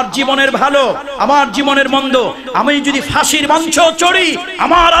 আমার জীবনের ভালো, আমার জীবনের মন্দ, আমি যদি ফাঁসির মঞ্চ চড়ি,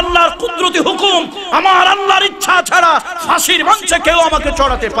 আমার আল্লাহর কুদরতি হুকুম, আমার আল্লাহর ইচ্ছা ছাড়া ফাঁসির মঞ্চে কেউ আমাকে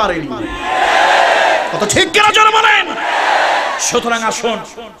চড়াতে পারেনি। কত ঠিক কিনা জোরে বলেন? সুতরাং আসুন,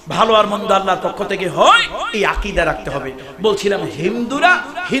 ভালো আর মন্দ আল্লাহর পক্ষ থেকে হয়, এই আকীদা রাখতে হবে। বলছিলাম হিন্দুরা,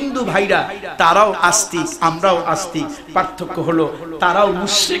 হিন্দু ভাইরা তারাও আস্তিক, আমরাও আস্তিক। পার্থক্য হলো তারাও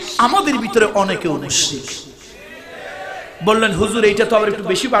মুশরিক, আমাদের ভিতরে অনেকেও মুশরিক। বললেন হুজুর এইটা তো আবার একটু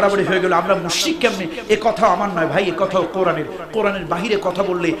বেশি বাড়াবাড়ি হয়ে গেল, আমরা মুশরিক কেমনে? এ কথা আমার নয় ভাই, এ কথা কোরআনের বাহিরে কথা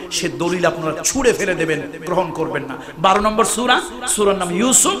বললে সে দলিল আপনারা ছুঁড়ে ফেলে দেবেন, গ্রহণ করবেন না। 12 নম্বর সূরার নাম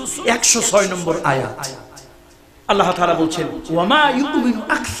ইউসুফ, 106 নম্বর আয়াত। আল্লাহ তাআলা বলছেন ওয়ামা ইউমিনু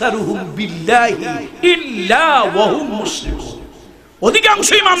আকসারুহুম বিল্লাহি ইল্লা ওয়া হুম মুশরিকুন। অধিকাংশ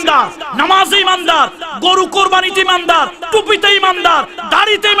ইমানদার, নামাজে ইমানদার, গরু কোরবানিতে ইমানদার, টুপিতে ইমানদার,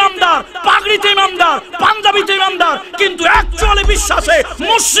 দাড়িতে ইমানদার, পাগড়িতে ইমানদার, পাঞ্জাবিতে ইমানদার, কিন্তু অ্যাকচুয়ালি বিশ্বাসে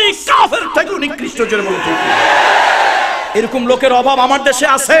মুশরিক কাফের থেকে নিকৃষ্ট। জোরে বলুন ঠিক। এরকম লোকের অভাব আমার দেশে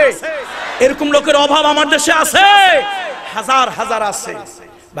আছে, এরকম লোকের অভাব আমার দেশে আছে, হাজার হাজার আছে।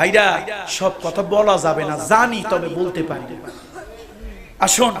 ভাইরা সব কথা বলা যাবে না, জানি, তবে বলতে পারি।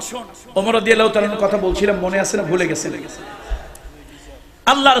 আসুন, ওমর রাদিয়াল্লাহু তাআলার কথা বলছিলাম, মনে আছে না? ভুলে গেছেন?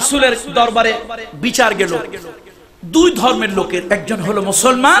 আল্লাহ রাসূলের দরবারে বিচার গেল দুই ধর্মের লোকের, একজন হলো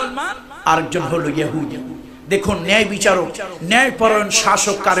মুসলমান, আরেকজন হলো ইহুদি। দেখুন, ন্যায় বিচারক, ন্যায়পরায়ণ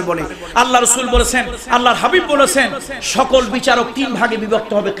শাসক কারে বলে? আল্লাহ রাসূল বলেছেন, আল্লাহর হাবিব বলেছেন, সকল বিচারক 3 ভাগে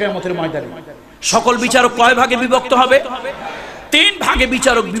বিভক্ত হবে কিয়ামতের ময়দানে। সকল বিচারক কয় ভাগে বিভক্ত হবে? 3 ভাগে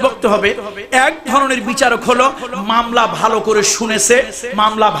বিচারক বিভক্ত হবে। এক ধরনের বিচারক হলো মামলা ভালো করে শুনেছে,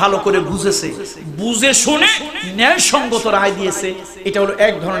 মামলা ভালো করে বুঝেছে, বুঝে শুনে ন্যায়সঙ্গত রায় দিয়েছে, এটা হলো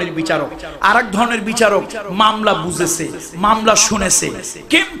এক ধরনের বিচারক। আরেক ধরনের বিচারক মামলা বুঝেছে, মামলা শুনেছে,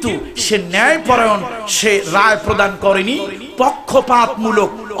 কিন্তু সে ন্যায়পরায়ণ, সে রায় প্রদান করেনি, পক্ষপাতমূলক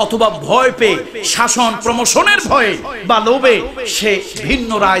অথবা ভয় পেয়ে, শাসন প্রমোশনের ভয়ে বা লোভে সে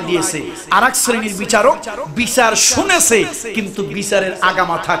ভিন্ন রায় দিয়েছে। আরেক শ্রেণীর বিচারক বিচার শুনেছে, কিন্তু বিচারের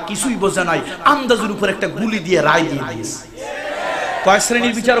আগামাথা কিছুই বোঝে নাই, আন্দাজের উপর একটা গুলি দিয়ে রায় দিয়ে দিয়েছে। কয়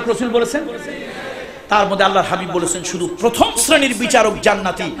শ্রেণীর বিচারক রাসূল বলেছেন? তার মধ্যে আল্লাহর হাবিব বলেছেন শুধু প্রথম শ্রেণীর বিচারক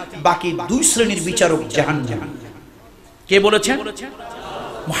জান্নাতি, বাকি 2 শ্রেণীর বিচারক জাহান্নামী। কে বলেছেন?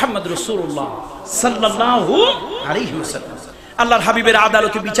 মুহাম্মদ রাসূলুল্লাহ সাল্লাল্লাহু আলাইহি ওয়াসাল্লাম। আল্লাহর হাবিবের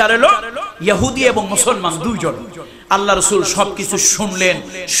আদালতে বিচার এলো ইহুদি এবং মুসলমান দুইজন। আল্লাহ রাসূল সবকিছু শুনলেন,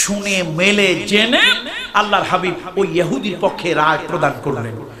 শুনে মেলে জেনে আল্লাহর হাবিব ওই ইহুদির পক্ষে রায় প্রদান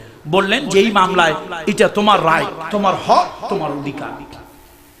করলেন। বললেন যে এই মামলায় এটা তোমার রায়, তোমার হক, তোমার অধিকার।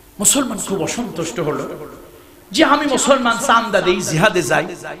 মুসলমান খুব অসন্তুষ্ট হলো যে আমি মুসলমান, চান্দা দেই, জিহাদে যাই,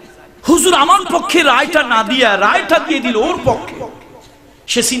 হুজুর আমার পক্ষে রায়টা না দিয়া রায়টা দিয়ে দিল ওর পক্ষে।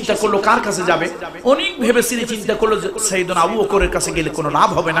 সে চিন্তা করলো কার কাছে যাবে, অনেক ভেবেচিন্তে চিন্তা করলো যে সাইয়েদনা আবু বকরের কাছে গেলে কোনো লাভ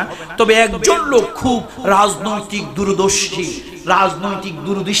হবে না। তবে একজন লোক খুব রাজনৈতিক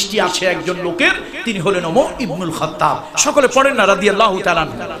দূরদৃষ্টি আছে একজন লোকের, তিনি হলেন ওমর ইবনুল খাত্তাব। সকলে পড়েন না রাদিয়াল্লাহু তাআলা।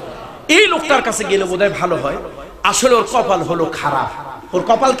 এই লোকটার কাছে গেলে বোধহয় ভালো হয়। আসলে ওর কপাল হলো খারাপ। ওর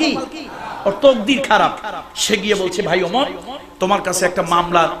কপাল কি? ওর তকদির খারাপ। সে গিয়ে বলছে, ভাই ওমর, তোমার কাছে একটা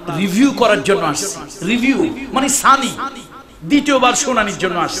মামলা রিভিউ করার জন্য আসছি। রিভিউ মানে সানি, দ্বিতীয়বার শুনানির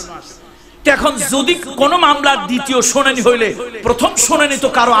জন্য আসছে। এখন যদি কোন মামলার দ্বিতীয় শুনানি হইলে প্রথম শুনানি তো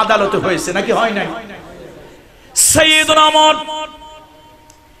কারো আদালতে হয়েছে নাকি হয় নাই? সাইয়েদনা ওমর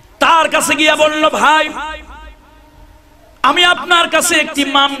তার কাছে গিয়ে বলল, ভাই আমি আপনার কাছে একটি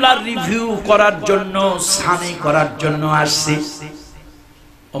মামলার রিভিউ করার জন্য, সানি করার জন্য আসছি।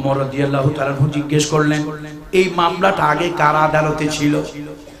 ওমর রাদিয়াল্লাহু তাআলা জিজ্ঞেস করলেন, এই মামলাটা আগে কার আদালতে ছিল?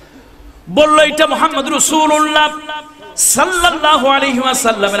 বলল, এটা মুহাম্মদ রাসূলুল্লাহ সাল্লাল্লাহু আলাইহি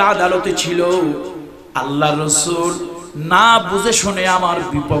ওয়াসাল্লামের আদালতে ছিল। আল্লাহর রাসূল না বুঝে শুনে আমার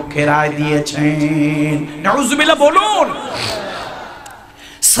বিপক্ষে রায় দিয়েছেন। নাউজুবিল্লাহ বলুন।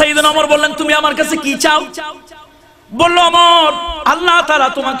 সাইয়েদনা ওমর বললেন, তুমি আমার কাছে কি চাও? বলল, ওমর, আল্লাহ তাআলা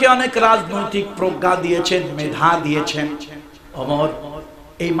তোমাকে অনেক রাজনৈতিক প্রজ্ঞা দিয়েছেন, মেধা দিয়েছেন। ওমর,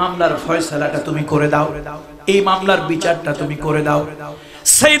 এই মামলার ফয়সালাটা তুমি করে দাও, এই মামলার বিচারটা তুমি করে দাও।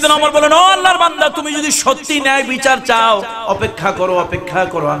 সাইয়েদনা ওমর বলেন, ও আল্লাহর বান্দা, তুমি যদি সত্যি ন্যায় বিচার চাও, অপেক্ষা করো, অপেক্ষা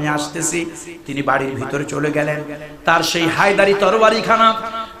করো, আমি আসতেছি। তিনি বাড়ির ভিতরে চলে গেলেন। তার সেই হায়দারি তরবারিখানা,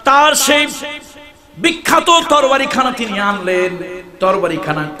 তার সেই বিখ্যাত তরবারিখানা তিনি আনলেন,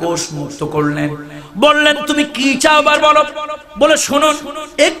 তরবারিখানা কোষ মুক্ত করলেন। বললেন, তুমি কি চাও এবার বলো। বলে, শুনুন,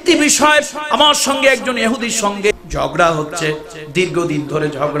 একটি বিষয়, আমার সঙ্গে একজন ইহুদির সঙ্গে ঝগড়া হচ্ছে, দীর্ঘদিন ধরে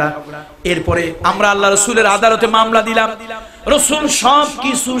ঝগড়া। এরপরে আমরা আল্লাহ রাসূলের আদালতে মামলা দিলাম। রাসূল সব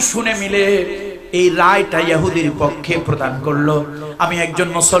কিছু শুনে মিলে এই রায়টা ইহুদির পক্ষে প্রদান করলো। আমি একজন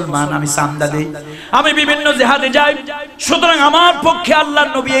মুসলমান, আমি চান্দা দেই, আমি বিভিন্ন জিহাদে যাই, সুতরাং আমার পক্ষে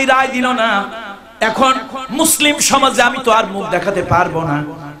আল্লাহর নবী এই রায় দিল না। এখন মুসলিম সমাজে আমি তো আর মুখ দেখাতে পারবো না।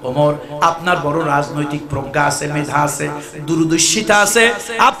 ওমর, আপনার বড় রাজনৈতিক প্রজ্ঞা আছে, মেধা আছে, দূরদর্শিতা আছে,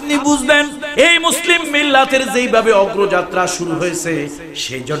 আপনি বুঝবেন এই মুসলিম মিল্লাতের যেইভাবে অগ্রযাত্রা শুরু হয়েছে,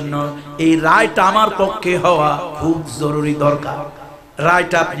 সেই জন্য এই রায়টা আমার পক্ষে হওয়া খুব জরুরি, দরকার।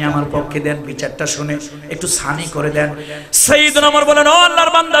 রায়টা আপনি আমার পক্ষে দেন, বিচারটা শুনে একটু সানি করে দেন। সাইয়েদনা ওমর বলেন, ও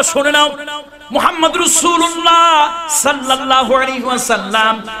আল্লাহর বান্দা শুনে নাও, মুহাম্মদ রাসূলুল্লাহ সাল্লাল্লাহু আলাইহি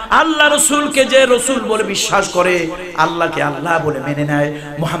ওয়াসাল্লাম আল্লাহ রাসূলকে যে রাসূল বলে বিশ্বাস করে, আল্লাহকে আল্লাহ বলে মেনে নেয়,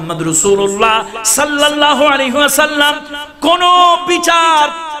 মুহাম্মদ রাসূলুল্লাহ সাল্লাল্লাহু আলাইহি ওয়াসাল্লাম কোন বিচার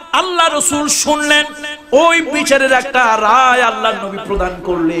আল্লাহ রাসূল শুনলেন, ওই বিচারের একটা রায় আল্লাহর নবী প্রদান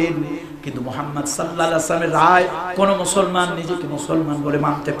করলেন। কিন্তু মুহাম্মদ সাল্লাল্লাহু আলাইহি ওয়াসাল্লামের রায় কোন মুসলমান নিজেকে মুসলমান বলে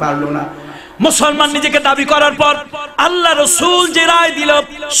মানতে পারলো না। মুসলমান নিজেকে দাবি করার পর আল্লাহ রাসূল যে রায় দিল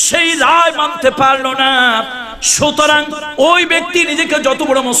সেই রায় মানতে পারলো না। সুতরাং ওই ব্যক্তি নিজেকে যত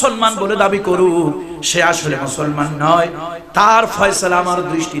বড় মুসলমান বলে দাবি করুক, সে আসলে মুসলমান নয়। তার ফয়সালা আমার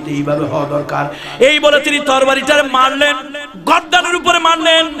দৃষ্টিতে এইভাবে হওয়া দরকার। এই বলে তিনি তরবারিটারে মারলেন, গর্দানের উপরে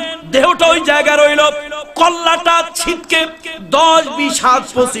মারলেন, দেহটা ওই জায়গায় রইল, কল্লাটা ছিটকে 10-20 হাত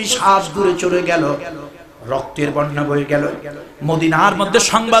 25 হাত দূরে চলে গেল, রক্তের বন্যা বয়ে গেল। মদিনার মধ্যে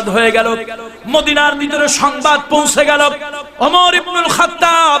সংবাদ হয়ে গেল, মদিনার ভিতরে সংবাদ পৌঁছে গেল, ওমর ইবনুল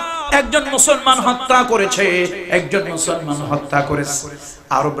খাত্তাব একজন মুসলমান হত্যা করেছে, একজন মুসলমান হত্যা করেছে।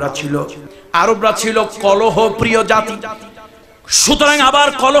 আরবরা ছিল কলহ প্রিয় জাতি। সুতরাং আবার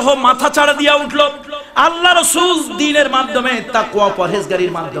কলহ মাথা চাড়া দিয়া উঠল। আল্লাহ রাসূল দ্বীনের মাধ্যমে, তাকওয়া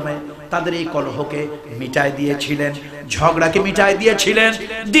পরহেজগারির মাধ্যমে তাদের এই কলহকে মিটাই দিয়েছিলেন, ঝগড়াকে মিটাই দিয়েছিলেন।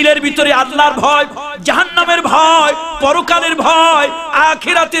 দিলের ভিতরে আল্লাহর ভয়, জাহান্নামের ভয়, পরকালের ভয়,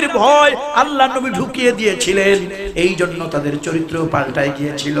 আখিরাতের ভয় আল্লাহ নবী ঢুকিয়ে দিয়েছিলেন। এই জন্য তাদের চরিত্র পাল্টায়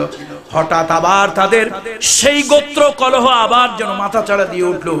গিয়েছিল। হঠাৎ আবার তাদের সেই গোত্র কলহ আবার যেন মাথা চাড়া দিয়ে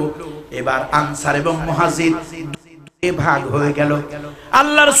উঠল। এবার আনসার এবং মুহাজির ভাগ হয়ে গেল।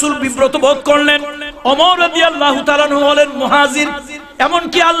 আল্লাহ রাসূল বিব্রত বোধ করলেন। ওমর রাদিয়াল্লাহু তাআলা হলেন মুহাজির,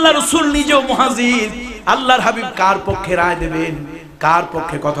 এমনকি আল্লাহ রাসূল নিজেও মুহাজির। আল্লাহর হাবিব কার পক্ষে রায় দেবেন, কার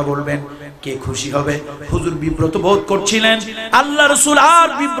পক্ষে কথা বলবেন, কে খুশি হবে? হুজুর বিব্রত বোধ করছিলেন। আল্লাহ রাসূল আর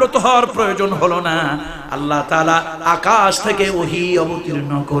বিব্রত হওয়ার প্রয়োজন হলো না। আল্লাহ তাআলা আকাশ থেকে ওহী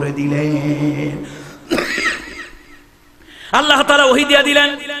অবতীর্ণ করে দিলেন। আল্লাহ তাআলা ওহী দিয়ে দিলেন,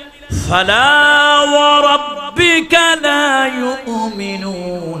 ফালা ওয়া রাব্বিকা লা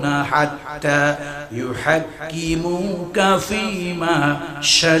ইউমিনুনা হাত্তা ইউহাক্কিমুকা ফীমা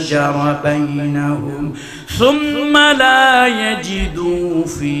শাজারা বাইনাহুম সুম্মা লা ইয়াজিদু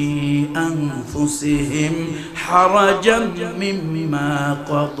ফী আনফুসিহিম হারাজাম মিম্মা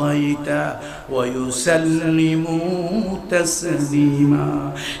কাদাইতা ওয়া ইউসাল্লিমু তাসলিমা।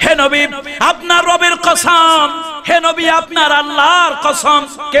 হে নবী, আপনার রবের কসম, হে নবী আপনার আল্লাহর কসম।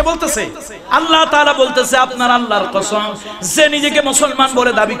 কে বলতেছে? আল্লাহ তাআলা বলতেছে আপনার আল্লাহর কসম, যে নিজেকে মুসলমান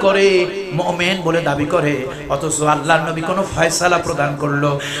বলে দাবি করে, মুমিন বলে দাবি করে, অথচ আল্লাহর নবী কোন ফয়সালা প্রদান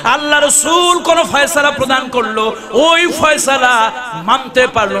করলো, আল্লাহ রাসূল কোন ফয়সালা প্রদান করলো, ওই ফয়সালা মানতে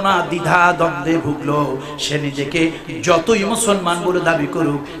পারলো না, দ্বিধা দ্বন্দ্বে ভুগলো, সে নিজেকে যতই মুসলমান বলে দাবি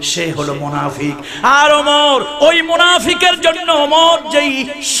করুক সে হলো মুনাফিক। আর ওমর ওই মুনাফিকের জন্য ওমর যেই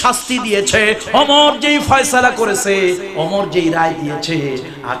শাস্তি দিয়েছে, ওমর যেই ফয়সালা করেছে, ওমর যেই রায় দিয়েছে,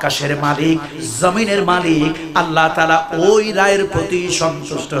 আকাশের মালিক জমিনের মালিক আল্লাহ তাআলা ওই রায়ের প্রতি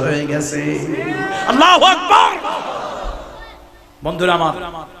সন্তুষ্ট হয়ে গেছে। আল্লাহু আকবার। বন্ধুরা আমার,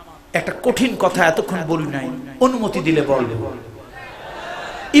 একটা কঠিন কথা এতক্ষণ বলি নাই, অনুমতি দিলে বলবো।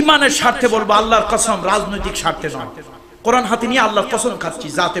 ইমানের স্বার্থে বলবো, আল্লাহর কসম, রাজনৈতিক স্বার্থে নয়। কোরআন হাতে নিয়ে আল্লাহর কসম খাচ্ছি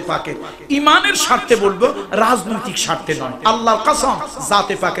জাতে পাকের, ইমানের স্বার্থে বলবো, রাজনৈতিক স্বার্থে নয়। আল্লাহর কসম,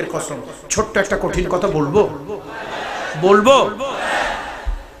 জাতে পাকের কসম। ছোট্ট একটা কঠিন কথা বলবো।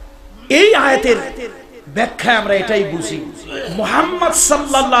 এই আয়াতের ব্যাখ্যায় আমরা এটাই বুঝি, মুহাম্মদ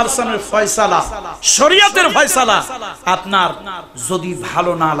সাল্লাল্লাহু আলাইহি ওয়াসাল্লামের ফয়সালা, শরীয়তের ফয়সালা আপনার যদি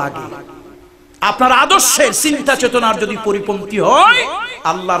ভালো না লাগে, আপনার আদর্শের চিন্তা চেতনার যদি পরিপন্থী হয়,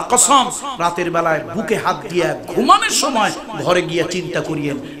 আল্লাহর কসম রাতের বেলায় বুকে হাত দিয়ে ঘুমানোর সময় ঘরে গিয়ে চিন্তা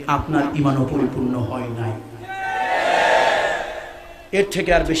করিয়েন, আপনার ঈমানও পরিপূর্ণ হয় নাই। এর থেকে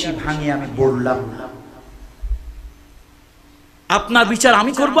আর বেশি ভাঙিয়ে আমি বললাম না। আপনার বিচার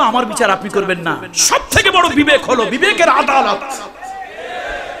আমি করব, আমার বিচার আপনি করবেন না। সব থেকে বড় বিবেক হলো বিবেকের আদালত।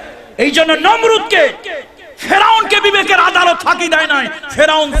 এই জন্য নমরুদকে, ফেরাউনকে বিবেকের আদালত ফাঁকি দেয় নাই।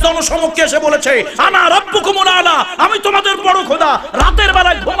 ফেরাউন জনসমক্ষে এসে বলেছে, আনা রাব্বুকুমুল আলা, আমি তোমাদের বড় খোদা। রাতের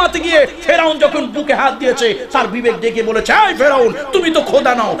বেলায় ঘুমাতে গিয়ে ফেরাউন যখন বুকে হাত দিয়েছে, তার বিবেক ডেকে বলেছে, এই ফেরাউন, তুমি তো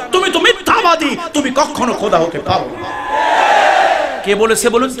খোদা নও, তুমি তো মিথ্যাবাদী, তুমি কখনো খোদা হতে পারো না। কে বলেছে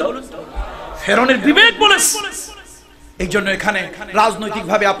বলুন তো? ফেরাউনের বিবেক বলেছে। এই জন্য এখানে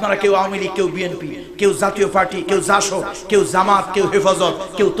রাজনৈতিকভাবে আপনারা কেউ আওয়ামী লীগ, কেউ বিএনপি, কেউ জাতীয় পার্টি, কেউ জাসদ, কেউ জামাত, কেউ হেফাজত,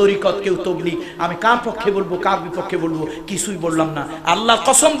 কেউ তরিকত, কেউ তবলিগ, আমি কার পক্ষে বলবো কার বিপক্ষে বলবো কিছুই বললাম না। আল্লাহর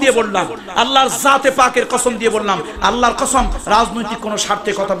কসম দিয়ে বললাম, আল্লাহর জাতে পাকের কসম দিয়ে বললাম, আল্লাহর কসম রাজনৈতিক কোনো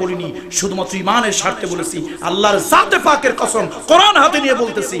স্বার্থে কথা বলিনি, শুধুমাত্র ঈমানের স্বার্থে বলেছি। আল্লাহর জাতে পাকের কসম কোরআন হাতে নিয়ে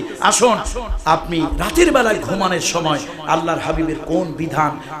বলতেছি। আসুন, আপনি রাতের বেলায় ঘুমানোর সময় আল্লাহর হাবিবের কোন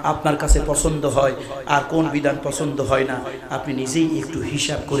বিধান আপনার কাছে পছন্দ হয় আর কোন বিধান পছন্দ হয় না, আপনি নিজেই একটু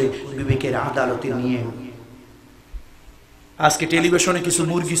হিসাব করে বিবেকের আদালতে নিয়ে। আজকে টেলিভিশনে কিছু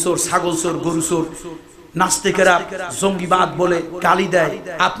মুরগি চোর, ছাগল চোর, গরু চোর, নাস্তিকেরা জঙ্গিবাদ বলে গালি দেয়,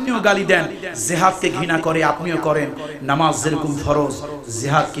 আপনিও গালি দেন। জিহাদকে ঘৃণা করে, আপনিও করেন। নামাজ যেরকম ফরজ,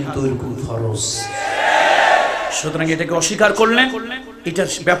 জিহাদ কিন্তু এরকম ফরজ। সুতরাং এটাকে অস্বীকার করলেন, এটার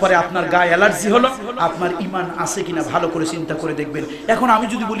ব্যাপারে আপনার গায়ে অ্যালার্জি হলো, আপনার ঈমান আছে কিনা ভালো করে চিন্তা করে দেখবেন। এখন আমি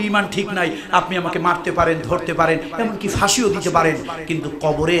যদি বলি ঈমান ঠিক নাই, আপনি আমাকে মারতে পারেন, ধরতে পারেন, এমনকি ফাঁসিও দিতে পারেন, কিন্তু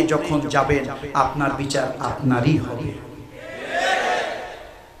কবরে যখন যাবেন আপনার বিচার আপনারই হবে।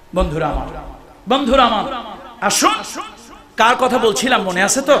 বন্ধুরা আমার, বন্ধুরা আমার, আসুন, কার কথা বলছিলাম মনে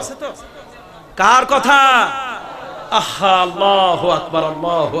আছে তো? কার কথা? আহা, আল্লাহু আকবার,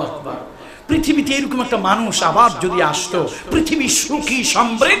 আল্লাহু আকবার। পৃথিবীতে এরকম একটা মানুষ আবার যদি আসতো, পৃথিবী সুখী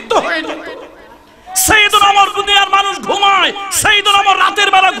সমৃদ্ধ হয়ে যেত। সাইয়েদুনা ওমর দুনিয়ার মানুষ ঘুমায়, সাইয়েদুনা ওমর রাতের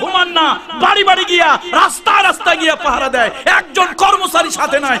বেলা ঘুমান না, বাড়ি বাড়ি গিয়া রাস্তায় রাস্তায় গিয়া পাহারা দেয়, একজন কর্মচারী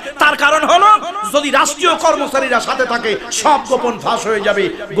সাথে নাই। তার কারণ হলো, যদি রাষ্ট্রীয় কর্মচারীরা সাথে থাকে সব গোপন ফাঁস হয়ে যাবে।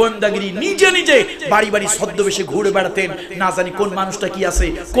 গোয়েন্দাগিরি নিজে নিজে বাড়ি বাড়ি ছদ্মবেশে ঘুরে বেড়াতেন, না জানি কোন মানুষটা কি আছে,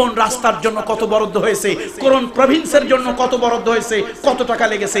 কোন রাস্তার জন্য কত বরাদ্দ হয়েছে, কোন প্রভিন্সের জন্য কত বরাদ্দ হয়েছে, কত টাকা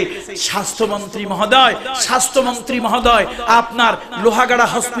লেগেছে। স্বাস্থ্যমন্ত্রী মহোদয়, স্বাস্থ্যমন্ত্রী মহোদয় আপনার লোহাগাড়া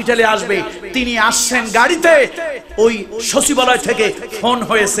হসপিটালে আসবে, তিনি আসছেন গাড়িতে, ওই সচিবালয় থেকে ফোন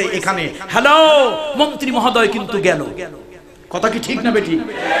হয়েছে এখানে, হ্যালো মন্ত্রী মহোদয় কিন্তু গেল। কথা কি ঠিক না বেটি?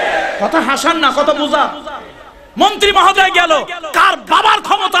 কথা হাসান না, কথা বোঝা। মন্ত্রী মহোদয় গেল, কার বাবার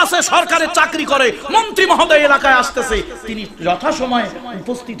ক্ষমতা আছে, সরকারের চাকরি করে, মন্ত্রী মহোদয় এলাকায় আসতেছে, তিনি যথাসময়ে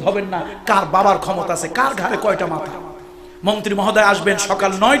উপস্থিত হবেন না, কার বাবার ক্ষমতা আছে, কার ঘাড়ে কয়টা মাথা। মন্ত্রী মহোদয় আসবেন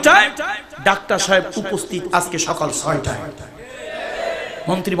সকাল 9টায়, ডাক্তার সাহেব উপস্থিত আজকে সকাল 6টায়।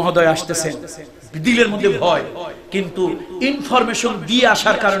 মন্ত্রী মহোদয় আসতেছেন, দিলের মধ্যে ভয়, কিন্তু ইনফরমেশন দিয়ে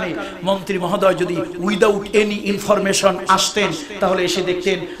আসার কারণে মন্ত্রী মহোদয় যদি উইদাউট এনি ইনফরমেশন আসতেন, তাহলে এসে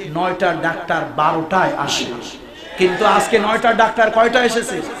দেখতেন 9টার ডাক্তার 12টায় আসে, কিন্তু আজকে 9টার ডাক্তার কয়টা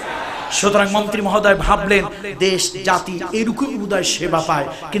এসেছে? সুতরাং মন্ত্রী মহোদয় ভাবলেন, দেশ জাতি এরকম উদয় সেবা পায়,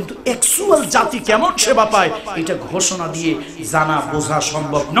 কিন্তু অ্যাকচুয়াল জাতি কেমন সেবা পায় এটা ঘোষণা দিয়ে জানা বোঝা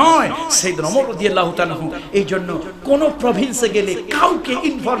সম্ভব নয়। সাইয়েদনা ওমর রাদিয়াল্লাহু তাআলা এই জন্য কোন প্রভিন্সে গেলে কাউকে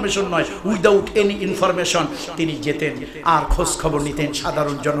ইনফরমেশন নয়, উইদাউট এনি ইনফরমেশন তিনি যেতেন আর খোঁজ খবর নিতেন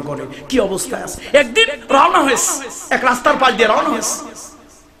সাধারণ জনগণের কি অবস্থায় আছে। একদিন রওনা হয়েছে, এক রাস্তার পাশ দিয়ে রওনা হয়েছে,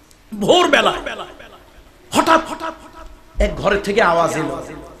 ভোরবেলা হঠাৎ এক ঘরের থেকে আওয়াজ এলো,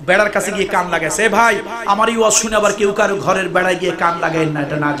 বেড়ার কাছে গিয়ে কান লাগাইছে, ভাই আমার এই ওয়াজ শুনে আবার কেউ কারো ঘরের বেড়ায় গিয়ে কান লাগায় না,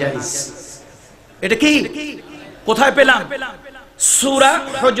 এটা নাজায়েজ। এটা কি? কোথায় পেলাম? সূরা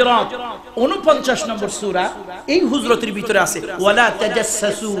হুজরাত 49 নম্বর সূরা, এই হুজরাতের ভিতরে আছে, ওয়ালা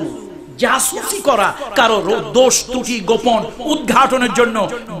তাজাসসু, জাসুসি করা, কারো দোষ ত্রুটি গোপন উদ্ঘাটনের জন্য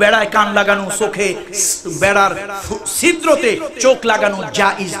বেড়ায় কান লাগানো, চোখে বেড়ার ছিদ্রতে চোখ লাগানো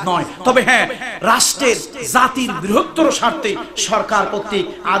জায়েজ নয়। তবে হ্যাঁ, রাষ্ট্রের জাতির বৃহত্তর স্বার্থে সরকার কর্তৃক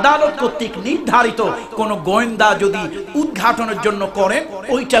আদালত কর্তৃক নির্ধারিত কোন গোয়েন্দা যদি উদ্ঘাটনের জন্য করেন,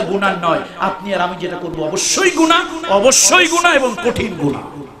 ওইটা গুনাহ নয়। আপনি আর আমি যেটা করব অবশ্যই গুনাহ, অবশ্যই গুনাহ এবং কঠিন গুনাহ।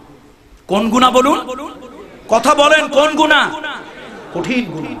 কোন গুনাহ বলুন? কথা বলেন, কোন গুনাহ? কঠিন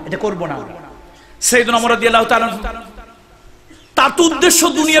গুনাহ, এটা করব না। সাইয়েদনা ওমর রাদিয়াল্লাহু তাআলা, তার তো উদ্দেশ্য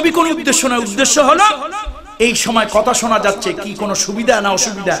দুনিয়াবি কোনো উদ্দেশ্য নয়, উদ্দেশ্য হলো এই সময় কথা শোনা যাচ্ছে কি কোনো সুবিধা না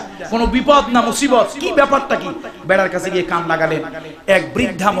অসুবিধা, কোনো বিপদ না মুসিবত, কি ব্যাপারটা কি। বেড়ার কাছে গিয়ে কান লাগালেন। এক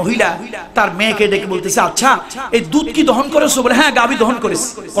বৃদ্ধা মহিলা তার মেয়েকে ডেকে বলতেছে, আচ্ছা এই দুধ কি দহন করেছো? বলে হ্যাঁ, গাভী দহন করেছে।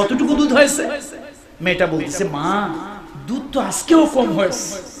 কতটুকু দুধ হয়েছে? মেয়েটা বলতেছে, মা দুধ তো আজকেও কম হয়েছে,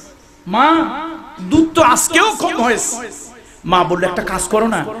 মা দুধ তো আজকেও কম হয়েছে। মা বললো, একটা কাজ করো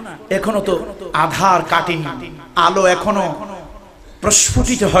না, এখনো তো আধার কাটেনি, আলো এখনো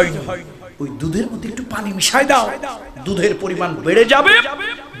প্রস্ফুটিত হয়নি, ওই দুধের মধ্যে একটু পানি মিশাই দাও, দুধের পরিমাণ বেড়ে যাবে,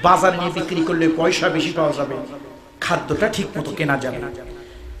 বাজার নিয়ে বিক্রি করলে পয়সা বেশি পাওয়া যাবে, খাদ্যটা ঠিক মতো কেনা যাবে।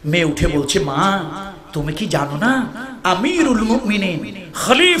 মেয়ে উঠে বলছে, মা তুমি কি জানো না, আমিরুল মুমিনিন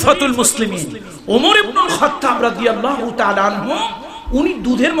খলিফাতুল মুসলিমিন ওমর ইবনুল খাত্তাব রাদিয়াল্লাহু তাআলা আনহু, উনি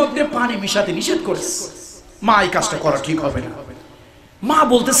দুধের মধ্যে পানি মিশাতে নিষেধ করেছে। মা এই কাজটা করা ঠিক হবে না। মা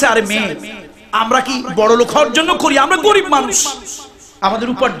বলতেছে, আরে মেয়ে, আমরা কি বড় লোক হওয়ার জন্য করি? আমরা গরিব মানুষ, আমাদের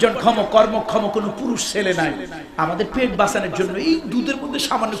উপার্জনক্ষম কর্মক্ষম কোনো পুরুষ ছেলে নাই। আমাদের পেট বাঁচানোর জন্য এই দুধের মধ্যে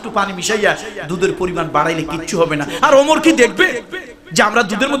সামান্য একটু পানি মিশাইয়া দুধের পরিমাণ বাড়াইলে কিচ্ছু হবে না। আর ওমর কি দেখবে যে আমরা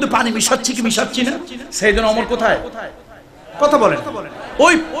দুধের মধ্যে পানি মিশাচ্ছি কি মিশাচ্ছি না? সেইদিন ওমর কোথায়? কথা বলেন।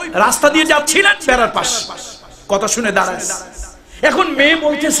 ওই রাস্তা দিয়ে যাচ্ছিলেন, বেড়ার পাশ, কথা শুনে দাঁড়ায়। এখন মেয়ে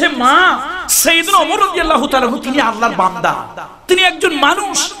বলতেছে, মা সাইয়েদনা ওমর রাদিয়াল্লাহু তাআলা তিনি আল্লাহর বান্দা, তিনি একজন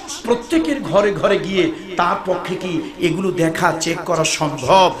মানুষ, প্রত্যেকের ঘরে ঘরে গিয়ে তার পক্ষে কি এগুলো দেখা চেক করা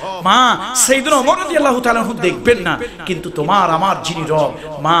সম্ভব? মা সাইয়েদনা ওমর রাদিয়াল্লাহু তাআলা দেখবেন না, কিন্তু তোমার আমার যিনি রব,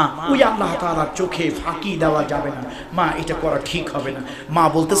 মা ওই আল্লাহ তাআলার চোখে ফাঁকি দেওয়া যাবে না, মা এটা করা ঠিক হবে না। মা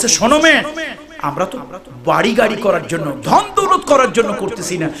বলতেছে, শোনো মেয়ে, আমরা তো বাড়ি গাড়ি করার জন্য, ধন দৌলত করার জন্য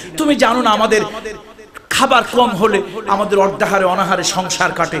করতেছি না। তুমি জানো না আমাদের খাবার কম হলে আমাদের অর্ধাহারে অনাহারে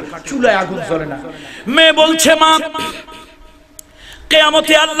সংসার কাটে, চুলায় আগুন জ্বলে না। মেয়ে বলছে, মা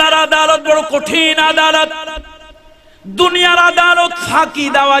কিয়ামতে আল্লাহর আদালত বড় কঠিন আদালত, দুনিয়ার আদালত ফাঁকি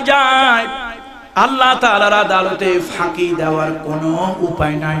দেওয়া যায়, আল্লাহ তাআলার আদালতে ফাঁকি দেওয়ার কোনো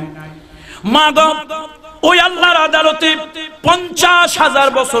উপায় নাই। মা গো, ওই আল্লাহর আদালতে 50,000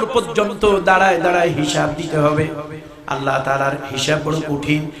 বছর পর্যন্ত দাঁড়ায় দাঁড়ায় হিসাব দিতে হবে। আল্লাহ তাআলার হিসাব বড়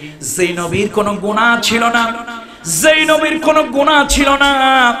কঠিন। যেই নবীর কোনো গুনাহ ছিল না, যেই নবীর কোনো গুনাহ ছিল না,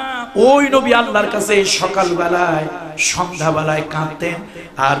 ওই নবী আল্লাহর কাছে সকাল বেলায় সন্ধ্যা বেলায় কাঁদতেন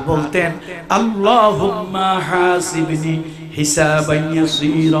আর বলতেন, আল্লাহুম্মা হাসিবনি হিসাবান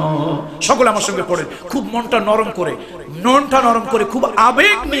ইয়াসীরা। সকলে আমার সঙ্গে পড়েন, খুব মনটা নরম করে, মনটা নরম করে, খুব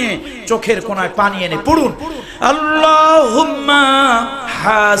আবেগ নিয়ে চোখের কোণায় পানি এনে পড়ুন, আল্লাহুম্মা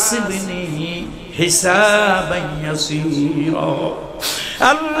হাসিবনি হিসাবান ইয়াসীরা,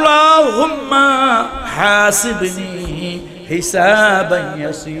 আল্লাহুম্মা হাসিবনি হিসাবান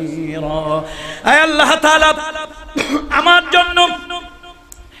ইয়াসীরা। আয় আল্লাহ তাআলা, আমার জন্য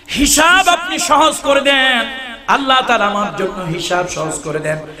হিসাব আপনি সহজ করে দেন। আল্লাহ তাআলা আমার জন্য হিসাব সহজ করে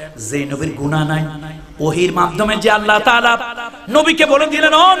দেন। যে নবীর গুনাহ নাই, ওহীর মাধ্যমে যে আল্লাহ তাআলা নবীকে বলে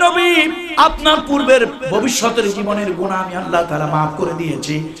দিলেন, ও নবী, আপনার পূর্বের ভবিষ্যতের জীবনের গুনাহ আমি আল্লাহ তাআলা maaf করে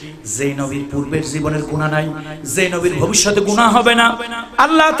দিয়েছি। যে নবীর পূর্বের জীবনের গুনাহ নাই, যে নবীর ভবিষ্যতে গুনাহ হবে না,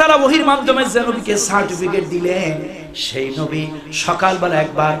 আল্লাহ তাআলা ওহীর মাধ্যমে যে নবীকে সার্টিফিকেট দিলেন, সেই নবী সকালবেলা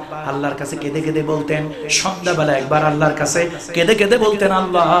একবার আল্লাহর কাছে কেঁদে কেঁদে বলতেন, সন্ধ্যাবেলা একবার আল্লাহর কাছে কেঁদে কেঁদে বলতেন,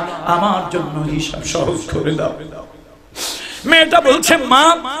 আল্লাহ আমার জন্য হিসাব সহজ করে দাও। মেয়েটা বলছে, মা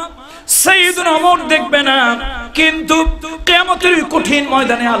সাইয়েদনা ওমর দেখবে না, কিন্তু কিয়ামতের কঠিন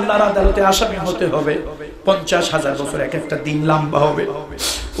ময়দানে আল্লাহর আদালতে আসামি হতে হবে। 50,000 বছর এক একটা দিন লম্বা হবে।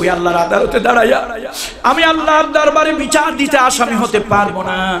 ওই আল্লাহর আদালতে দাঁড়াইয়া আমি আল্লাহর দরবারে বিচার দিতে আসামি হতে পারবো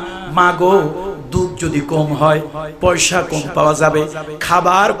না। মা গো, দুধ যদি কম হয়, পয়সা কম পাওয়া যাবে,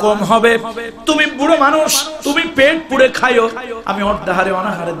 খাবার কম হবে, তুমি বুড়ো মানুষ, তুমি পেট পুড়ে খাইও, আমি অর্ধাহারে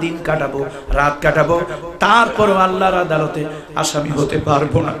অনাহারে দিন কাটাবো, রাত কাটাবো, তারপরও আল্লাহর আদালতে আসামি হতে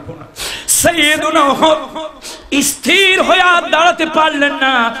পারবো না। সাইয়েদনা ওমর স্থির হয়ে দাঁড়াতে পারলেন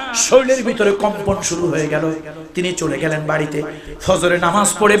না, শরীরের ভিতরে কম্পন শুরু হয়ে গেল। তিনি চলে গেলেন বাড়িতে, ফজরে নামাজ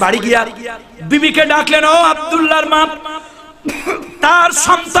পড়ে বাড়ি গিয়া বিবিকে ডাকলেন, ও আব্দুল্লাহর মা। তার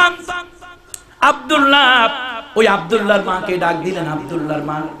সন্তান আব্দুল্লাহ, ওই আব্দুল্লাহর মাকে ডাক দিলেন, আব্দুল্লাহর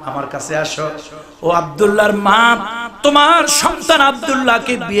মা আমার কাছে আসো। ও আব্দুল্লাহর মা, তোমার সন্তান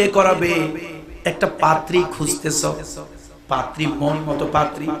আব্দুল্লাহকে বিয়ে করাবে, একটা পাত্রী খুঁজতেছ, পাত্রী মন মতো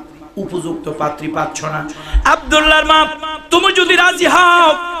পাত্রী, উপযুক্ত পাত্রী পাচ্ছ না। আব্দুল্লাহর মা, তুমি যদি রাজি হও,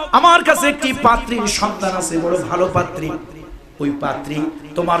 আমার কাছে একটি পাত্রীর সন্তান আছে, বড় ভালো পাত্রী, ওই পাত্রী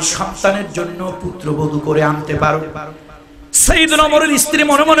তোমার সন্তানের জন্য পুত্রবধূ করে আনতে পারো। সাইয়েদনা ওমরের স্ত্রী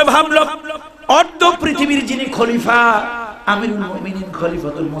মনে মনে ভাবলো, অর্ধ পৃথিবীর যিনি খলিফা, আমিরুল মুমিনিন,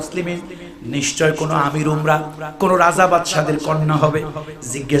 খলিফাতুল মুসলিমিন, নিশ্চয় কোন আমির উমরা, কোন রাজা বাদশাদের কন্যা হবে।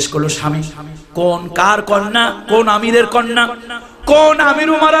 জিজ্ঞেস করলো স্বামী, কোন কার কন্যা, কোন আমিরের কন্যা, কোন আমির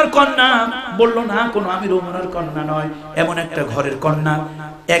উমারার কন্যা? বললো না, কোন আমির উমারার কন্যা নয়, এমন একটা ঘরের কন্যা,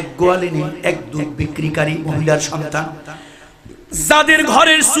 এক গোয়ালিনী, এক দুধ বিক্রিকারী মহিলার সন্তান, যাদের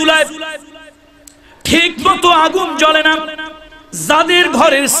ঘরের চুলায় ঠিক মতো আগুন জ্বলে না, যাদের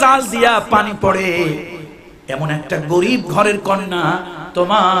ঘরের চাল দিয়া পানি পড়ে, এমন একটা গরিব ঘরের কন্যা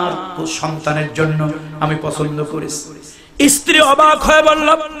তোমার সন্তানের জন্য আমি পছন্দ করেছি। স্ত্রী অবাক হয়ে বলল,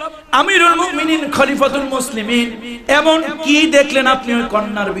 আমিরুল মুমিনিন, খলিফাতুল মুসলিমিন, এমন কি দেখলেন আপনি ওই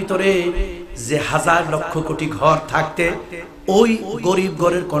কন্যার ভিতরে যে হাজার লক্ষ কোটি ঘর থাকতে ওই গরিব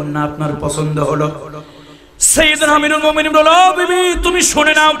ঘরের কন্যা আপনার পছন্দ হলো? সাইয়েদনা আমিরুল মুমিনিন বলল, বিবি তুমি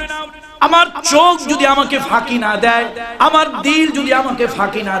শুনে নাও, আমার চোখ যদি আমাকে ফাঁকি না দেয়, আমার দিল যদি আমাকে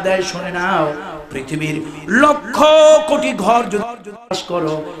ফাঁকি না দেয়, শুনে নাও, পৃথিবীর লক্ষ কোটি ঘর যদি বাস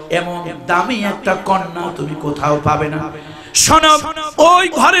করো, এমন দামি একটা কন্যা তুমি কোথাও পাবে না। শোনো, ওই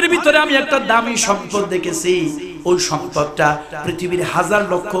ঘরের ভিতরে আমি একটা দামি সম্পদ দেখেছি, ওই সম্পদটা পৃথিবীর হাজার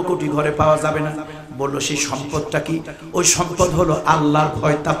লক্ষ কোটি ঘরে পাওয়া যাবে না। বলল সেই সম্পদটা কি? ওই সম্পদ হলো আল্লাহর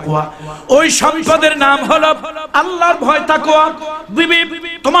ভয় তাকওয়া। ওই সম্পদের নাম হলো আল্লাহর ভয় তাকওয়া। বিবি,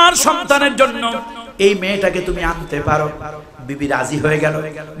 তোমার সন্তানের জন্য এই মেয়েটাকে তুমি আনতে পারো। বিবি রাজি হয়ে গেল,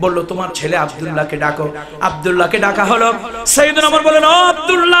 বলল তোমার ছেলে আব্দুল্লাহকে ডাকো। আব্দুল্লাহকে ডাকা হলো। সাইয়েদনা ওমর বলেন, ও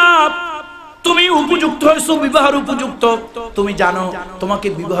আব্দুল্লাহ, তুমি উপযুক্ত হয়েছো, বিবাহের উপযুক্ত। তুমি জানো তোমাকে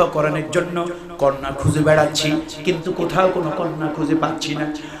বিবাহ করানোর জন্য কন্যা খুঁজে বেড়াচ্ছি, কিন্তু কোথাও কোনো কন্যা খুঁজে পাচ্ছি না।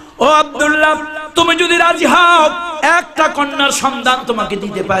 ও আব্দুল্লাহ, তুমি যদি রাজি হও, একটা কন্যার সন্ধান তোমাকে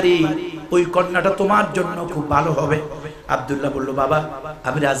দিতে পারি, ওই কন্যাটা তোমার জন্য খুব ভালো হবে। আব্দুল্লাহ বলল, বাবা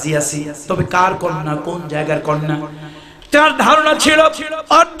আমি রাজি আছি, তবে কার কন্যা, কোন জায়গার কন্যা? তার ধারণা ছিল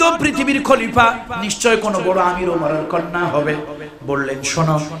অর্ধ পৃথিবীর খলিফা নিশ্চয় কোন বড় আমির ওমরের কন্যা হবে। বললেন,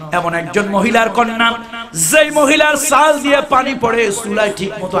 শোনো, এমন একজন মহিলার কন্যা যেই মহিলার চাল দিয়ে পানি পড়ে চুলায়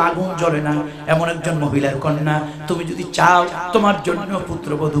ঠিক মতো আগুন জ্বলে না, এমন একজন মহিলার কন্যা তুমি যদি চাও তোমার জন্য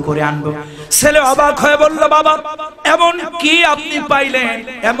পুত্রবধূ করে আনবো। ছেলে অবাক হয়ে বলল, বাবা এমন কি আপনি পাইলেন,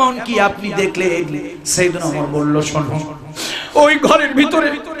 এমন কি আপনি দেখলেন? সাইয়েদনা ওমর বলল, শোনো, ওই ঘরের ভিতরে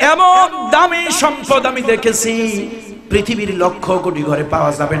এমন দামি সম্পদ আমি দেখেছি পৃথিবীর লক্ষ কোটি ঘরে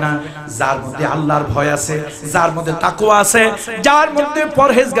পাওয়া যাবে না, যার মধ্যে আল্লাহর ভয় আছে, যার মধ্যে তাকওয়া আছে, যার মধ্যে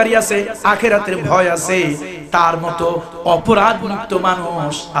পরহেজগারি আছে, আখিরাতের ভয় আছে, তার মতো অপরাধ মুক্ত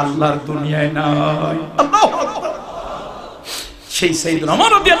মানুষ আল্লাহর দুনিয়ায় নাই। আল্লাহু আকবার। সেই সাইয়েদনা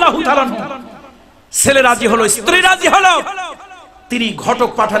ওমর রাদিয়াল্লাহু তাআলা ছেলে রাজি হলো, স্ত্রী রাজি হলো, তিনি ঘটক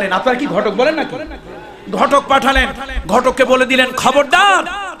পাঠালেন। আপনারা কি ঘটক বলেন নাকি? ঘটক পাঠালেন। ঘটককে বলে দিলেন, খবরদার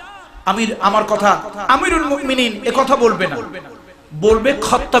আমার কথা আমিরুল মুমিনিন এ কথা বলবে না, বলবে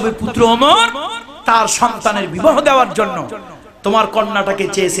খাত্তাবের পুত্র ওমর তার সন্তানের বিবাহ দেওয়ার জন্য তোমার কন্যাটাকে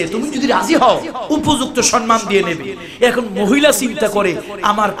চেয়েছে, তুমি যদি রাজি হও উপযুক্ত সম্মান দিয়ে নেবে। এখন মহিলা চিন্তা করে,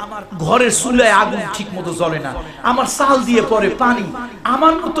 আমার ঘরের চুলায় আগুন ঠিক মতো জ্বলে না, আমার চাল দিয়ে পরে পানি,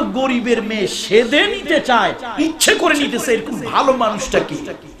 আমার মতো গরিবের মেয়ে সেদে নিতে চায়, ইচ্ছে করে নিতেছে, এরকম ভালো মানুষটা কি?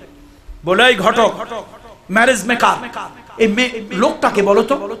 বলে, এই ঘটক ম্যারেজ মেকার, এই লোকটাকে বলো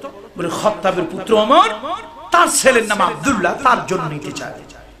তো। বলে, খাত্তাবের পুত্র ওমর, তার ছেলের নাম আব্দুল্লাহ, তার জন্য নিতে চায়।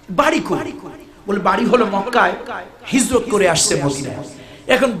 বাড়ি কই? বলে, বাড়ি হলো মক্কায়, হিজরত করে আসছে মদিনায়।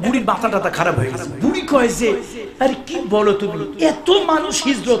 এখন বুড়ির মাথা টাথা খারাপ হয়ে গেছে। বুড়ি কয় যে, আরে কি বলো তুমি, এত মানুষ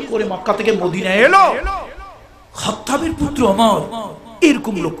হিজরত করে মক্কা থেকে মদিনায় এলো, খাত্তাবের পুত্র ওমর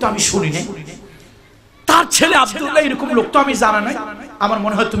এরকম লোক তো আমি শুনি নাই, তার ছেলে আব্দুল্লাহ এরকম লোক তো আমি জানা নাই। আমার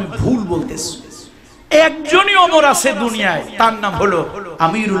মনে হয় তুমি ভুল বলতেছো। একজনই ওমর আছে দুনিয়ায়, তার নাম হলো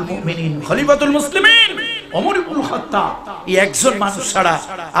আমিরুল মুমিনিন খলিফাতুল মুসলিমিন ওমর ইবনুল খাত্তাব। এই একজন মানুষ ছাড়া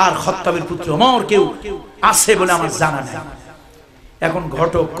আর খাত্তাবের পুত্র ওমর কেউ আছে বলে আমার জানা নাই। এখন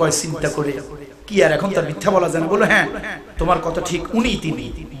ঘটক কয় চিন্তা করে, কি আর এখন তার মিথ্যা বলা যায় না। বলো, হ্যাঁ তোমার কথা ঠিক, উনি তিনি।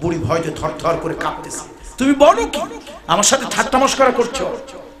 বুড়ি ভয়ে থরথর করে কাঁপতেছে। তুমি বলো কি, আমার সাথে ঠাট্টা মশকরা করছো?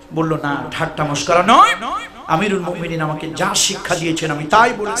 বলল, না ঠাট্টা মশকরা নয়, আমিরুল মুমিনিন আমাকে যা শিক্ষা দিয়েছেন আমি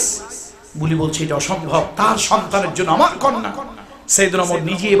তাই বলেছি। বুলি বলছে, এটা অসম্ভব, তার সন্তানের জন্য আমার কন্যা। সাইয়েদনা ওমর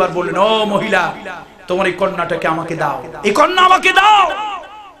নিজে এবার বললেন, ও মহিলা, তোমার এই কন্যাটাকে আমাকে দাও, এই কন্যা আমাকে দাও।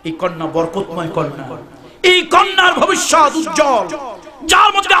 এই কন্যা বরকতময় কন্যা, এই কন্যার ভবিষ্যৎ উজ্জ্বল, যার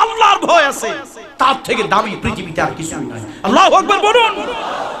মধ্যে আল্লাহর ভয় আছে, তার থেকে দামি পৃথিবীতে আর কিছু নাই। আল্লাহু আকবার বলুন।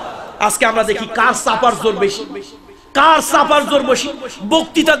 আজকে আমরা দেখি কার চাপার জোর বেশি, কার চাপার জোর বেশি।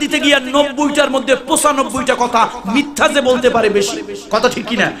 বক্তৃতা দিতে গিয়ে 90টার মধ্যে 95টা কথা মিথ্যা যে বলতে পারে বেশি। কথা ঠিক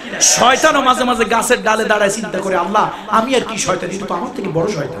কিনা? শয়তানও মাঝে মাঝে গাছের ডালে দাঁড়ায় চিন্তা করে, আল্লাহ আমি আর কি শয়তান, এটা তো আমার থেকে বড়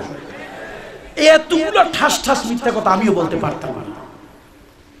শয়তান। এতগুলো ঠাস ঠাস মিথ্যা কথা আমিও বলতে পারতাম না।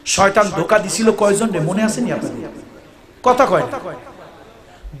 শয়তান ধোঁকা দিছিল কয়জন রে, মনে আসেনি আপনাদের? কথা কয়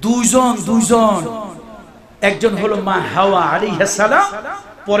দুইজন। একজন হলো মা হাওয়া আলাইহিস সালাম,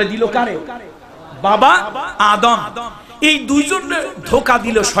 পরে দিল কারে? বাবা আদম। এই দুইজন ধোঁকা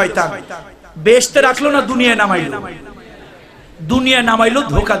দিল শয়তান। বেহেশতে রাখলো না দুনিয়ায় নামাইলো? দুনিয়ায় নামাইলো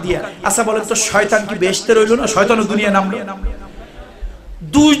ধোঁকা দিয়া। আচ্ছা বলেন তো, শয়তান কি বেহেশতে রইলো না? শয়তানও দুনিয়ায় নামলো।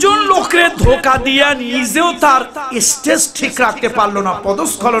 দুইজন লোকরে ধোঁকা দিয়া নিজেও তার স্টেজ ঠিক রাখতে পারলো না,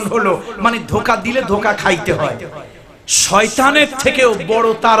 পদস্খলন হলো। মানে ধোঁকা দিলে ধোঁকা খাইতে হয়। শয়তানের থেকেও বড়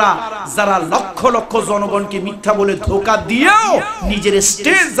তারা যারা লক্ষ লক্ষ জনগণকে মিথ্যা বলে ধোঁকা দিয়েও নিজের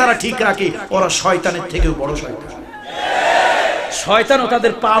স্টেজ যারা ঠিক রাখে, ওরা শয়তানের থেকেও বড় শয়তান। শয়তানও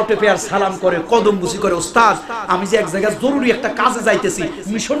তাদের পাও টেপে আর সালাম করে, কদম বুসি করে, ওস্তাদ আমি যে এক জায়গায় জরুরি একটা কাজে যাইতেছি,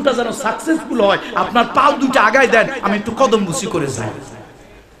 মিশনটা যেন সাকসেসফুল হয়, আপনার পাও দুইটা আগায় দেন, আমি একটু কদম বুসি করে যাই।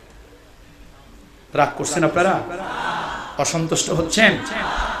 রাগ করছেন আপনারা? অসন্তুষ্ট হচ্ছেন?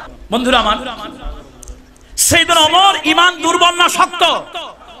 বন্ধুরা আমার, সাইয়েদনা ওমর ঈমান দুর্বল না শক্ত?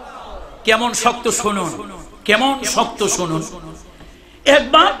 কেমন শক্ত শুনুন, কেমন শক্ত শুনুন।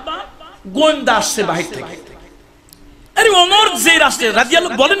 একবার গোয়েন্দা আসছে বাহির থেকে, ওমর যে রাষ্ট্রে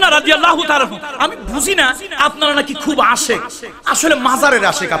রাদিয়াল্লাহু বলেন না রাদিয়াল্লাহু তাআলা, আমি বুঝি না আপনারা নাকি খুব আশেক, আসলে মাজারের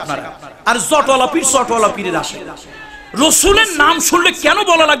আশেক আপনারা, আর জটওয়ালা পীর সটওয়ালা পীরের আশেক। রাসূলের নাম শুনলে কেন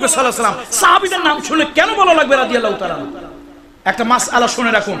বলা লাগবে সাল্লাল্লাহু আলাইহি ওয়াসাল্লাম, সাহাবীদের নাম শুনলে কেন বলা লাগবে রাদিয়াল্লাহু তাআলা? একটা মাসআলা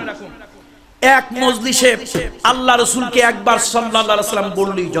শুনে রাখুন, এক মজলিসে আল্লাহ রাসূলকে একবার সাল্লাল্লাহু আলাইহি ওয়াসাল্লাম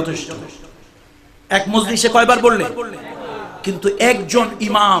বললেই যথেষ্ট। এক মজলিসে কয়বার বললে? কিন্তু একজন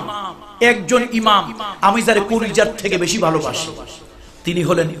ইমাম আমি যারে কলিজার থেকে বেশি ভালোবাসি, তিনি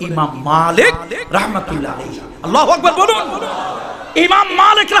হলেন ইমাম মালিক রাহমাতুল্লাহ আলাইহি। আল্লাহু আকবার বলুন। ইমাম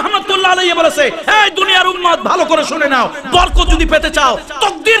মালিক রাহমাতুল্লাহ আলাইহি বলেছে, এই দুনিয়ার উম্মত ভালো করে শুনে নাও, বরকত যদি পেতে চাও,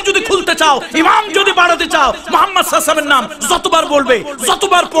 তাকদীর যদি খুলতে চাও, ইমাম যদি বাড়াতে চাও, মুহাম্মদ সাল্লাল্লাহু আলাইহি ওয়াসাল্লামের নাম যতবার বলবে,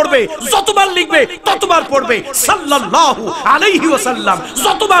 যতবার পড়বে, যতবার লিখবে, ততবার পড়বে সাল্লাল্লাহু আলাইহি ওয়াসাল্লাম,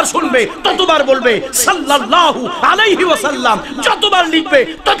 যতবার শুনবে ততবার বলবে সাল্লাল্লাহু আলাইহি ওয়াসাল্লাম, যতবার লিখবে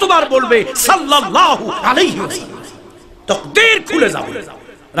ততবার বলবে সাল্লাল্লাহু আলাইহি ওয়াসাল্লাম, তাকদীর খুলে যাবে।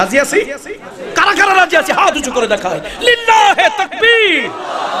 রাজি আছি? কারা কারা রাজি আছে হাত উঁচু করে দেখায়। লিল্লাহে তাকবীর,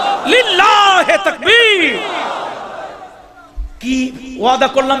 লিল্লাহে তাকবীর। কি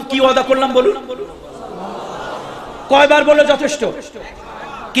ওয়াদা করলাম বলুন? কয়বার বলে যথেষ্ট?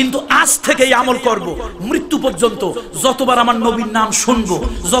 কিন্তু আজ থেকেই আমল করব, মৃত্যু পর্যন্ত যতবার আমার নবীর নাম শুনবো,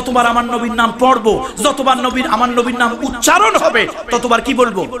 যতবার আমার নবীর নাম পড়বো, যতবার আমার নবীর নাম উচ্চারণ হবে, ততবার কি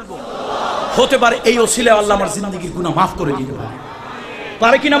বলবো? হতে পারে এই ওসিলায় আল্লাহ আমার জিন্দেগির গুনাহ মাফ করে দিতে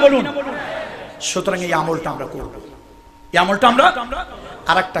পারে কিনা বলুন? সুতরাং এই আমলটা আমরা করব। এই আমলটা আমরা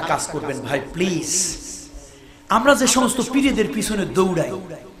আরেকটা কাজ করবেন ভাই প্লিজ, আমরা যে সমস্ত পীরদের পিছনে দৌড়াই,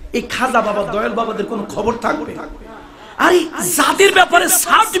 এই খাজা বাবা দয়াল বাবাদের কোনো খবর থাকবে? আরে যাদের ব্যাপারে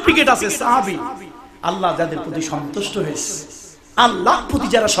সার্টিফিকেট আছে, সাহাবী, আল্লাহ যাদের প্রতি সন্তুষ্ট হয়েছে, আল্লাহ প্রতি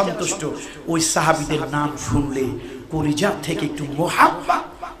যারা সন্তুষ্ট, ওই সাহাবীদের নাম শুনলে কলিজা থেকে একটু মোহাব্বত,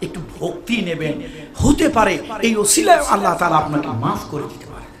 একটু ভক্তি নেবেন, হতে পারে এই ওসিলায় আল্লাহ তাআলা আপনাকে মাফ করে দিতে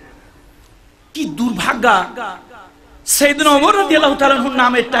পারে। কি দুর্ভাগ্য, সাইয়েদনা ওমর রাদিয়াল্লাহু তাআলা আনহুর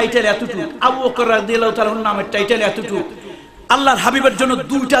নামের টাইটেল এতটুকু, আবু বকর রাদিয়াল্লাহু তাআলা আনহুর নামের টাইটেল এতটুকু, আল্লাহর হাবিবের জন্য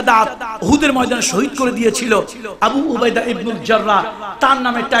দুইটা দাঁত উহুদের ময়দানে শহীদ করে দিয়েছিল আবু উবাইদা ইবনুল জাররাহ, তার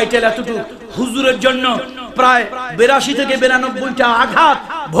নামের টাইটেল এতটুকু। হুজুরের জন্য প্রায় 82 থেকে 92টা আঘাত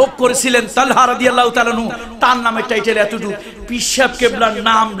ভোগ করেছিলেন তালহা রাদিয়াল্লাহু তাআলা আনহু, তার নামের টাইটেল এতটুকু। পীর সাহেব কেবলার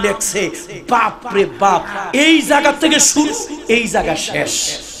নাম লেখছে, বাপ রে বাপ, এই জায়গা থেকে শুরু, এই জায়গা শেষ।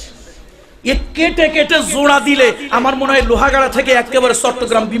 এ কেটে কেটে জোড়া দিলে আমার মনে হয় লোহাগাড়া থেকে একেবারে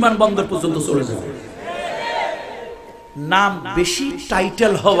চট্টগ্রাম বিমানবন্দর পর্যন্ত চলে যাবে। নাম বেশি,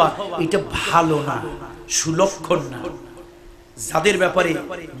 টাইটেল হওয়া এটা ভালো না, সুলক্ষণ না। যাদের ব্যাপারে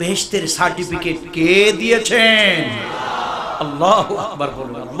বেহেশতের সার্টিফিকেট কে দিয়েছেন? আল্লাহু আকবার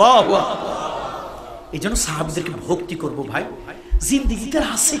বলুন, আল্লাহু আকবার। এইজন্য সাহাবীদেরকে ভক্তি করব ভাই, জিন্দেগিতে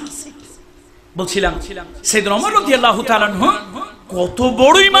আছে। বলছিলাম সাইয়েদনা ওমর রাদিয়াল্লাহু তাআলা আনহু কত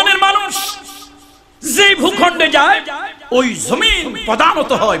বড় ঈমানের মানুষ, যে ভূখণ্ডে যায় ওই জমিন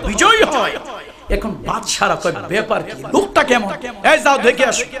প্রদানত হয়, বিজয়ী হয়। এখন বাদশারা কয় ব্যাপার কি, লোকটা কেমন, এই যাও দেখে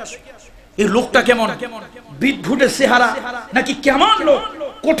আসো, এই লোকটা কেমন, বিদঘুটে চেহারা নাকি কেমন লোক,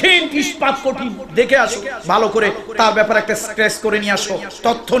 কঠিন ইস্পাত কঠিন, দেখে আসো ভালো করে, তার ব্যাপারে একটা স্ক্র্যাচ করে নিয়ে আসো,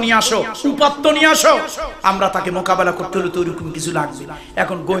 তথ্য নিয়ে আসো, উপাত্ত নিয়ে আসো, আমরা তাকে মোকাবেলা করতে হলে তো ওইরকম কিছু লাগবে।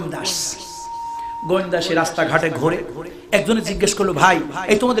 এখন গোয়েন্দা সে রাস্তাঘাটে ঘুরে একজনে জিজ্ঞেস করলো, ভাই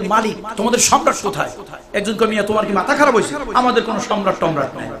এই তোমাদের মালিক, তোমাদের সম্রাট কোথায়? একজন কয়, মিয়া তোমার কি মাথা খারাপ হয়েছে? আমাদের কোনো সম্রাট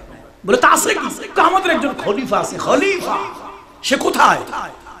টমরাট নাই। বলে তা আছে কি? আমাদের একজন খলিফা আছে। খলিফা? সে কোথায়?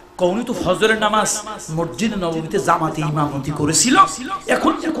 উনি তো ফজরের নামাজ মসজিদ নববীতে জামাতে ইমামতি করেছিল,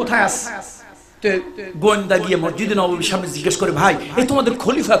 এখন যে কোথায় আছে? তো গোয়েন্দা গিয়ে মসজিদ নববীর সামনে জিজ্ঞেস করে, ভাই এই তোমাদের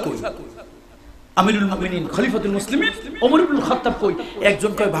খলিফা কই? আমিরুল মুমিনিন খলিফাতুল মুসলিমিন ওমর ইবনুল খাত্তাব কই?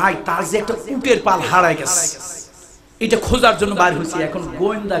 একজন কয়, ভাই তার যে একটা উটের পাল হারায় গেছে, এটা খোঁজার জন্য বাইর হইছে। এখন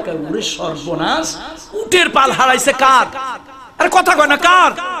গোয়েন্দা কয়, ওরে সর্বনাশ, উটের পাল হারাইছে কার? আরে কথা কয় না,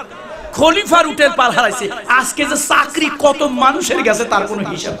 কার? খলিফার উটের পাল হারাইছে। আজকে যে চাকরি কত মানুষের গেছে তার কোনো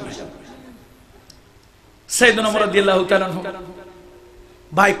হিসাব নেই। সাইয়েদনা ওমর রাদিয়াল্লাহু তাআলা আনহু,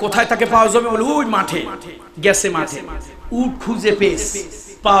 ভাই কোথায় তাকে পাওয়া যাবে? বলে ওই মাঠে গেছে, মাঠে উট খুঁজে পেয়েছে।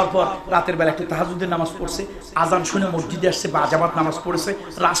 পাওয়ার পর রাতের বেলা একটু তাহাজ্জুদের নামাজ পড়ছে, আজান শুনে মসজিদে আসছে বা জামাত নামাজ পড়েছে,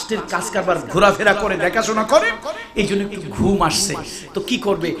 রাষ্ট্রের কাজ কারবার ঘোরাফেরা করে দেখাশোনা করে, এই জন্য একটু ঘুম আসছে। তো কি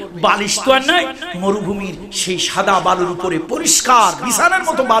করবে, বালিশ তো আর নাই, মরুভূমির সেই সাদা বালুর উপরে পরিষ্কার বিছানার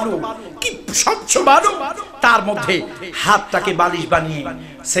মতো বালু, কি স্বচ্ছ বালু, তার মধ্যে হাতটাকে বালিশ বানিয়ে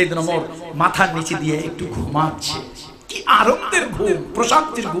সাইয়েদনা ওমর মাথার নিচে দিয়ে একটু ঘুমাচ্ছে। কি আনন্দের ঘুম,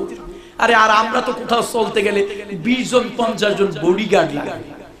 প্রশান্তির ঘুম। আরে আর আমরা তো কোথাও চলতে গেলে 20 জন 50 জন বডিগার্ড লাগে।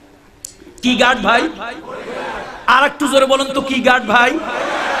 কি গার্ড ভাই? আর একটু জোরে বলেন তো, কি গার্ড ভাই?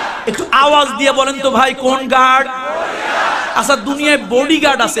 একটু আওয়াজ দিয়ে বলেন তো ভাই, কোন গার্ড? আচ্ছা দুনিয়ায়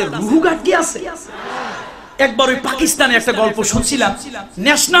বডিগার্ড আছে, রুহু গার্ড কি আছে? একবার ওই পাকিস্তানে একটা গল্প শুনছিলাম,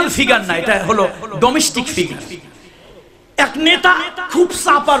 ন্যাশনাল ফিগার না, এটা হলো ডোমেস্টিক ফিগার। এক নেতা খুব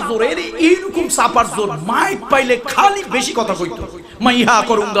চাপার জোর, এইরকম চাপার জোর, মাইক পাইলে খালি বেশি কথা কইতো, मैं ইহা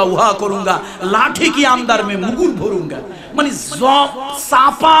করুঙ্গা উহা করুঙ্গা, লাঠি কি আমদার মে মুগুর ভরুঙ্গা। মানে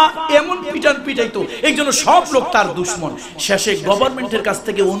চাপা এমন পিটান পিটাইতো, এই জন্য সব লোক তার দুশ্মন। শেষে গভর্নমেন্টের কাছ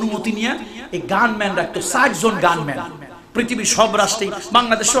থেকে অনুমতি নিয়ে এই গানম্যান রাখতো, 60 জন গানম্যান। পৃথিবীর সব রাষ্ট্রে,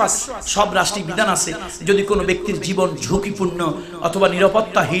 বাংলাদেশও আছে, সব রাষ্ট্রে বিধান আছে, যদি কোনো ব্যক্তির জীবন ঝুঁকিপূর্ণ অথবা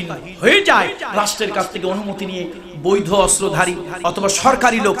নিরাপত্তাহীন হয়ে যায়, রাষ্ট্রের কাছ থেকে অনুমতি নিয়ে বৈধ অস্ত্রধারী অথবা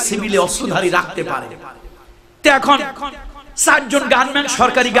সরকারি লোক সিভিলে অস্ত্রধারী রাখতে পারে। তো এখন 60 জন গানম্যান,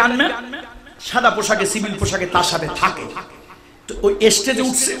 সরকারি গানম্যান, সাদা পোশাকে সিভিল পোশাকে তার সাথে থাকে। তো ওই স্টেজে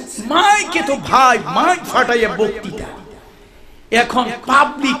উঠছে, মাইকে তো ভাই মাইক ফাটাইয়া বক্তৃতা। এখন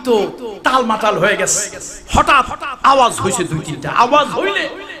পাবলিক তো তালমাতাল হয়ে গেছে, হঠাৎ আওয়াজ হয়েছে, 2-3টা আওয়াজ হইলে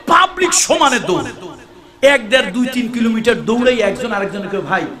পাবলিক সমানে দৌড়, 1-1.5 2-3 কিলোমিটার দৌড়াই একজন আরেকজনকে,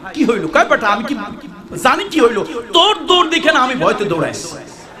 ভাই কি হইলো? কয় বেটা আমি কি জানি কি হইলো, তোর দৌড় দেখে না আমি ভয়তে দৌড়াইছি।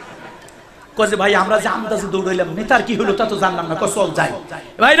 কয়ে ভাই আমরা যে আন্দাজে দৌড়াইলাম, নেতার কি হইলো তা তো জানলাম না, চল যাই।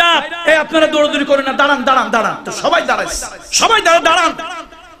 ভাইরা এই আপনারা দৌড়াদৌড়ি করেন না, দাঁড়ান দাঁড়ান দাঁড়ান। তো সবাই দাঁড়াইছে, সবাই দাঁড়ান।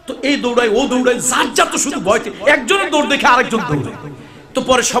 তো এই দৌড়াই ও দৌড়াই, যার যার তো শুধু ভয়তে, একজনের দৌড় দেখে আরেকজন দৌড়ায়। তো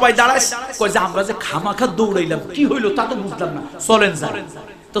পরে সবাই দাঁড়ায়, কয় যে আমরা যে খামাখা দৌড়াইলাম, কি হইলো তা তো বুঝলাম না, চলেন যান।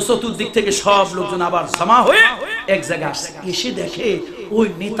 তো চতুর্দিক থেকে সব লোকজন আবার জমা হয়ে এক জায়গায় আসছে, এসে দেখে ওই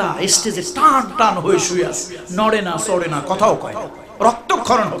নেতা স্টেজে টান টান হয়ে শুয়ে আছে, নড়ে না চড়ে না, কথাও কয় না,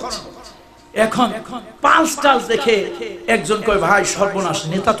 রক্তক্ষরণ হচ্ছে। এখন পালস টালস দেখে একজন কয়, ভাই সর্বনাশ,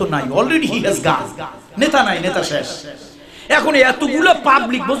 নেতা তো নাই, অলরেডি হি হ্যাজ গান, নেতা নাই, নেতা শেষ। এখন এতগুলো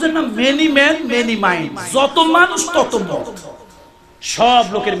পাবলিক, বোঝেন না, মেনি ম্যান মেনি মাইন্ড, যত মানুষ তত মত। সব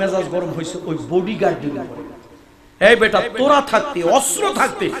লোকের মেজাজ গরম হয়েছে ওই বডিগার্ড দিলে। এই বেটা তোরা থাকতে, অস্ত্র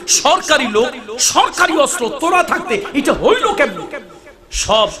থাকতে, সরকারি লোক সরকারি অস্ত্র তোরা থাকতে এটা হইল কেমন?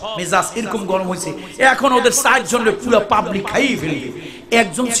 সব মেজাজ এরকম গরম হয়েছে। এখন ওদের 60 জনের পুরো পাবলিক খাইয়ে ফেলবে।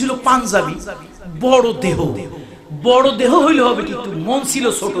 একজন ছিল পাঞ্জাবি, বড় দেহ, বড় দেহ হইলে হবে কিন্তু মন ছিল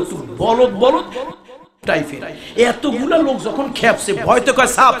ছোট, বলদ বলদ টাইপের। এতগুলা লোক যখন খেপছে, ভয়তে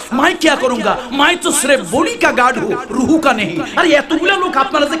কয় সাপ মাই কিয়া করুঙ্গা, মাই তো সির্ফ বডি কা গার্ড হু, রুহু কা নেই। আরে এতগুলা লোক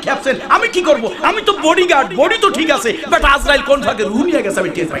আপনারা যে খেপছেন, আমি কি করব? আমি তো বডি গার্ড, বডি তো ঠিক আছে, বাট আজরাইল কোন ভাগে রুহু নিয়ে গেছে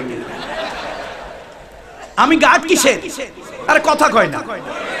আমি টের পাই না। আমি গার্ড কিসে? আরে কথা কয় না,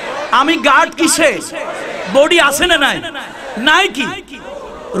 আমি গার্ড কিসে? বডি আছে না নাই? নাই কি?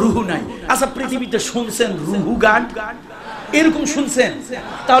 রুহু নাই। আচ্ছা পৃথিবীতে শুনছেন রুহু গার্ড? এরকম শুনছেন?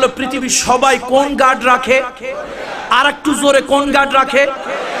 তাহলে পৃথিবীর সবাই কোন গার্ড রাখে? আর একটু জোরে কোন গার্ড রাখে?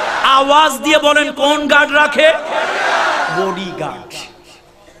 আওয়াজ দিয়ে বলেন কোন গার্ড রাখে? Body guard.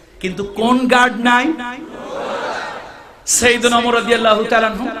 কিন্তু কোন গার্ড নাই? সাইয়েদনা ওমর রাদিয়াল্লাহু তাআলা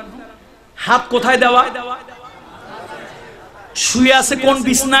আনহু হাত কোথায় দেওয়া? শুয়ে আছে কোন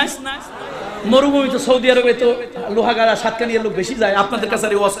বিছনায়? মরুভূমিতে, সৌদি আরবে তো লোহাগাড়া সাতকানিয়ার লোক বেশি যায়, আপনাদের কাছে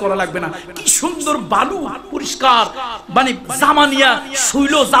আর ওয়াজ করা লাগবে না। কি সুন্দর বালু, পরিষ্কার, মানে জামা নিয়া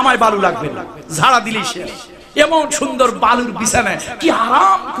শুইলো জামায় বালু লাগবে না, ঝাড়া দিলেই শেষ। এমন সুন্দর বালুর বিছানায় কি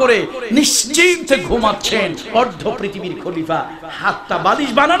আরাম করে নিশ্চিন্তে ঘুমাচ্ছেন অর্ধ পৃথিবীর খলিফা। হাতটা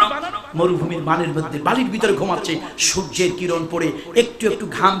বালিশ বানানো, মরুভূমির বালির মধ্যে, বালির ভিতরে ঘুমাচ্ছে। সূর্যের কিরণ পড়ে একটু একটু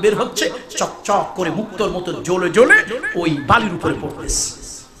ঘাম বের হচ্ছে, চকচক করে মুক্তোর মতো জ্বলে জ্বলে ওই বালির উপরে পড়তেছে।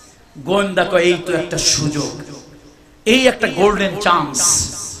 গোয়েন্দা কয় এই তো একটা সুযোগ, এই একটা গোল্ডেন চান্স।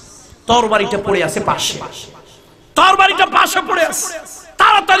 তরবারিটা পড়ে আছে পাশে, তরবারিটা পাশে পড়ে আছে।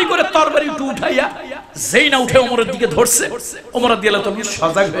 তাড়াতাড়ি করে তরবারি উঠাইয়া যেই না উঠে ওমরের দিকে ধরছে, ওমর রাদিয়াল্লাহু তাআলা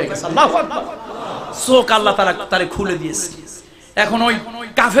সজাগ হয়ে গেছে। আল্লাহু আকবার। চোখ আল্লাহ তারে খুলে দিয়েছে। এখন ওই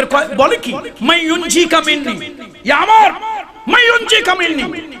কাফের বলে কি, মাই ইউনজিকা মিন্নি, ইয়া ওমর মাই ইউনজিকা মিন্নি,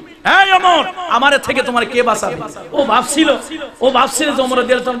 এই ওমর আমারে থেকে তোমার কে বাঁচাবে? ও ভাবছিল যে ওমর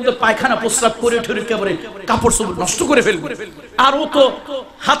রাদিয়াল্লাহু তাআলা পায়খানা প্রস্রাব করে ঠরে একেবারে কাপড় চোপড় নষ্ট করে ফেলবে, আর ও তো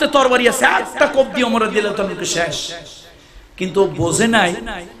হাতে তরবারি আছে, একটা কোপ দিয়ে ওমর রাদিয়াল্লাহু তাআলা শেষ। কিন্তু বোঝে নাই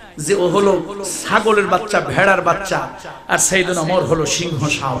যে ও হলো ছাগলের বাচ্চা, ভেড়ার বাচ্চা, আর সাইয়েদনা ওমর হলো সিংহ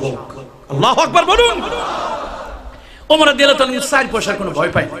শাবক। আল্লাহু আকবার বলুন। ওমর রাদিয়াল্লাহু তাআলা 4 পয়সার কোনো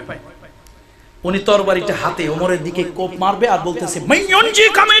ভয় পায় না। উনি তরবারিটা হাতে ওমরের দিকে কোপ মারবে আর বলতেছে, মাইয়ুনজি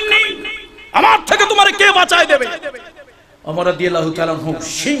কামিননি, আমার থেকে তোমারে কে বাঁচায় দেবে? ওমর রাদিয়াল্লাহু তাআলা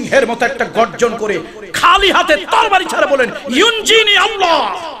সিংহের মতো একটা গর্জন করে খালি হাতে তরবারি ছাড়া বলেন, ইউনজিনি আল্লাহ,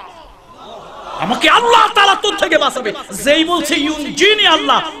 আমাকে আল্লাহ তাআলা তোর থেকে বাঁচাবে। যেই বলছে ইউনজিনি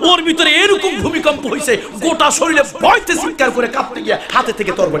আল্লাহ, ওর ভিতরে এরকম ভূমিকম্প হইছে, গোটা শরীরে ভয়তে চিৎকার করে কাঁপতে গিয়া হাতে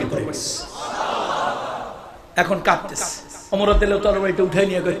থেকে তরবারি পড়ে গেছে। এখন কাঁপতেছে। ওমর রাদিয়াল্লাহু তাআলা তরবারিটা উঠাই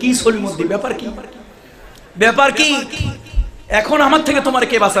নিয়ে কয়, কি সলিমুদ্দিন, ব্যাপার কি? ব্যাপার কি? এখন আমার থেকে তোমার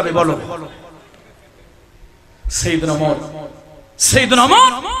কে বাঁচাবে বলো? সাইয়েদনা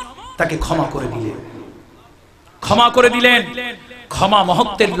ওমর তাকে ক্ষমা করে দিলেন। ক্ষমা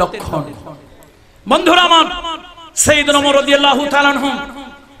মহত্বের লক্ষণ। বন্ধুরা আমার, সাইয়েদনা ওমর রাদিয়াল্লাহু তাআলা আনহু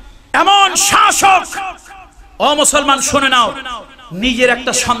এমন শাসক। ও মুসলমান শুনে নাও, নিজের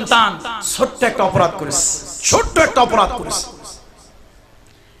একটা সন্তান ছোট্ট একটা অপরাধ করেছে।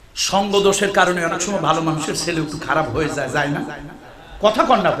 সঙ্গ দোষের কারণে অনেক সময় ভালো মানুষের ছেলে একটু খারাপ হয়ে যায় না? কথা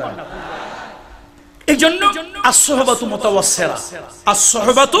কন না? এই জন্য as-suhbatu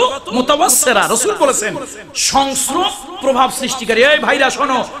mutawassira রাসূল বলেছেন সংস্রব প্রভাব সৃষ্টিকারী। এই ভাইরা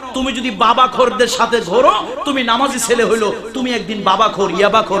শোনো, তুমি যদি বাবাখোরদের সাথে ঘোরো, তুমি নামাজি ছেলে হইলো, তুমি একদিন বাবাখোর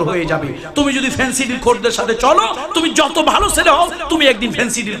ইয়াবাখোর হয়ে যাবে। তুমি যদি ফেন্সিডিল খোরদের সাথে চলো, তুমি যত ভালো ছেলে হও, তুমি একদিন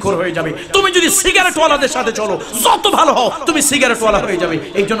ফেন্সিডিল খোর হয়ে যাবে। তুমি যদি সিগারেট ওয়ালাদের সাথে চলো, যত ভালো হও, তুমি সিগারেট ওয়ালা হয়ে যাবে।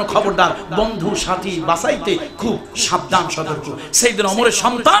 এই জন্য খবরদার, বন্ধু সাথী বাঁচাইতে খুব সাবধান সতর্ক। সাইয়েদনা ওমরের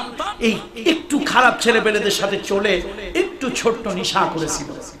সন্তান এই একটু খারাপ ছেলেপেলেদের সাথে চলে একটু ছোট্ট নেশা করেছিল।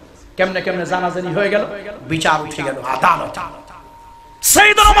 কেমনে জানাজানি হয়ে গেল, বিচার উঠে গেল আদালত।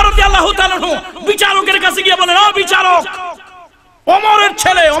 সাইয়েদনা ওমর রাদিয়াল্লাহু তাআলা বিচারকের কাছে গিয়ে বলেন, ও বিচারক, ওমরের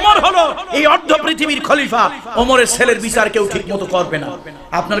ছেলে ওমর হলো এই অর্ধ পৃথিবীর খলিফা, ওমরের ছেলের বিচার কেউ ঠিক মতো করবে না।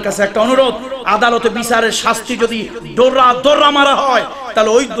 আপনার কাছে একটা অনুরোধ, আদালতে বিচারের শাস্তি যদি দৌড়া মারা হয়,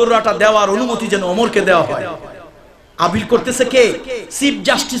 তাহলে ওই দৌড়াটা দেওয়ার অনুমতি যেন ওমরকে দেওয়া হয়। আপিল করতেছে কে? চিফ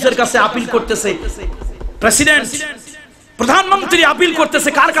জাস্টিসের কাছে আপিল করতেছে প্রেসিডেন্ট, প্রধানমন্ত্রী আপিল করতেছে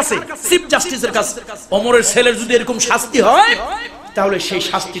কার কাছে? চিফ জাস্টিসের কাছে। ওমরের ছেলের যদি এরকম শাস্তি হয়, তাহলে সেই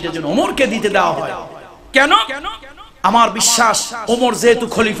শাস্তিটা যেন ওমরকে দিতে দেওয়া হয়। কেন? আমার বিশ্বাস, ওমর যেহেতু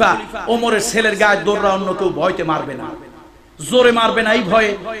খলিফা, ওমরের ছেলের গায়ে দৌড়া অন্য কেউ ভয়তে মারবে না, জোরে মারবে না। এই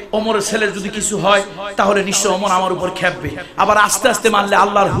ভয়ে ওমরের ছেলের যদি কিছু হয়, তাহলে নিশ্চয় ওমর আমার উপর খেপবে। আবার আস্তে আস্তে মারলে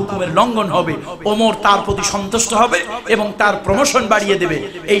আল্লাহর হুকুমের লঙ্ঘন হবে, ওমর তার প্রতি সন্তুষ্ট হবে এবং তার প্রমোশন বাড়িয়ে দেবে।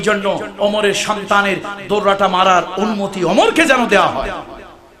 এই জন্য ওমরের সন্তানের দৌড়াটা মারার অনুমতি ওমরকে যেন দেওয়া হয়।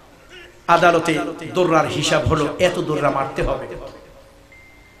 আদালতে দৌড়ার হিসাব হলো, এত দৌড়া মারতে হবে।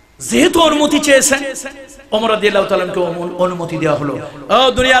 যেহেতু অনুমতি চেয়েছেন, ওমর রাদিয়াল্লাহু তাআলা কে অনুমতি দেওয়া হলো। ও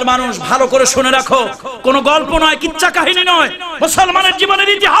দুনিয়ার মানুষ, ভালো করে শুনে রাখো, কোন গল্প নয়, কিচ্ছা কাহিনী নয়, মুসলমানের জীবনের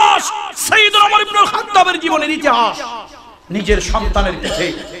ইতিহাস, সাইয়েদনা ওমর ইবনে খাত্তাবের জীবনের ইতিহাস। নিজের সন্তানের পিঠে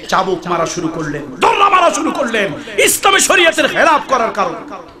চাবুক মারা শুরু করলেন, দৌড়া মারা শুরু করলেন, ইসলামী শরীয়তের খেলাফ করার কারণে।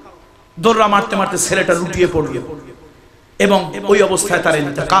 দৌড়া মারতে মারতে ছেলেটা লুটিয়ে পড়ল এবং ওই অবস্থায় তার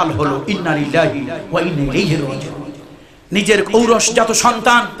ইন্তেকাল হলো। ইন্না লিল্লাহি ওয়া ইন্না ইলাইহি রাজিউন। নিজের ঔরসজাত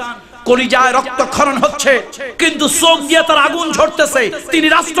সন্তান, কলিজায় রক্তক্ষরণ হচ্ছে, কিন্তু চোখ দিয়ে তার আগুন ঝরতেছে। তিনি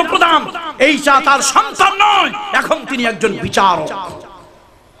রাষ্ট্রপ্রধান, এই তার সন্তান নয়, এখন তিনি একজন বিচারক।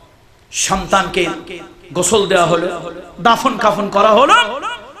 সন্তানকে গোসল দেওয়া হলো, দাফন কাফন করা হলো।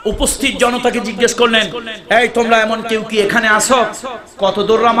 উপস্থিত জনতাকে জিজ্ঞেস করলেন, এই তোমরা এমন কেউ কি এখানে আসো? কত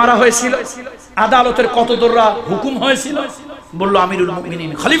দৌড়া মারা হয়েছিল? আদালতের কত দৌড়া হুকুম হয়েছিল? বলল আমিরুল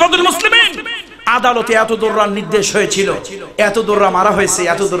মুমিনিন খলিফাতুল মুসলিমিন, আদালতে এত দৌড়ার নির্দেশ হয়েছিল, এত দৌড়া মারা হয়েছে,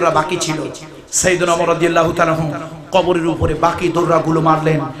 এত দৌড়া বাকি ছিল। সাইয়েদনা ওমর রাদিয়াল্লাহু তাআলা কবরের উপরে বাকি দৌড়াগুলো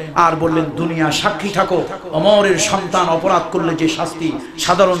মারলেন আর বললেন, দুনিয়া সাক্ষী থাকো, ওমরের সন্তান অপরাধ করলে যে শাস্তি,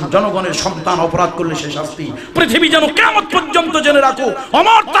 সাধারণ জনগণের সন্তান অপরাধ করলে সে শাস্তি, পৃথিবী যেন কিয়ামত পর্যন্ত জেনে রাখো,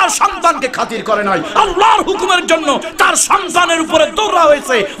 ওমর তার সন্তানকে খাতির করে নাই, আল্লাহর হুকুমের জন্য তার সন্তানের উপরে দৌড়া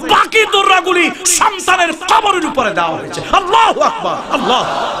হয়েছে, বাকি দৌড়াগুলি সন্তানের কবরের উপরে দেওয়া হয়েছে। আল্লাহু আকবার, আল্লাহ।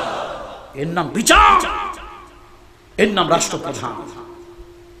 এর নাম বিচার, এর নাম রাষ্ট্রপ্রধান।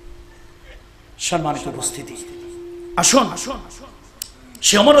 সম্মানিত উপস্থিতি, আসুন,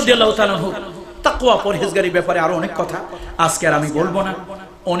 সে ওমর রাদিয়াল্লাহু তাআলা তাকওয়া পরহেজগারির ব্যাপারে আরো অনেক কথা আজকে আর আমি বলবো না,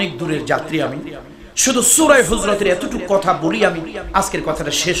 অনেক দূরের যাত্রী আমি। শুধু সূরা হুজরাতের এতটুকু কথা বলি, আমি আজকের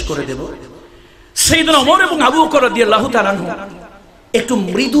কথাটা শেষ করে দেব। সাইয়েদনা ওমর এবং আবু বকর রাদিয়াল্লাহু তাআলা একটু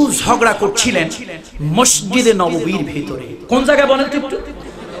মৃদু ঝগড়া করছিলেন মসজিদে নববীর ভিতরে। কোন জায়গায় বলেন তো একটু?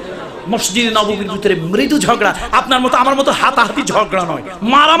 মসজিদে নববীর ভিতরে মৃদু ঝগড়া। আপনার মতো আমার মতো হাতাহাতি ঝগড়া নয়,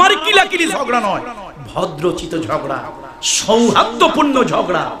 মারামারি কিলাকিলি ঝগড়া নয়, ভদ্রচিত ঝগড়া, সৌহার্দ্যপূর্ণ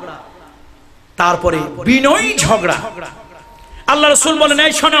ঝগড়া, তারপরে বিনয়ী ঝগড়া। আল্লাহ রাসূল বলেন,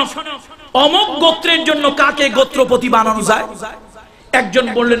 এই শোনো, অমুক গোত্রের জন্য কাকে গোত্রপতি বানানো যায়? একজন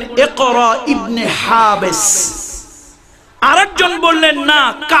বললেন ইকরা ইবনে হাবিস, আরেকজন বললেন না,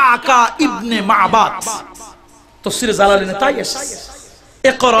 কাকা ইবনে মাবাদ। তাফসীরে জালালাইনে তাই এসেছে,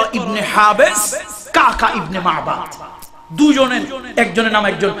 ইকরা ইবনে হাবিস, কাকা ইবনে মাবাদ। দুজনের, একজনের নাম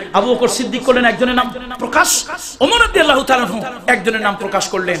একজন আবু বকর সিদ্দিক করলেন, একজনের নাম প্রকাশ, ওমর রাদিয়াল্লাহু তাআলা একজনের নাম প্রকাশ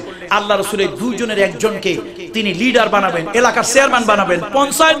করলেন। আল্লাহ রাসূল এই দুইজনের একজনকে তিনি লিডার বানাবেন, এলাকার চেয়ারম্যান বানাবেন,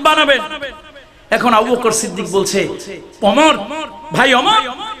 পঞ্চায়েত বানাবেন। এখন আবু বকর সিদ্দিক বলছে, ওমর ভাই ওমর,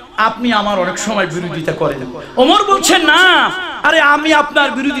 আপনি আমার অনেক সময় বিরোধিতা করেন। ওমর বলছেন না, আরে আমি আপনার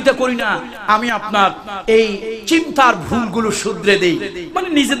বিরোধিতা করি না, আমি আপনার এই চিন্তার ভুলগুলো শুধরে দেই। মানে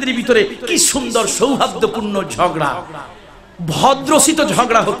নিজেদের ভিতরে কি সুন্দর সৌহার্দ্যপূর্ণ ঝগড়া, ভদ্রসিত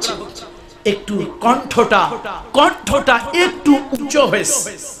ঝগড়া হচ্ছে। একটু কণ্ঠটা একটু উচ্চ হয়েছে,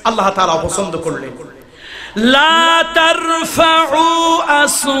 আল্লাহ তাআলা অপছন্দ করলেন। লা তারফাউ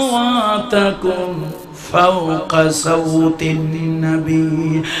আসওয়াতাকুম ফাওকা সাউতিন নবী।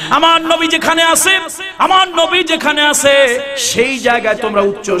 আমার নবী যেখানে আছে সেই জায়গায় তোমরা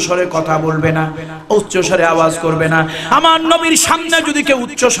উচ্চ স্বরে কথা বলবে না, উচ্চ স্বরে আওয়াজ করবে না। আমার নবীর সামনে যদি কেউ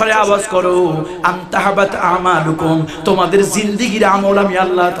উচ্চ স্বরে আওয়াজ করো, আনতাহাবাত আমালুকুম, তোমাদের জিন্দেগীর আমল আমি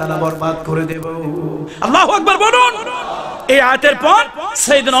আল্লাহ তাআলা বরবাদ করে দেব। আল্লাহু আকবার বলুন। এই আয়াতের পর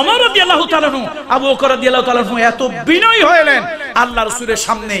সাইয়েদনা ওমর রাদিয়াল্লাহু তাআলা আনহু, আবু বকর রাদিয়াল্লাহু তাআলা আনহু এত বিনয়ী হলেন, আল্লাহর রাসূলের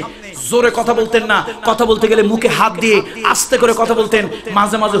সামনে জোরে কথা বলতেন না, কথা বলতে গেলে মুখে হাত দিয়ে আস্তে করে কথা বলতেন।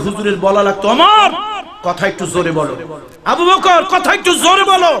 মাঝে মাঝে হুজুরের বলা লাগতো, ওমর কথা একটু জোরে বলো, আবু বকর কথা একটু জোরে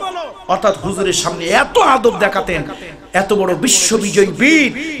বলো। অর্থাৎ হুজুরের সামনে এত আদব দেখাতেন। এত বড় বিশ্ববিজয়ী বীর,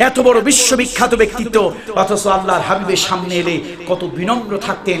 এত বড় বিশ্ববিখ্যাত ব্যক্তিত্ব, অথচ আল্লাহর হাবিবের সামনে এলে কত বিনম্র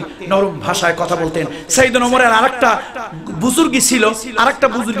থাকতেন, নরম ভাষায় কথা বলতেন। সাইয়েদনা ওমরের আরেকটা বুজুর্গি ছিল, আরেকটা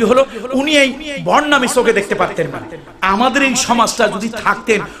বুজুর্গি হলো উনি এই বর্ণামি চোখে দেখতে পারতেন না। আমাদের এই সমাজটা যদি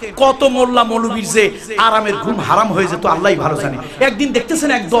থাকতেন, কত মোল্লা মৌলবীর যে আরামের ঘুম হারাম হয়ে যেত আল্লাহই ভালো জানে। একদিন দেখতেছেন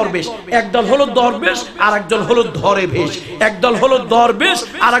এক দরবেশ, একদল হলো দরবেশ আর একদল হলো ধরে ভেশ, একদল হলো দরবেশ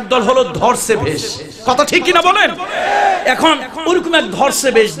আর একদল হলো ধরছে ভেশ। কথা ঠিক কিনা বলেন? এখন ওরকম এক ধরছে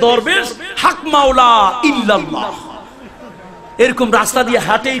বেশ দরবেশ, হক মাওলা ইল্লাল্লাহ, এরকম রাস্তা দিয়ে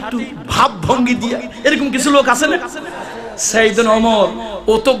হাঁটে একটু ভাব ভঙ্গি দিয়ে, এরকম কিছু লোক আছে না? সাইয়েদনা ওমর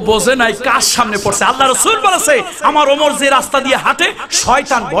ও তো বোঝে নাই কার সামনে পড়ছে। আল্লাহ রাসূল বলেছে, আমার ওমর যে রাস্তা দিয়ে হাঁটে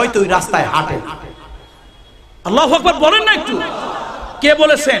শয়তান ভয়তে ওই রাস্তায় হাঁটে। আল্লাহু আকবার বলেন না একটু। কে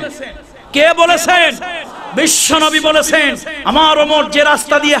বলেছেন? কে বলেছেন? বিশ্বনবী বলেছেন, আমার ওমর যে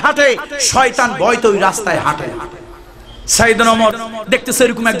রাস্তা দিয়ে হাঁটে শয়তান ভয়তে ওই রাস্তায় হাঁটে। সাইয়েদনা ওমর দেখতেছে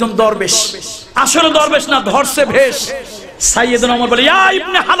এরকম একজন দরবেশ, আসলে দরবেশ না, ধরছে ভেশ। সাইয়েদনা ওমর বলে, ইয়া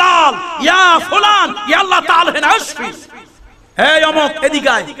ইবনে হালাল, ইয়া ফুলান, ইয়া আল্লাহ তাআলা নাশফি, হে অমুক এদিকে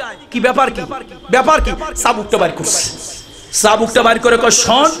আয়। কি ব্যাপার? কি ব্যাপার? কি? চাবুকটা বাইর করছে। চাবুকটা বাইর করে কয়,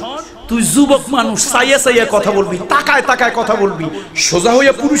 শোন, তুই যুবক মানুষ, চাইয়া চাইয়া কথা বলবি, তাকায় তাকায় কথা বলবি, সোজা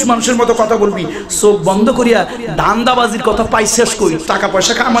হইয়া পুরুষ মানুষের মতো কথা বলবি, চোখ বন্ধ করিয়া ধান্দাবাজির কথা পাইছিস কই? টাকা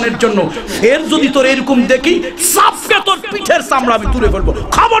পয়সা কামানোর জন্য। ফের যদি তোর এরকম দেখি, চাপকে তোর পিঠের চামড়া আমি তুলে ফেলবো,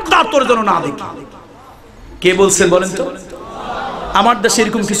 খবরদার তোর যেন না দেখি। কে বলছেন বলেন তো? আমার দেশে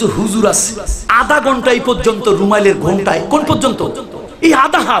এরকম কিছু হুজুর আছে, আধা ঘন্টা এই পর্যন্ত রুমাইলের ঘন্টায়, কোন পর্যন্ত? এই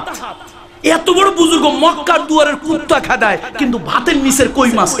আধা হাত। এত বড় বুজুর্গ, মক্কার দুয়ারের কুত্তা খাদায়, কিন্তু ভাতের নিচের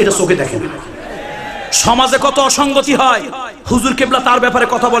কই মাছ এটা চোখে দেখে না। সমাজে কত অসঙ্গতি হয়, হুজুর কেবলা তার ব্যাপারে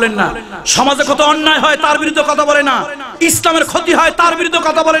কথা বলেন না। সমাজে কত অন্যায় হয়, তার বিরুদ্ধে কথা বলে না। ইসলামের ক্ষতি হয়, তার বিরুদ্ধে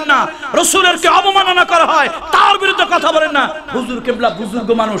কথা বলেন না। রাসূলের কে অবমাননা করা হয়, তার বিরুদ্ধে কথা বলেন না। হুজুর কেবলা বুজুর্গ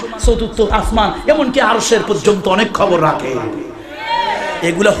মানুষ, চতুর্থ আসমান এমনকি আরশের পর্যন্ত অনেক খবর রাখে।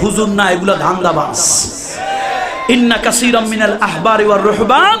 এগুলা হুজুর না, এগুলা ধান্দাবাজ। ইন্না কাসীরাম মিনাল আহবারি ওয়ার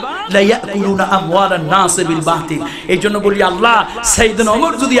রুহবান লা ইয়াকুলুনা আমওয়ালান নাস বিল বাতিল। এইজন্য বলি, আল্লাহ সাইয়েদনা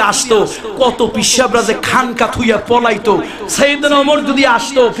ওমর যদি আসতো, কত পিশাবরা যে খানকা থুইয়া পলাইতো। সাইয়েদনা ওমর যদি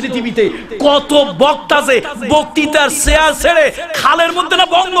আসতো পৃথিবীতে, কত বক্তা যে বক্তৃতার চেয়ার ছেড়ে খালের মধ্যে না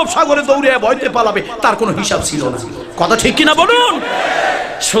বঙ্গোপসাগরে দৌড়ে ভয়তে পালাবে, তার কোনো হিসাব ছিল না। কথা ঠিক কিনা বলুন?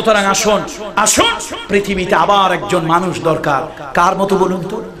 সুতরাং আসুন আসুন, পৃথিবীতে আবার একজন মানুষ দরকার। কার মতো বলুন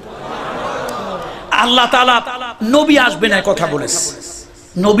তো? আল্লাহ তাআলা নবী আসবে না কথা বলেছে,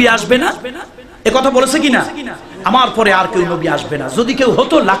 নবী আসবে না এ কথা বলেছে কিনা? আমার পরে আর কেউ নবী আসবে না। যদি কেউ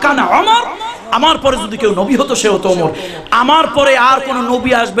হতো লাকানা ওমর, আমার পরে যদি কেউ নবী হতো সে হতো ওমর। আমার পরে আর কোন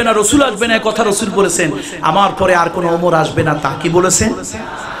নবী আসবে না, রাসূল আসবে না, কথা রাসূল বলেছেন। আমার পরে আর কোন ওমর আসবে না, তা কি বলেছেন?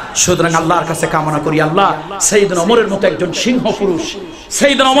 সুতরাং আল্লাহর কাছে কামনা করি, আল্লাহ সাইয়েদনা ওমরের মতো একজন সিংহ পুরুষ,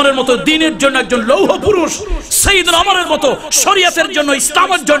 সাইয়েদনা ওমরের মতো দ্বীনের জন্য একজন লৌহ পুরুষ, সাইয়েদনা ওমরের মতো শরীয়তের জন্য,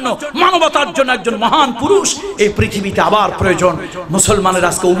 ইসলামের জন্য, মানবতার জন্য একজন মহান পুরুষ এই পৃথিবীতে আবার প্রয়োজন। মুসলমানের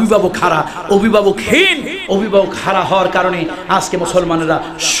আজকে অভিভাবকহীন, অভিভাবক হারা হওয়ার কারণে আজকে মুসলমানেরা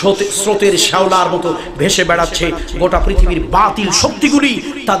স্রোতের শ্যাওলার মতো ভেসে বেড়াচ্ছে। গোটা পৃথিবীর বাতিল শক্তিগুলি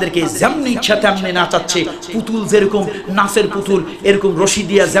তাদেরকে যেমনি ইচ্ছা তেমনি নাচাচ্ছে। পুতুল যেরকম নাচের পুতুল, এরকম রশি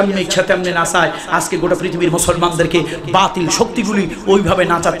দিয়া যেমনি ইচ্ছা তেমনি নাচায়। আজকে গোটা পৃথিবীর মুসলমানদেরকে বাতিল শক্তিগুলি ওইভাবে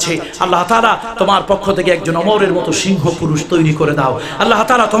নাচাচ্ছে। আল্লাহ তাআলা তোমার পক্ষ থেকে একজন ওমরের মতো সিংহ পুরুষ তৈরি করে দাও। আল্লাহ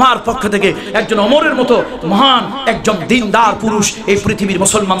তাআলা তোমার পক্ষ থেকে একজন ওমরের মতো মহান একজন দিনদার পুরুষ এই পৃথিবীর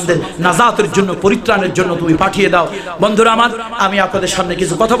মুসলমানদের নাজাতের জন্য, পরিত্রাণের জন্য জন্য তুমি পাঠিয়ে দাও। বন্ধুরা আমার, আমি আপনাদের সামনে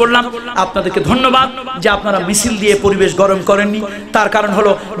কিছু কথা বললাম, আপনাদেরকে ধন্যবাদ যে আপনারা মিছিল দিয়ে পরিবেশ গরম করেননি। তার কারণ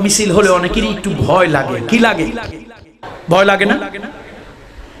হলো মিছিল হলে অনেকেরই একটু ভয় লাগে। কি লাগে? ভয় লাগে না?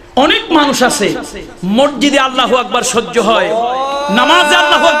 অনেক মানুষ আছে মসজিদে আল্লাহু আকবার সহ্য হয়, নামাজে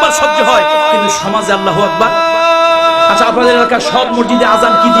আল্লাহু আকবার সহ্য হয়, কিন্তু সমাজে আল্লাহু আকবার। আচ্ছা, আপনাদের এলাকার সব মসজিদে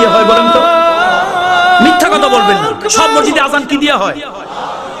আজান কি দিয়ে হয় বলেন তো? মিথ্যা কথা বলবেন না। সব মসজিদে আজান কি দিয়ে হয়?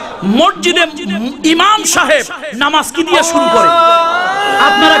 মসজিদে ইমাম সাহেব নামাজ কি দিয়ে শুরু করে?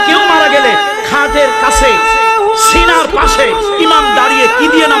 আপনারা কেউ মারা গেলে খাটের কাছে সিনার পাশে ইমাম দাঁড়িয়ে কি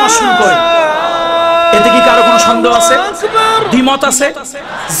দিয়ে নামাজ শুরু করে? এতে কি কারো কোনো সন্দেহ আছে, দ্বিমত আছে?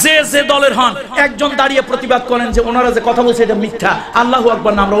 যে যে দলের হন, একজন দাঁড়িয়ে প্রতিবাদ করেন যে ওনারা যে কথা বলছে এটা মিথ্যা, আল্লাহু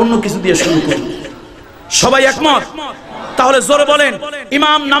আকবার না আমরা অন্য কিছু দিয়ে শুরু করি। সবাই একমত? তাহলে জোরে বলেন,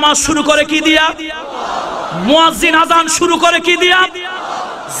 ইমাম নামাজ শুরু করে কি দিয়া? মুয়াজ্জিন আযান শুরু করে কি দিয়া?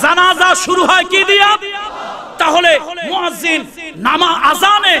 জানাজা শুরু হয় কি দিয়া? তাহলে মুয়াজ্জিন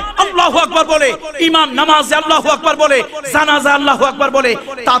আযানে আল্লাহু আকবার বলে, ইমাম নামাজে আল্লাহু আকবার বলে, জানাজা আল্লাহু আকবার বলে,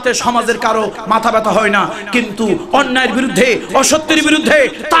 তাতে সমাজের কারো মাথা ব্যথা হয় না। কিন্তু অন্যায়ের বিরুদ্ধে, অসত্যের বিরুদ্ধে,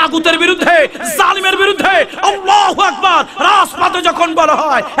 তাগুতের বিরুদ্ধে, জালিমের বিরুদ্ধে আল্লাহু আকবার রাজপথে যখন বলা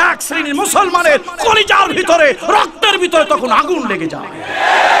হয়, এক শ্রেণীর মুসলমানের কলিজার ভিতরে, রক্তের ভিতরে তখন আগুন লেগে যায়।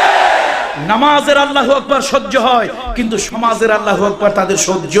 নামাজের আল্লাহু আকবার সহ্য হয়, কিন্তু সমাজের আল্লাহু আকবার তাদের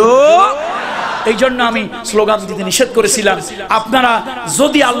সহ্য। এই জন্য আমি স্লোগান দিতে নিষেধ করেছিলাম। আপনারা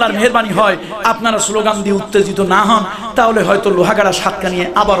যদি আল্লাহর মেহেরবানি হয় আপনারা স্লোগান দিয়ে উত্তেজিত না হন, তাহলে হয়তো লোহাগাড়া সাতকা নিয়ে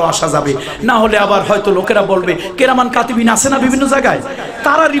আবারও আসা যাবে। না হলে আবার হয়তো লোকেরা বলবে, কেরামান কাতিবিন আছে না বিভিন্ন জায়গায়,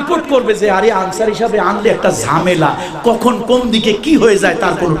 তারা রিপোর্ট করবে যে আরে আনসার হিসাবে আনলে একটা ঝামেলা, কখন কোন দিকে কি হয়ে যায়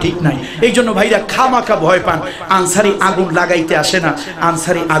তার কোনো ঠিক নাই। এই জন্য ভাইরা খামাখা ভয় পান। আনসারি আগুন লাগাইতে আসে না,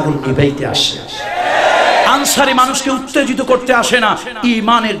 আনসারি আগুন নিভাইতে আসে। আনসারি মানুষকে উত্তেজিত করতে আসে না,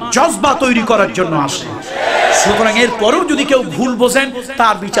 ঈমানের জজবা তৈরি করার জন্য আসে। সুতরাং এর পরেও যদি কেউ ভুল বোঝেন,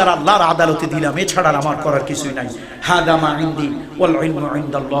 তার বিচার আল্লাহর আদালতে দিলাম, এছাড়া আমার করার কিছুই নাই। হাদা মা ইনদি ওয়াল ইলমু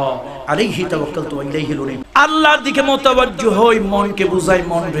ইনদাল্লাহ আলাইহি তাওয়াক্কালতু ওয়া ইলাইহি উনীব। আল্লাহর দিকে মুতাওয়াজ্জু হই, মনকে বুঝাই,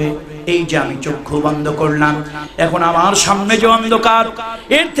 মন রে এই যে আমি চক্ষু বন্ধ করলাম, এখন আমার সামনে যে অন্ধকার,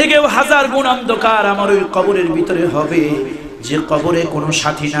 এর থেকেও হাজার গুণ অন্ধকার আমার ওই কবরের ভিতরে হবে, যে কবরে কোনো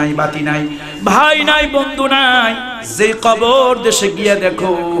সাথী নাই, বাতি নাই, ভাই নাই, বন্ধু নাই। যে কবর দেশে গিয়ে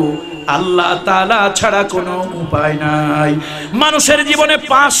দেখো আল্লাহ তাআলা ছাড়া কোনো উপায় নাই। মানুষের জীবনে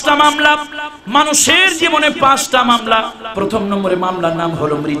 5টা মামলা, মানুষের জীবনে 5টা মামলা। প্রথম নম্বরে মামলার নাম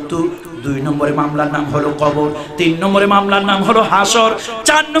হলো মৃত্যু, 2 নম্বরে মামলার নাম হলো কবর, 3 নম্বরে মামলার নাম হলো হাসর,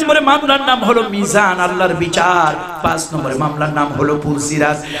 4 নম্বরে মামলার নাম হলো মিজান, আল্লাহর বিচার, 5 নম্বরে মামলার নাম হলো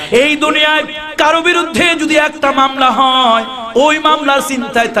পুলসিরাত। এই দুনিয়ায় কারো বিরুদ্ধে যদি একটা মামলা হয়, ওই মামলার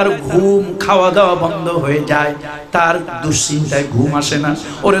চিন্তায় তার ঘুম খাওয়া দাওয়া বন্ধ হয়ে যায়, তার দুশ্চিন্তায় ঘুম আসে না।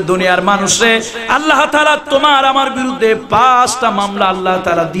 ওরে দুনিয়ার মানুষে, আল্লাহ তাআলা তোমার আমার বিরুদ্ধে 5টা মামলা আল্লাহ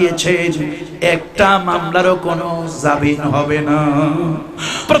তাআলা দিয়েছেন, একটা মামলারও কোনো জামিন হবে না।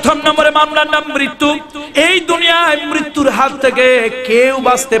 প্রথম নম্বরে মামলার নাম মৃত্যু। এই দুনিয়ায় মৃত্যুর হাত থেকে কেউ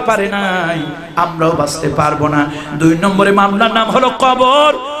বাঁচতে পারে নাই, আমরাও বাঁচতে পারবো না। 2 নম্বরে মামলার নাম হলো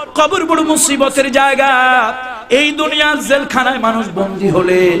কবর। কবর বড় মুসিবতের জায়গা। এই দুনিয়ার জেলখানায় মানুষ বন্দী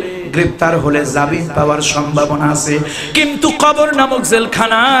হলে, গ্রেফতার হলে জামিন পাওয়ার সম্ভাবনা আছে, কিন্তু কবর নামক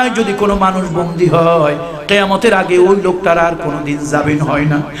জেলখানায় যদি কোনো মানুষ বন্দী হয়, কিয়ামতের আগে ওই লোকটার আর কোনোদিন জামিন হয়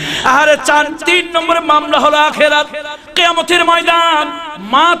না। আর 3 নম্বরের মামলা হলো আখিরাত। কিয়ামতের ময়দান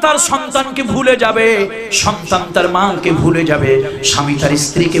মা তার সন্তানকে ভুলে যাবে, সন্তান তার মাকে ভুলে যাবে, স্বামী তার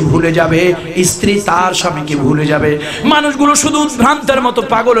স্ত্রীকে ভুলে যাবে, স্ত্রী তার স্বামীকে ভুলে যাবে। মানুষগুলো শুধু উদ্ভ্রান্তের মতো,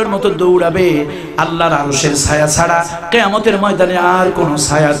 পাগলের মতো দৌড়াবে। আল্লাহর আরশের ছায়া ছাড়া কিয়ামতের ময়দানে আর কোনো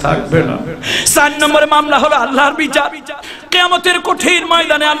ছায়া থাকবে না। 4 নম্বরের মামলা হলো আল্লাহর বিচার। কিয়ামতের কঠিন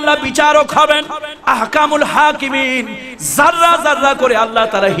ময়দানে আল্লাহ বিচারক হবেন, আহকামুল হাকিমিন। জাররা জাররা করে আল্লাহ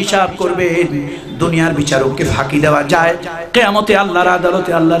তাআলা হিসাব করবেন। দুনিয়ার বিচারককে ফাঁকি দেওয়া যায়, কিয়ামতে আল্লাহর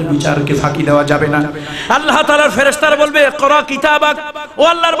আদালতে আল্লাহর বিচারকে ফাঁকি দেওয়া যাবে না। আল্লাহ তাআলার ফেরেশতারা বলবে, করা কিতাবাক, ও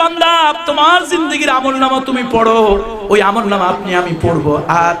আল্লাহর বান্দা তোমার জিন্দেগীর আমলনামা তুমি পড়ো। ওই আমলনামা আপনি আমি পড়বো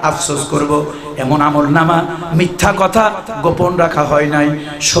আর আফসোস করব, এমন আমলনামা মিথ্যা কথা গোপন রাখা হয় নাই,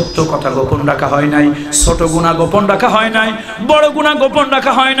 সত্য কথা গোপন রাখা হয় নাই, ছোট গুনাহ গোপন রাখা হয় নাই, বড় গুনাহ গোপন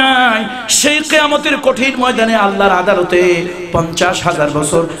রাখা হয় নাই। সেই কিয়ামতের কঠিন ময়দানে আল্লাহর আদালতে 50,000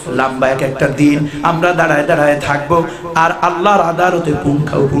 বছর লম্বা একটা দিন আমরা দাঁড়ায় দাঁড়ায় থাকবো, আর আল্লাহর আদালতে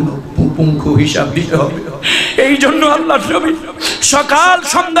পুঙ্খানু হিসাব দিতে হবে। এই জন্য আল্লাহর নবী সকাল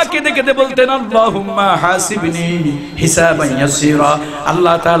সন্ধ্যা কেঁদে কেঁদে বলতেন, আল্লাহুম্মা হাসিবনি হিসাবান ইয়াসীরা।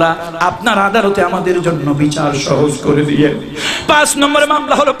 আল্লাহ তাআলা আপনার আদালতে আমাদের জন্য বিচার সহজ করে দিয়েন। 5 নম্বরের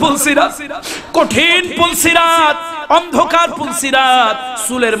মামলা হলো পুলসিরাত। কঠিন পুলসিরাত অন্ধকার পুলসিরাত,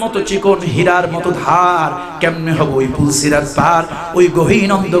 চুলের মতো চিকন, হীরার মতো ধার। কেমনে হবে ওই পুলসিরাত পার? ওই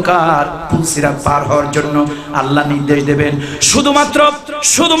গহীন অন্ধকার পুলসিরাত পার হওয়ার জন্য আল্লাহ নির্দেশ দেবেন।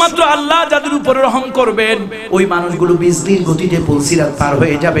 শুধুমাত্র আল্লাহ যাদের উপর রহম করবেন, ওই মানুষগুলো বিজলির গতিতে পুলসিরাত পার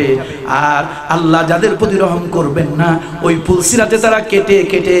হয়ে যাবে। আর আল্লাহ যাদের প্রতি রহম করবেন না, ওই পুলসিরাতে তারা কেটে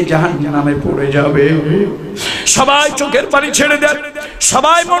কেটে জাহান্নামে পড়ে যাবে। সবাই চোখের পানি ছেড়ে দেন,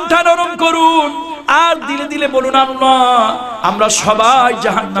 সবাই মনটা নরম করুন, আর দিলে দিলে বলুন, আল্লাহ আমরা সবাই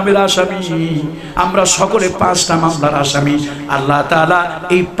জাহান্নামের আসামি, আমরা সকলে 5টা মামলার আসামি। আল্লাহ তাআলা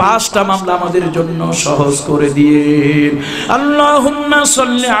এই 5টা মামলা আমাদের জন্য সহজ করে দিয়েন। আল্লাহুম্মা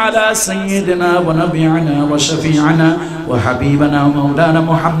সাল্লি আলা সাইয়্যিদিনা ওয়া নাবিয়িনা ওয়া শাফি'িনা ওয়া হাবিবানা ওয়া মাওলানা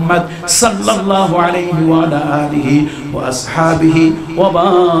মুহাম্মদ সাল্লাল্লাহু আলাইহি ওয়া আলা আলিহি ওয়া আসহাবিহি ওয়া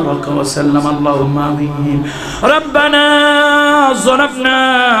বারাকা ওয়া সাল্লাম। আল্লাহুম্মা আমিন। রব্বানা যালামনা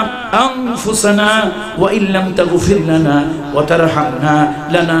আনফুসানা ওয়া ইল্লাম তাগফির লানা ওয়া তারহামনা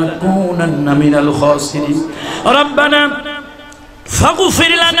লানাকুনান্না মিনাল খাসিরিন। রব্বানা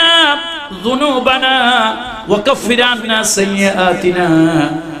ফাগফির লানা যুনুবানা ওয়া কাফির আন্না সাইয়্যাতিনা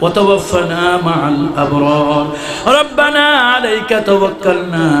ওয়া তাওয়াফানা মা'আল আবরার। রব্বানা আলাইকা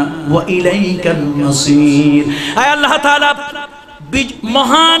তাওয়াক্কালনা ওয়া ইলাইকান মাসির। আয় আল্লাহ তাআলা,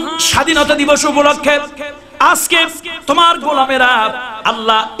 মহান স্বাধীনতা দিবস উপলক্ষে আজকে তোমার গোলামেরা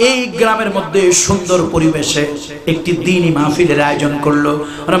আল্লাহ এই গ্রামের মধ্যে সুন্দর পরিবেশে একটি দ্বীনি মাহফিলের আয়োজন করলো।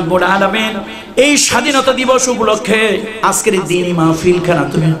 রব্বুল আলামিন, এই স্বাধীনতা দিবস উপলক্ষে আজকের এই দ্বীনি মাহফিলখানা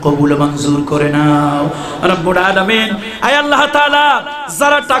তুমি কবুল মঞ্জুর করে নাও। রব্বুল আলামিন, আয় আল্লাহ তাআলা,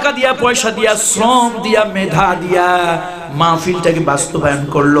 যারা টাকা দিয়া, পয়সা দিয়া, শ্রম দিয়া, মেধা দিয়া মাহফিলটাকে বাস্তবায়ন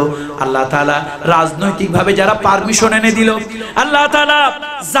করলো, আল্লাহ তাআলা রাজনৈতিকভাবে যারা পারমিশন এনে দিল, আল্লাহ তাআলা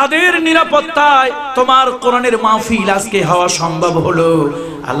যাদের নিরাপত্তায় তোমার কোরআনের মাহফিল আজকে হওয়া সম্ভব হলো,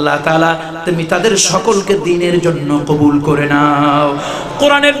 আল্লাহ তাআলা তুমি তাদের সকলকে দ্বীনের জন্য কবুল করে নাও,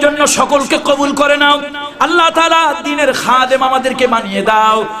 কোরআনের জন্য সকলকে কবুল করে নাও। আল্লাহ তাআলা দ্বীনের খাদেম আমাদেরকে বানিয়ে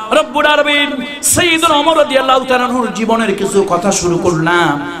দাও। রব্বুল আলামিন, সাইয়্যিদুনা ওমর রাদিয়াল্লাহু তাআলা আনহুর জীবনের কিছু কথা শুরু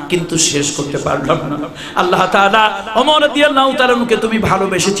করলাম কিন্তু শেষ করতে পারলাম না। আল্লাহ তাআলা ওমর রাদিয়াল্লাহু তাআলা আনহুকে তুমি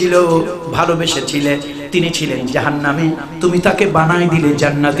ভালোবেসেছিলে। তিনি ছিলেন জাহান্নামী, তুমি তাকে বানাই দিলে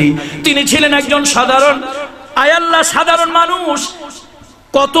জান্নাতি। তিনি ছিলেন একজন সাধারণ, আয় আল্লাহ, সাধারণ মানুষ।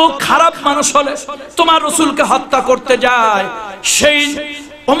 কত খারাপ মানুষ হলে তোমার রাসূলকে হত্যা করতে যায়, সেই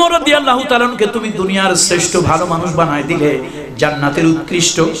ওমর রাদিয়াল্লাহু তাআলা আনহুকে তুমি দুনিয়ার শ্রেষ্ঠ ভালো মানুষ বানাই দিলে, জান্নাতের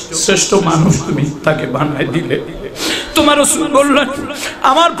উৎকৃষ্ট শ্রেষ্ঠ মানুষ তুমি তাকে বানাই দিলে। তোমার রাসূল বললেন,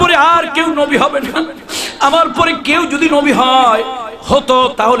 আমার পরে আর কেউ নবী হবে না, আমার পরে কেউ যদি নবী হতো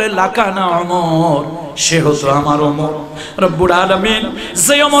তাহলে লাকানা ওমর, সে হতো আমার ওমর। রব্বুল আলামিন,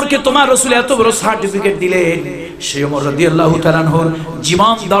 যে ওমরকে তোমার রাসূল এত বড় সার্টিফিকেট দিলেন, সেই ওমর রাদিয়াল্লাহু তাআলা আনহুর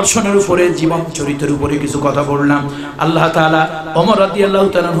জীবন দর্শনের উপরে, জীবন চরিত্রের উপরে কিছু কথা বললাম। আল্লাহ তাআলা ওমর রাদিয়াল্লাহু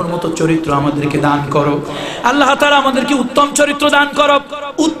তাআলা আনহুর মতো চরিত্র আমাদেরকে দান করো। আল্লাহ তাআলা আমাদেরকে উত্তম চরিত্র দান করো,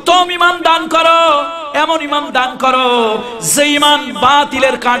 উত্তম ঈমান দান করো, এমন ঈমান দান করো যে ঈমান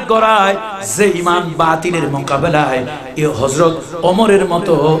বাতিলের কাঠগড়ায়, যে ঈমান বাতিলের মোকাবেলায় এই হযরত ওমরের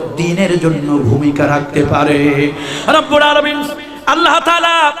মতো দ্বীনের জন্য ভূমিকা রাখতে পারে। রব্বুল আলামিন, আল্লাহ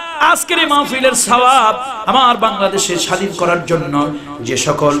তাআলা আজকের এই মাহফিলের সওয়াব আমার বাংলাদেশে স্বাধীন করার জন্য যে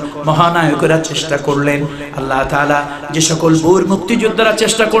সকল মহানায়করা চেষ্টা করলেন, আল্লাহ তাআলা যে সকল বীর মুক্তিযোদ্ধারা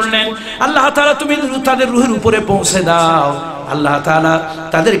চেষ্টা করলেন, আল্লাহ তাআলা তুমি তাদের রূহের উপরে পৌঁছে দাও। আল্লাহ তাআলা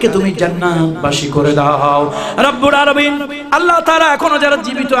তাদেরকে তুমি জান্নাতবাসী করে দাও। রব্বুল আলামিন, আল্লাহ তাআলা এখনো যারা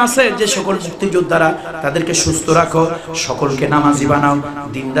জীবিত আছে, যে সকল মুক্তিযোদ্ধারা, তাদেরকে সুস্থ রাখো, সকলকে নামাজি বানাও,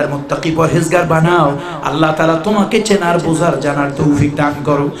 দিনদার মুত্তাকি পরহেজগার বানাও। আল্লাহ তাআলা তোমাকে চেনার, বোঝার, জানার তৌফিক দান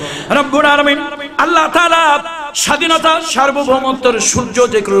করো। রব্বুল আলামিন, আল্লাহ তাআলা স্বাধীনতা, সার্বভৌমত্বের সূর্য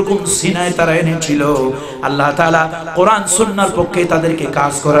যে রকম সিনায় তারা এনেছিল, আল্লাহ তাআলা কোরআন সুন্নাহর পক্ষে তাদেরকে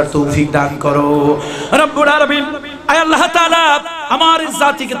কাজ করার তৌফিক দান করো। রব্বুল আলামিন, আয় আল্লাহ তাআলা, আমার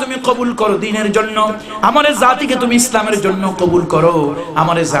জাতিকে তুমি কবুল করো দ্বীনের জন্য, আমার জাতিকে তুমি ইসলামের জন্য কবুল করো,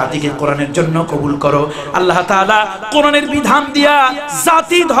 আমার জাতিকে কোরআনের জন্য কবুল করো। আল্লাহ তাআলা কোরআনের বিধান দিয়া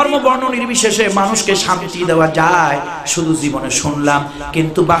জাতি, ধর্ম, বর্ণ নির্বিশেষে মানুষকে শান্তি দেওয়া যায়, শুধু জীবনে শুনলাম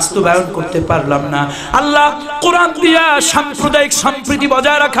কিন্তু বাস্তবায়ন করতে পারলাম না। আল্লাহ, কোরআন দিয়া সাম্প্রদায়িক সম্প্রীতি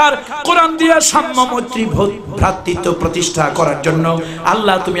বজায় রাখার, কোরআন দিয়া সাম্য, মৈত্রী, ভ্রাতৃত্ব প্রতিষ্ঠা করার জন্য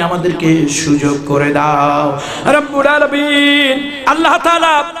আল্লাহ তুমি আমাদেরকে সুযোগ করে দাও। রব্বুল আলামিন, আল্লাহ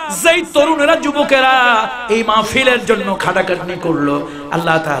তাআলা যেই তরুণেরা, যুবকেরা এই মাহফিলের জন্য খাটাখাটনি করলো,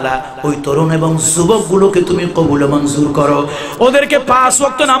 আল্লাহ তাআলা ওই তরুণ এবং যুবকগুলোকে তুমি কবুল মঞ্জুর করো, ওদেরকে 5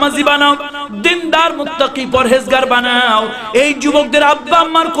 ওয়াক্ত নামাজি বানাও, দিনদার মুত্তাকি পরহেজগার বানাও। এই যুবকদের আব্বা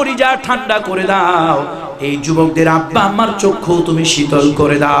আম্মার কলিজা ঠান্ডা করে দাও, এই যুবকদের আব্বা আম্মার চক্ষু তুমি শীতল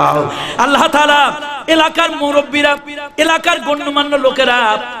করে দাও। আল্লাহ তাআলা এলাকার মুরব্বীরা, এলাকার গণ্যমান্য লোকেরা,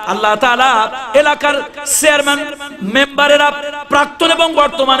 আল্লাহ তাআলা এলাকার চেয়ারম্যান, মেম্বারেরা, প্রাক্তন এবং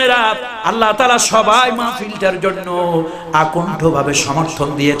বর্তমানেরা, আল্লাহ তাআলা সবাই মাহফিলটার জন্য আকণ্ঠভাবে সমর্থন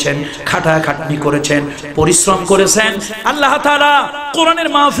দিয়েছেন, খাটাখাটনি করেছেন, পরিশ্রম করেছেন। আল্লাহ তাআলা কোরআনের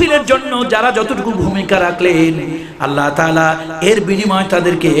মাহফিলের জন্য যারা যতটুকু ভূমিকা রাখলেন, আল্লাহ তাআলা এর বিনিময়ে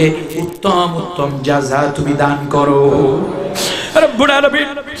তাদেরকে উত্তম উত্তম জাযা তুমি দান করো। রব্বুল আলামিন,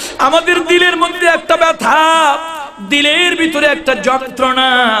 আমাদের দিলের মধ্যে একটা ব্যথা, দিলের ভিতরে একটা যন্ত্রণা।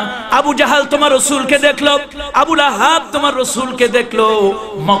 আবু জাহাল তোমার রাসূলকে দেখলো, আবু লাহাব তোমার রাসূলকে দেখলো,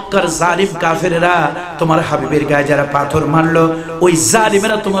 মক্কার জালিম কাফেররা তোমার হাবিবের গায়ে যারা পাথর মারলো, ওই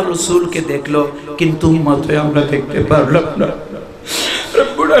জালিমেরা তোমার রাসূলকে দেখলো, কিন্তু উম্মতে আমরা দেখতে পারলাম না।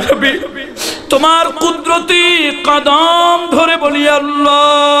 রব্বুল আলামিন, তোমার কুদরতি কদম ধরে বলি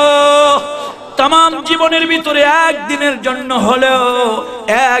আল্লাহ, তাম জীবনের ভিতরে একদিনের জন্য হলেও,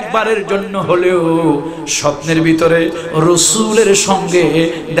 একবারের জন্য হলেও স্বপ্নের ভিতরে রাসূলের সঙ্গে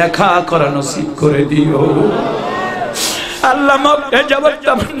দেখা করা নসিব করে দিও আল্লাহ। মক্কা যাওয়ার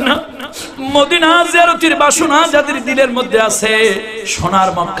তামান্না, মদিনা জিয়ারতের বাসনা যাদের দিলের মধ্যে আছে, সোনার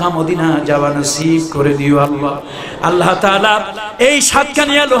মক্কা মদিনা যাওয়া নসিব করে দিও আল্লাহ। আল্লাহ তাআলা এই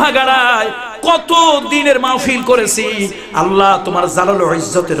সাতকানিয়া লোহাগাড়ায় কত দিনের মাহফিল করেছি আল্লাহ, তোমার জালাল ও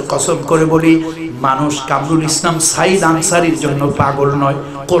ইজ্জতের কসম করে বলি, মানুষ কামরুল ইসলাম সাইদ আনসারীর জন্য পাগল নয়,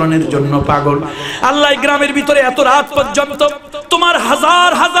 কোরআনের জন্য পাগল। আল্লাহ, গ্রামের ভিতরে এত রাত পর্যন্ত তোমার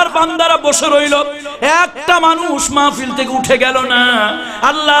হাজার হাজার বান্দারা বসে রইল, একটা মানুষ মাহফিল থেকে উঠে গেল না।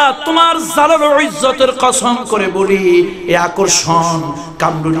 আল্লাহ, তোমার জালাল ও ইজ্জতের কসম করে বলি, এই আকর্ষণ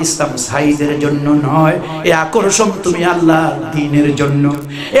কামরুল ইসলাম সাইদের জন্য নয়, এই আকর্ষণ তুমি আল্লাহর দ্বীনের জন্য,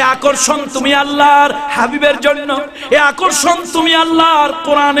 এই আকর্ষণ তুমি আল্লাহর হাবিবের জন্য, এই আকর্ষণ তুমি আল্লাহর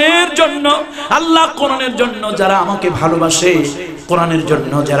কোরআনের জন্য। আল্লাহ, কোরআনের জন্য যারা আমাকে ভালোবাসে, কোরআনের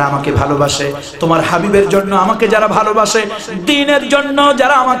জন্য যারা আমাকে ভালোবাসে, তোমার হাবিবের জন্য আমাকে যারা ভালোবাসে, দ্বীনের জন্য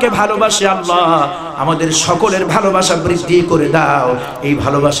যারা আমাকে ভালোবাসে, আল্লাহ আমাদের সকলের ভালোবাসা বৃদ্ধি করে দাও। এই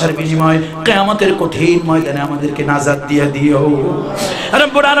ভালোবাসার বিনিময়ে কিয়ামতের কঠিন ময়দানে আমাদেরকে নাজাত দিয়ে দিও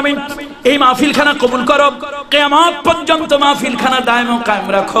রব্বুল আলামিন। এই মাহফিলখানা কবুল করো, কিয়ামত পর্যন্ত মাহফিলখানা দায়েম ও কায়েম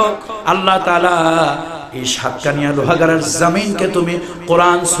রাখো আল্লাহ তাআলা। এই সাতকানিয়া লোহাগাড়ার জমিনকে তুমি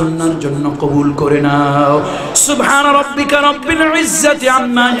কোরআন সুন্নাহর জন্য কবুল করে নাও। সুবহান রাব্বিকা রাব্বিল ইজ্জাতি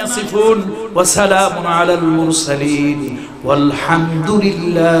আম্মা ইয়াসিফুন ওয়া সালামুন আলাল মুরসালিন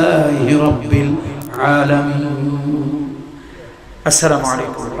ওয়ালহামদুলিল্লাহি রাব্বিল আলামিন। আসসালামু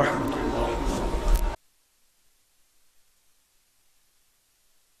আলাইকুম ওয়া রাহমাতুল্লাহ।